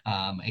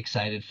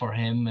 Excited for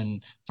him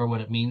and for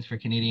what it means for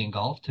Canadian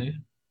golf too.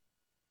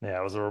 Yeah,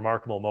 it was a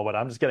remarkable moment.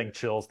 I'm just getting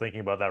chills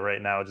thinking about that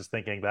right now, just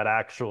thinking that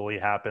actually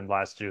happened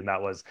last June.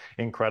 That was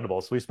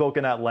incredible. So we've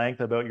spoken at length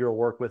about your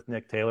work with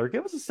Nick Taylor.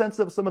 Give us a sense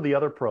of some of the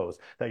other pros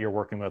that you're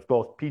working with,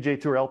 both PGA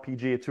Tour,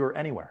 LPGA Tour,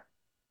 anywhere.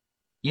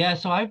 Yeah,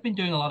 so I've been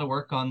doing a lot of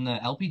work on the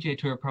LPGA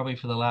tour probably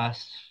for the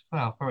last,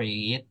 well,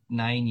 probably 8,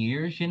 9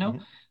 years.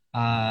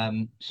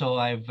 So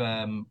I've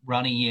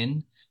Ronnie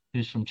Yin,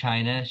 who's from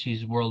China.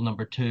 She's world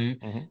number two.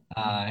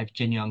 I have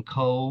Jin Young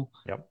Ko.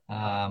 Yep.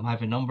 I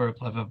have a number of,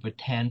 I have about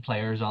 10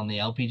 players on the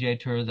LPGA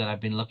tour that I've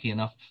been lucky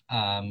enough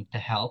to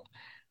help.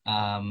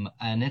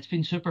 And it's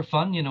been super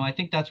fun. I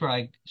think that's where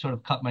I sort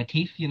of cut my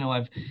teeth.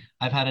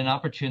 I've had an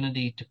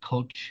opportunity to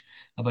coach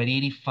about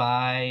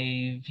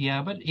 85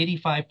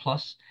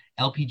 plus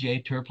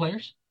LPGA tour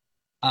players.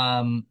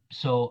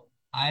 So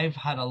I've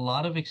had a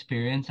lot of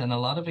experience and a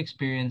lot of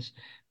experienced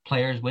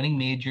players winning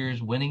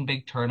majors, winning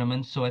big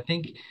tournaments. So I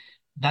think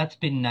that's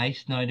been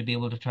nice now to be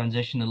able to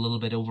transition a little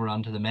bit over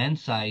onto the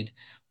men's side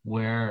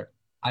where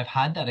I've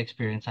had that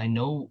experience. I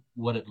know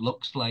what it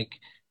looks like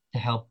to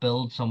help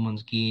build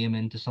someone's game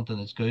into something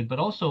that's good. But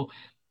also,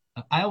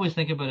 I always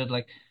think about it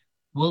like,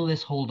 will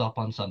this hold up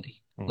on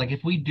Sunday? Like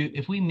if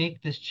we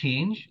make this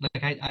change,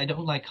 like I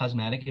don't like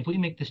cosmetic. If we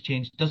make this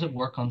change, does it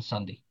work on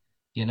Sunday?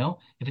 You know,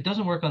 if it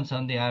doesn't work on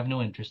Sunday, I have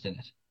no interest in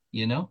it,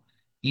 you know,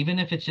 even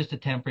if it's just a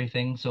temporary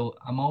thing. So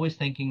I'm always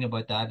thinking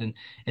about that. And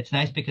it's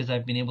nice because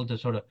I've been able to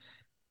sort of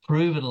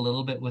prove it a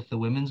little bit with the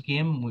women's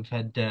game. We've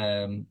had,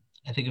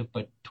 I think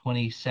about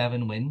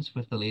 27 wins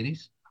with the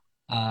ladies.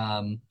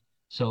 Um,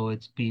 so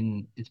it's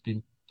been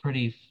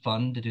pretty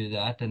fun to do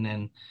that. And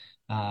then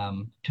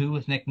two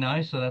with Nick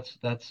now. So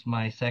that's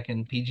my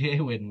second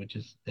PGA win, which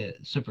is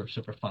super,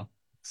 super fun.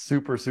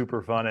 Super,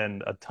 super fun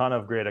and a ton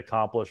of great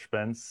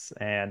accomplishments.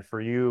 And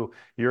for you,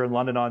 you're in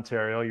London,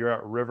 Ontario. You're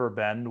at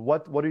Riverbend.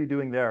 What are you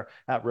doing there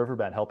at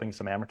Riverbend, helping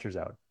some amateurs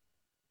out?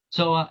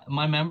 So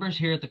my members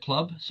here at the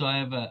club, so I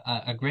have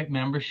a great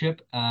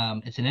membership.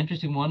 It's an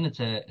interesting one.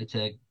 It's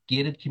a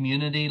gated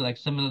community like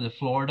similar to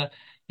Florida.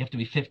 You have to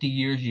be 50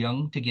 years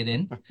young to get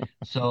in.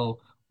 So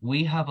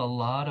we have a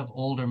lot of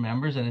older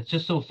members, and it's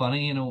just so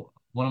funny. You know,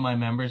 one of my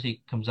members,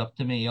 he comes up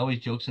to me, he always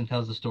jokes and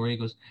tells the story. He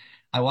goes,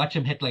 I watch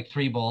him hit like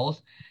three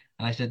balls,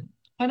 and I said,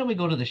 why don't we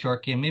go to the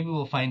short game? Maybe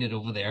we'll find it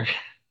over there.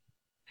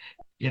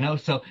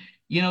 So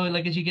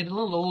like as you get a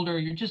little older,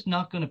 you're just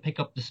not going to pick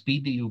up the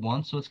speed that you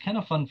want. So it's kind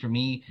of fun for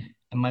me.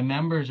 And my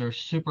members are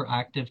super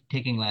active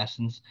taking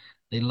lessons.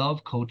 They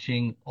love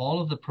coaching.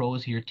 All of the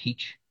pros here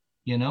teach,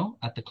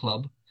 at the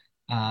club.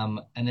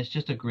 And it's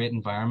just a great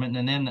environment.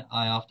 And then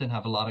I often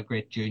have a lot of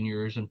great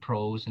juniors and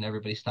pros and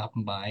everybody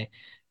stopping by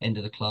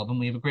into the club. And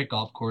we have a great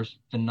golf course,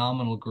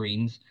 phenomenal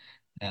greens,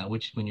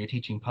 which when you're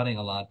teaching putting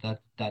a lot,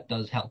 that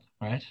does help,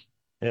 right?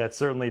 Yeah, it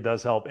certainly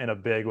does help in a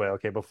big way.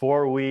 Okay,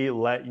 before we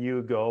let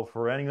you go,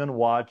 for anyone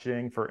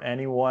watching, for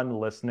anyone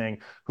listening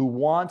who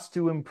wants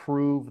to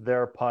improve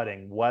their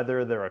putting,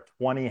 whether they're a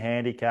 20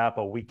 handicap,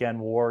 a weekend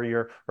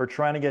warrior, or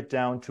trying to get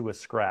down to a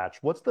scratch,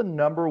 what's the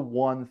number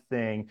one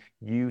thing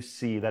you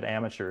see that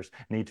amateurs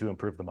need to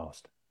improve the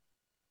most?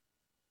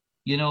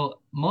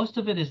 Most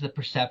of it is the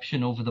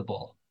perception over the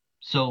ball.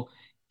 So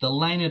they'll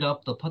line it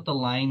up, they'll put the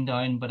line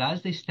down, but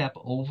as they step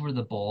over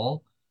the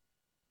ball,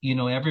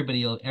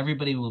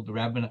 everybody will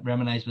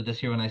reminisce with this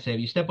here when I say, if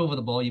you step over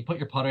the ball, you put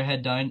your putter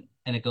head down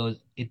and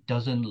it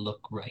doesn't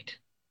look right,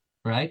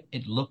 right?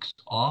 It looks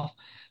off.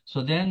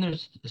 So then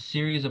there's a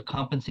series of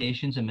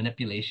compensations and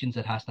manipulations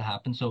that has to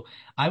happen. So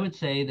I would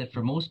say that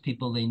for most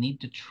people, they need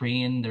to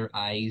train their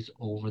eyes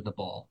over the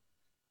ball.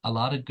 A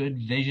lot of good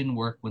vision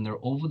work when they're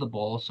over the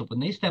ball. So when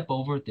they step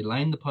over it, they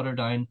line the putter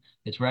down,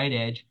 it's right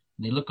edge,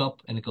 and they look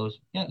up and it goes,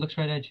 yeah, it looks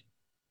right edge.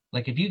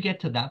 Like if you get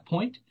to that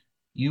point,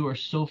 you are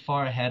so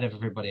far ahead of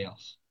everybody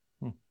else.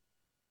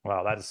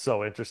 Wow, that is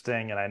so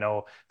interesting. And I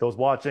know those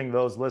watching,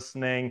 those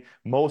listening,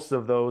 most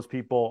of those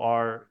people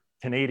are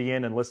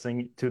Canadian and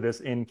listening to this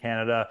in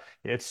Canada.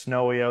 It's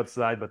snowy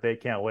outside, but they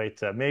can't wait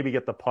to maybe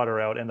get the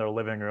putter out in their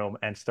living room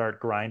and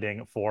start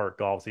grinding for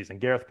golf season.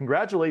 Gareth,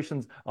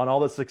 congratulations on all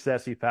the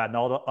success you've had,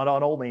 not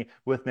only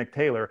with Nick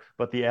Taylor,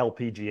 but the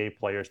LPGA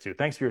players too.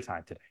 Thanks for your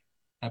time today.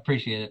 I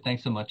appreciate it.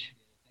 Thanks so much.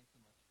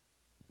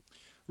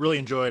 Really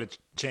enjoyed a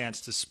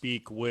chance to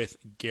speak with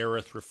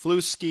Gareth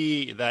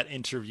Raflewski. That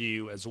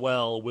interview as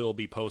well will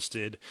be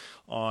posted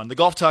on the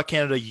Golf Talk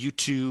Canada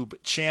YouTube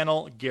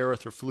channel.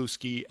 Gareth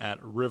Raflewski at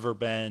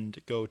Riverbend.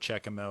 Go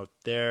check him out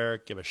there.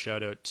 Give a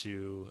shout out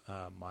to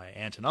my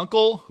aunt and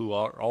uncle, who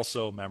are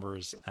also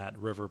members at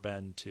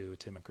Riverbend, to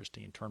Tim and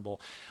Christine Turnbull.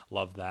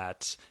 Love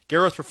that.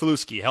 Gareth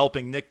Raflewski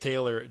helping Nick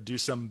Taylor do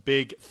some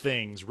big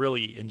things.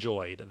 Really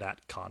enjoyed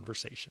that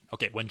conversation.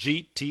 Okay, when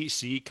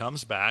GTC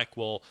comes back,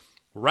 we'll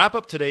wrap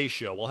up today's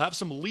show. We'll have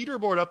some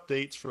leaderboard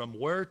updates from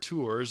where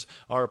tours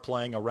are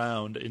playing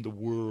around in the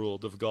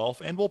world of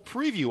golf, and we'll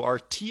preview our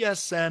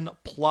TSN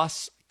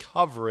Plus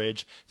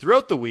coverage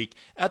throughout the week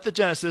at the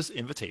Genesis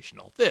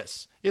Invitational.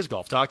 This is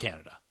Golf Talk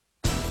Canada.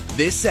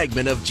 This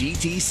segment of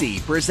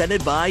GTC,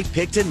 presented by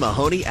Picton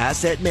Mahoney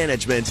Asset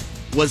Management,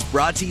 was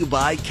brought to you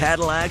by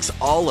Cadillac's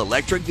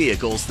all-electric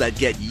vehicles that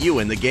get you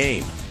in the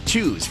game.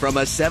 Choose from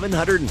a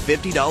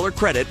 $750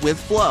 credit with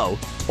Flow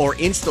or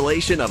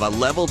installation of a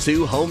Level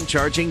 2 home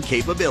charging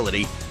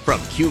capability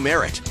from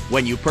Q-Merit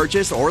when you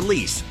purchase or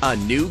lease a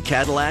new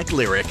Cadillac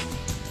Lyriq.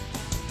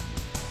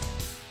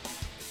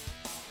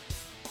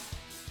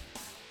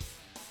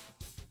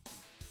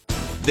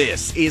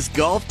 This is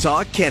Golf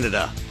Talk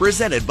Canada,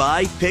 presented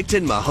by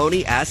Picton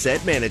Mahoney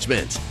Asset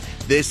Management.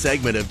 This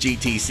segment of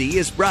GTC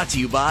is brought to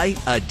you by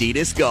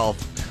Adidas Golf.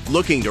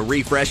 Looking to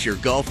refresh your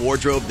golf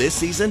wardrobe this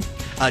season?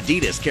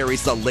 Adidas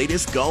carries the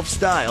latest golf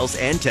styles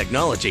and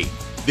technology,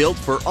 built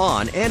for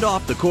on and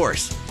off the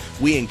course.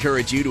 We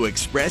encourage you to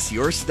express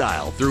your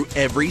style through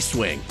every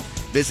swing.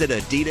 Visit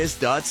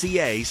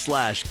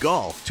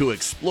adidas.ca/golf to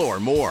explore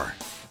more.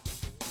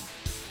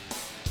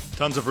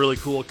 Tons of really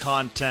cool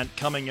content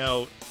coming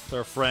out with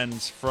our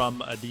friends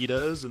from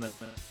Adidas, and then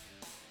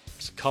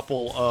a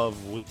couple of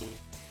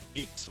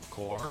weeks, of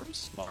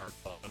course. Mark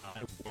and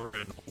I were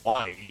in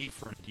Hawaii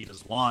for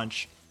Adidas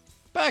launch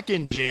back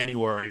in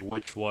January,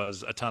 which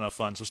was a ton of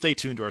fun. So stay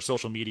tuned to our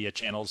social media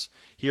channels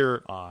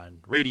here on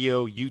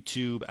radio,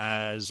 YouTube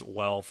as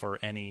well for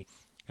any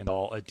and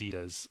all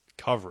Adidas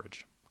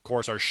coverage. Of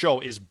course, our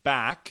show is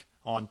back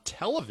on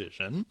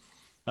television.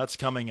 That's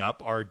coming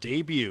up. Our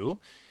debut,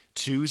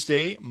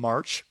 Tuesday,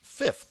 March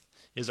 5th,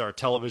 is our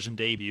television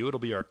debut. It'll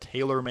be our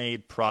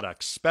tailor-made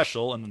product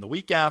special. And then the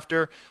week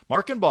after,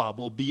 Mark and Bob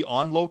will be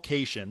on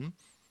location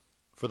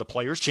for the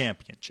Players'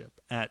 Championship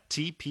at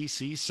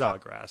TPC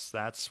Sawgrass.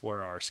 That's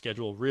where our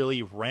schedule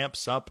really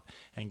ramps up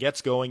and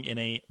gets going in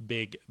a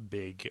big,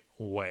 big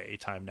way.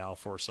 Time now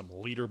for some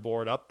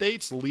leaderboard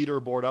updates.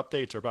 Leaderboard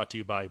updates are brought to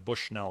you by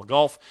Bushnell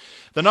Golf,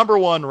 the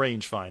 #1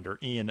 rangefinder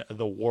in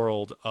the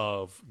world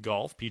of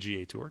golf.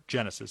 PGA Tour,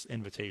 Genesis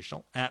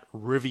Invitational at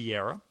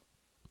Riviera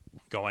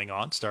going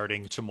on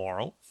starting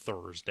tomorrow,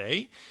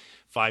 Thursday.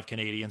 5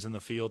 Canadians in the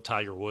field.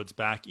 Tiger Woods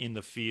back in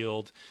the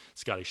field.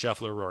 Scotty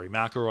Scheffler, Rory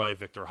McIlroy,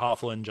 Victor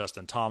Hovland,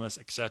 Justin Thomas,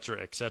 etc.,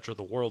 etc.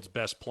 The world's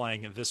best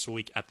playing this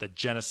week at the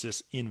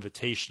Genesis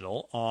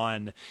Invitational.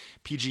 On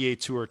PGA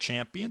Tour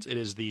Champions, it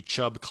is the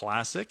Chubb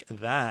Classic.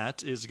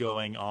 That is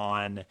going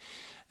on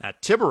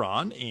at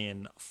Tiburon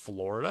in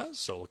Florida.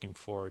 So looking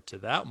forward to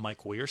that.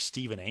 Mike Weir,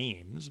 Stephen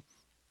Ames,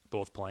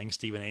 both playing.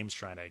 Stephen Ames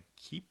trying to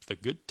keep the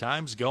good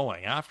times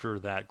going after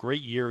that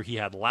great year he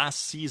had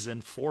last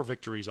season. 4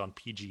 victories on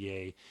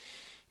PGA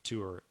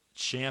Tour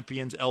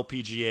Champions.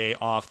 LPGA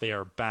off. They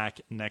are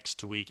back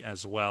next week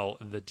as well.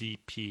 The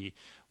DP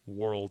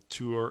World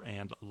Tour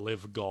and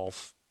Live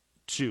Golf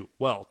 2.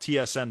 Well,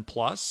 TSN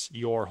Plus,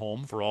 your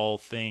home for all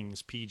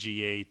things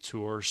PGA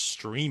Tour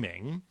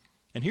streaming.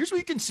 And here's what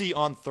you can see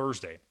on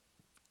Thursday.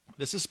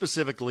 This is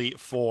specifically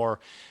for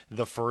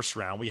the first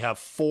round. We have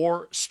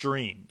 4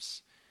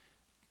 streams.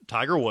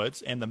 Tiger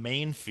Woods and the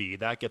main feed,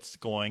 that gets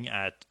going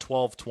at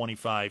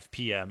 12:25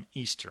 p.m.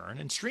 Eastern.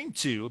 And stream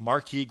 2,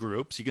 marquee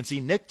groups, you can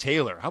see Nick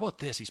Taylor. How about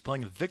this? He's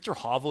playing with Victor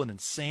Hovland and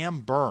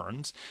Sam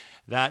Burns.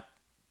 That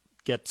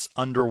gets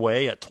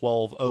underway at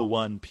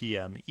 12:01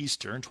 p.m.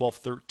 Eastern.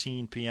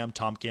 12:13 p.m.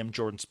 Tom Kim,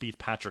 Jordan Spieth,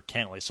 Patrick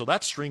Cantlay. So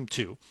that's stream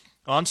 2.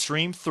 On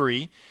stream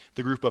 3,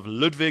 the group of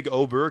Ludwig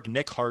Oberg,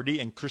 Nick Hardy,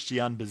 and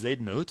Christian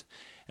Bezuidenhout.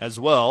 As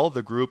well,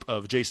 the group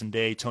of Jason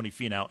Day, Tony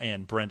Finau,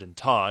 and Brendan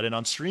Todd. And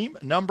on stream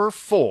number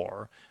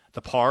 4,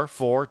 the par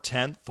 4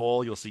 10th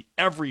hole, you'll see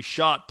every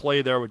shot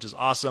play there, which is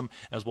awesome,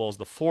 as well as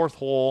the 4th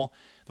hole,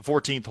 the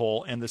 14th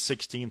hole, and the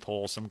 16th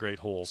hole. Some great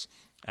holes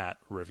at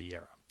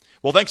Riviera.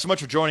 Well, thanks so much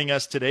for joining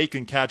us today. You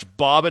can catch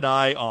Bob and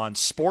I on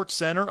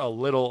SportsCenter a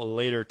little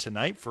later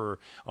tonight for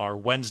our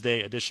Wednesday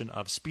edition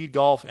of Speed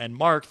Golf, and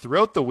Mark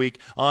throughout the week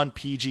on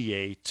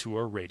PGA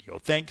Tour Radio.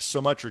 Thanks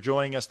so much for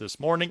joining us this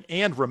morning.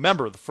 And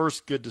remember, the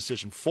first good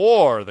decision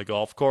for the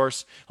golf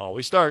course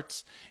always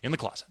starts in the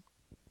closet.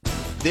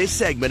 This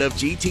segment of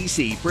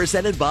GTC,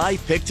 presented by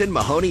Picton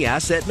Mahoney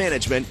Asset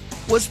Management,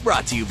 was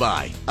brought to you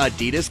by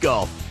Adidas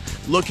Golf.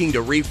 Looking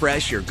to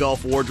refresh your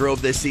golf wardrobe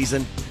this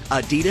season?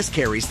 Adidas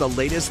carries the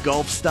latest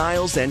golf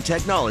styles and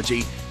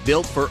technology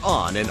built for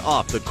on and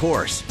off the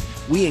course.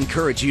 We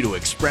encourage you to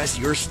express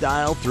your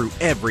style through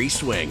every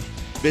swing.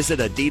 Visit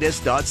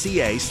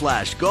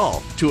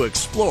adidas.ca/golf to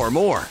explore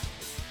more.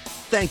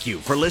 Thank you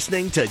for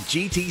listening to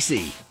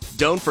GTC.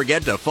 Don't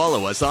forget to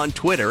follow us on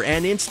Twitter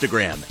and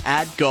Instagram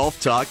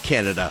 @Golf Talk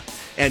Canada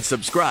and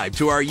subscribe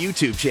to our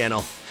YouTube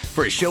channel.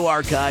 For show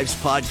archives,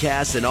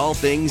 podcasts, and all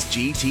things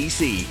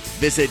GTC,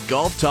 visit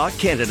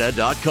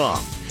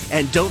golftalkcanada.com.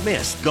 And don't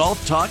miss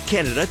Golf Talk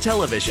Canada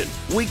Television,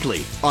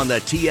 weekly on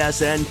the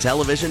TSN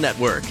Television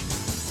Network.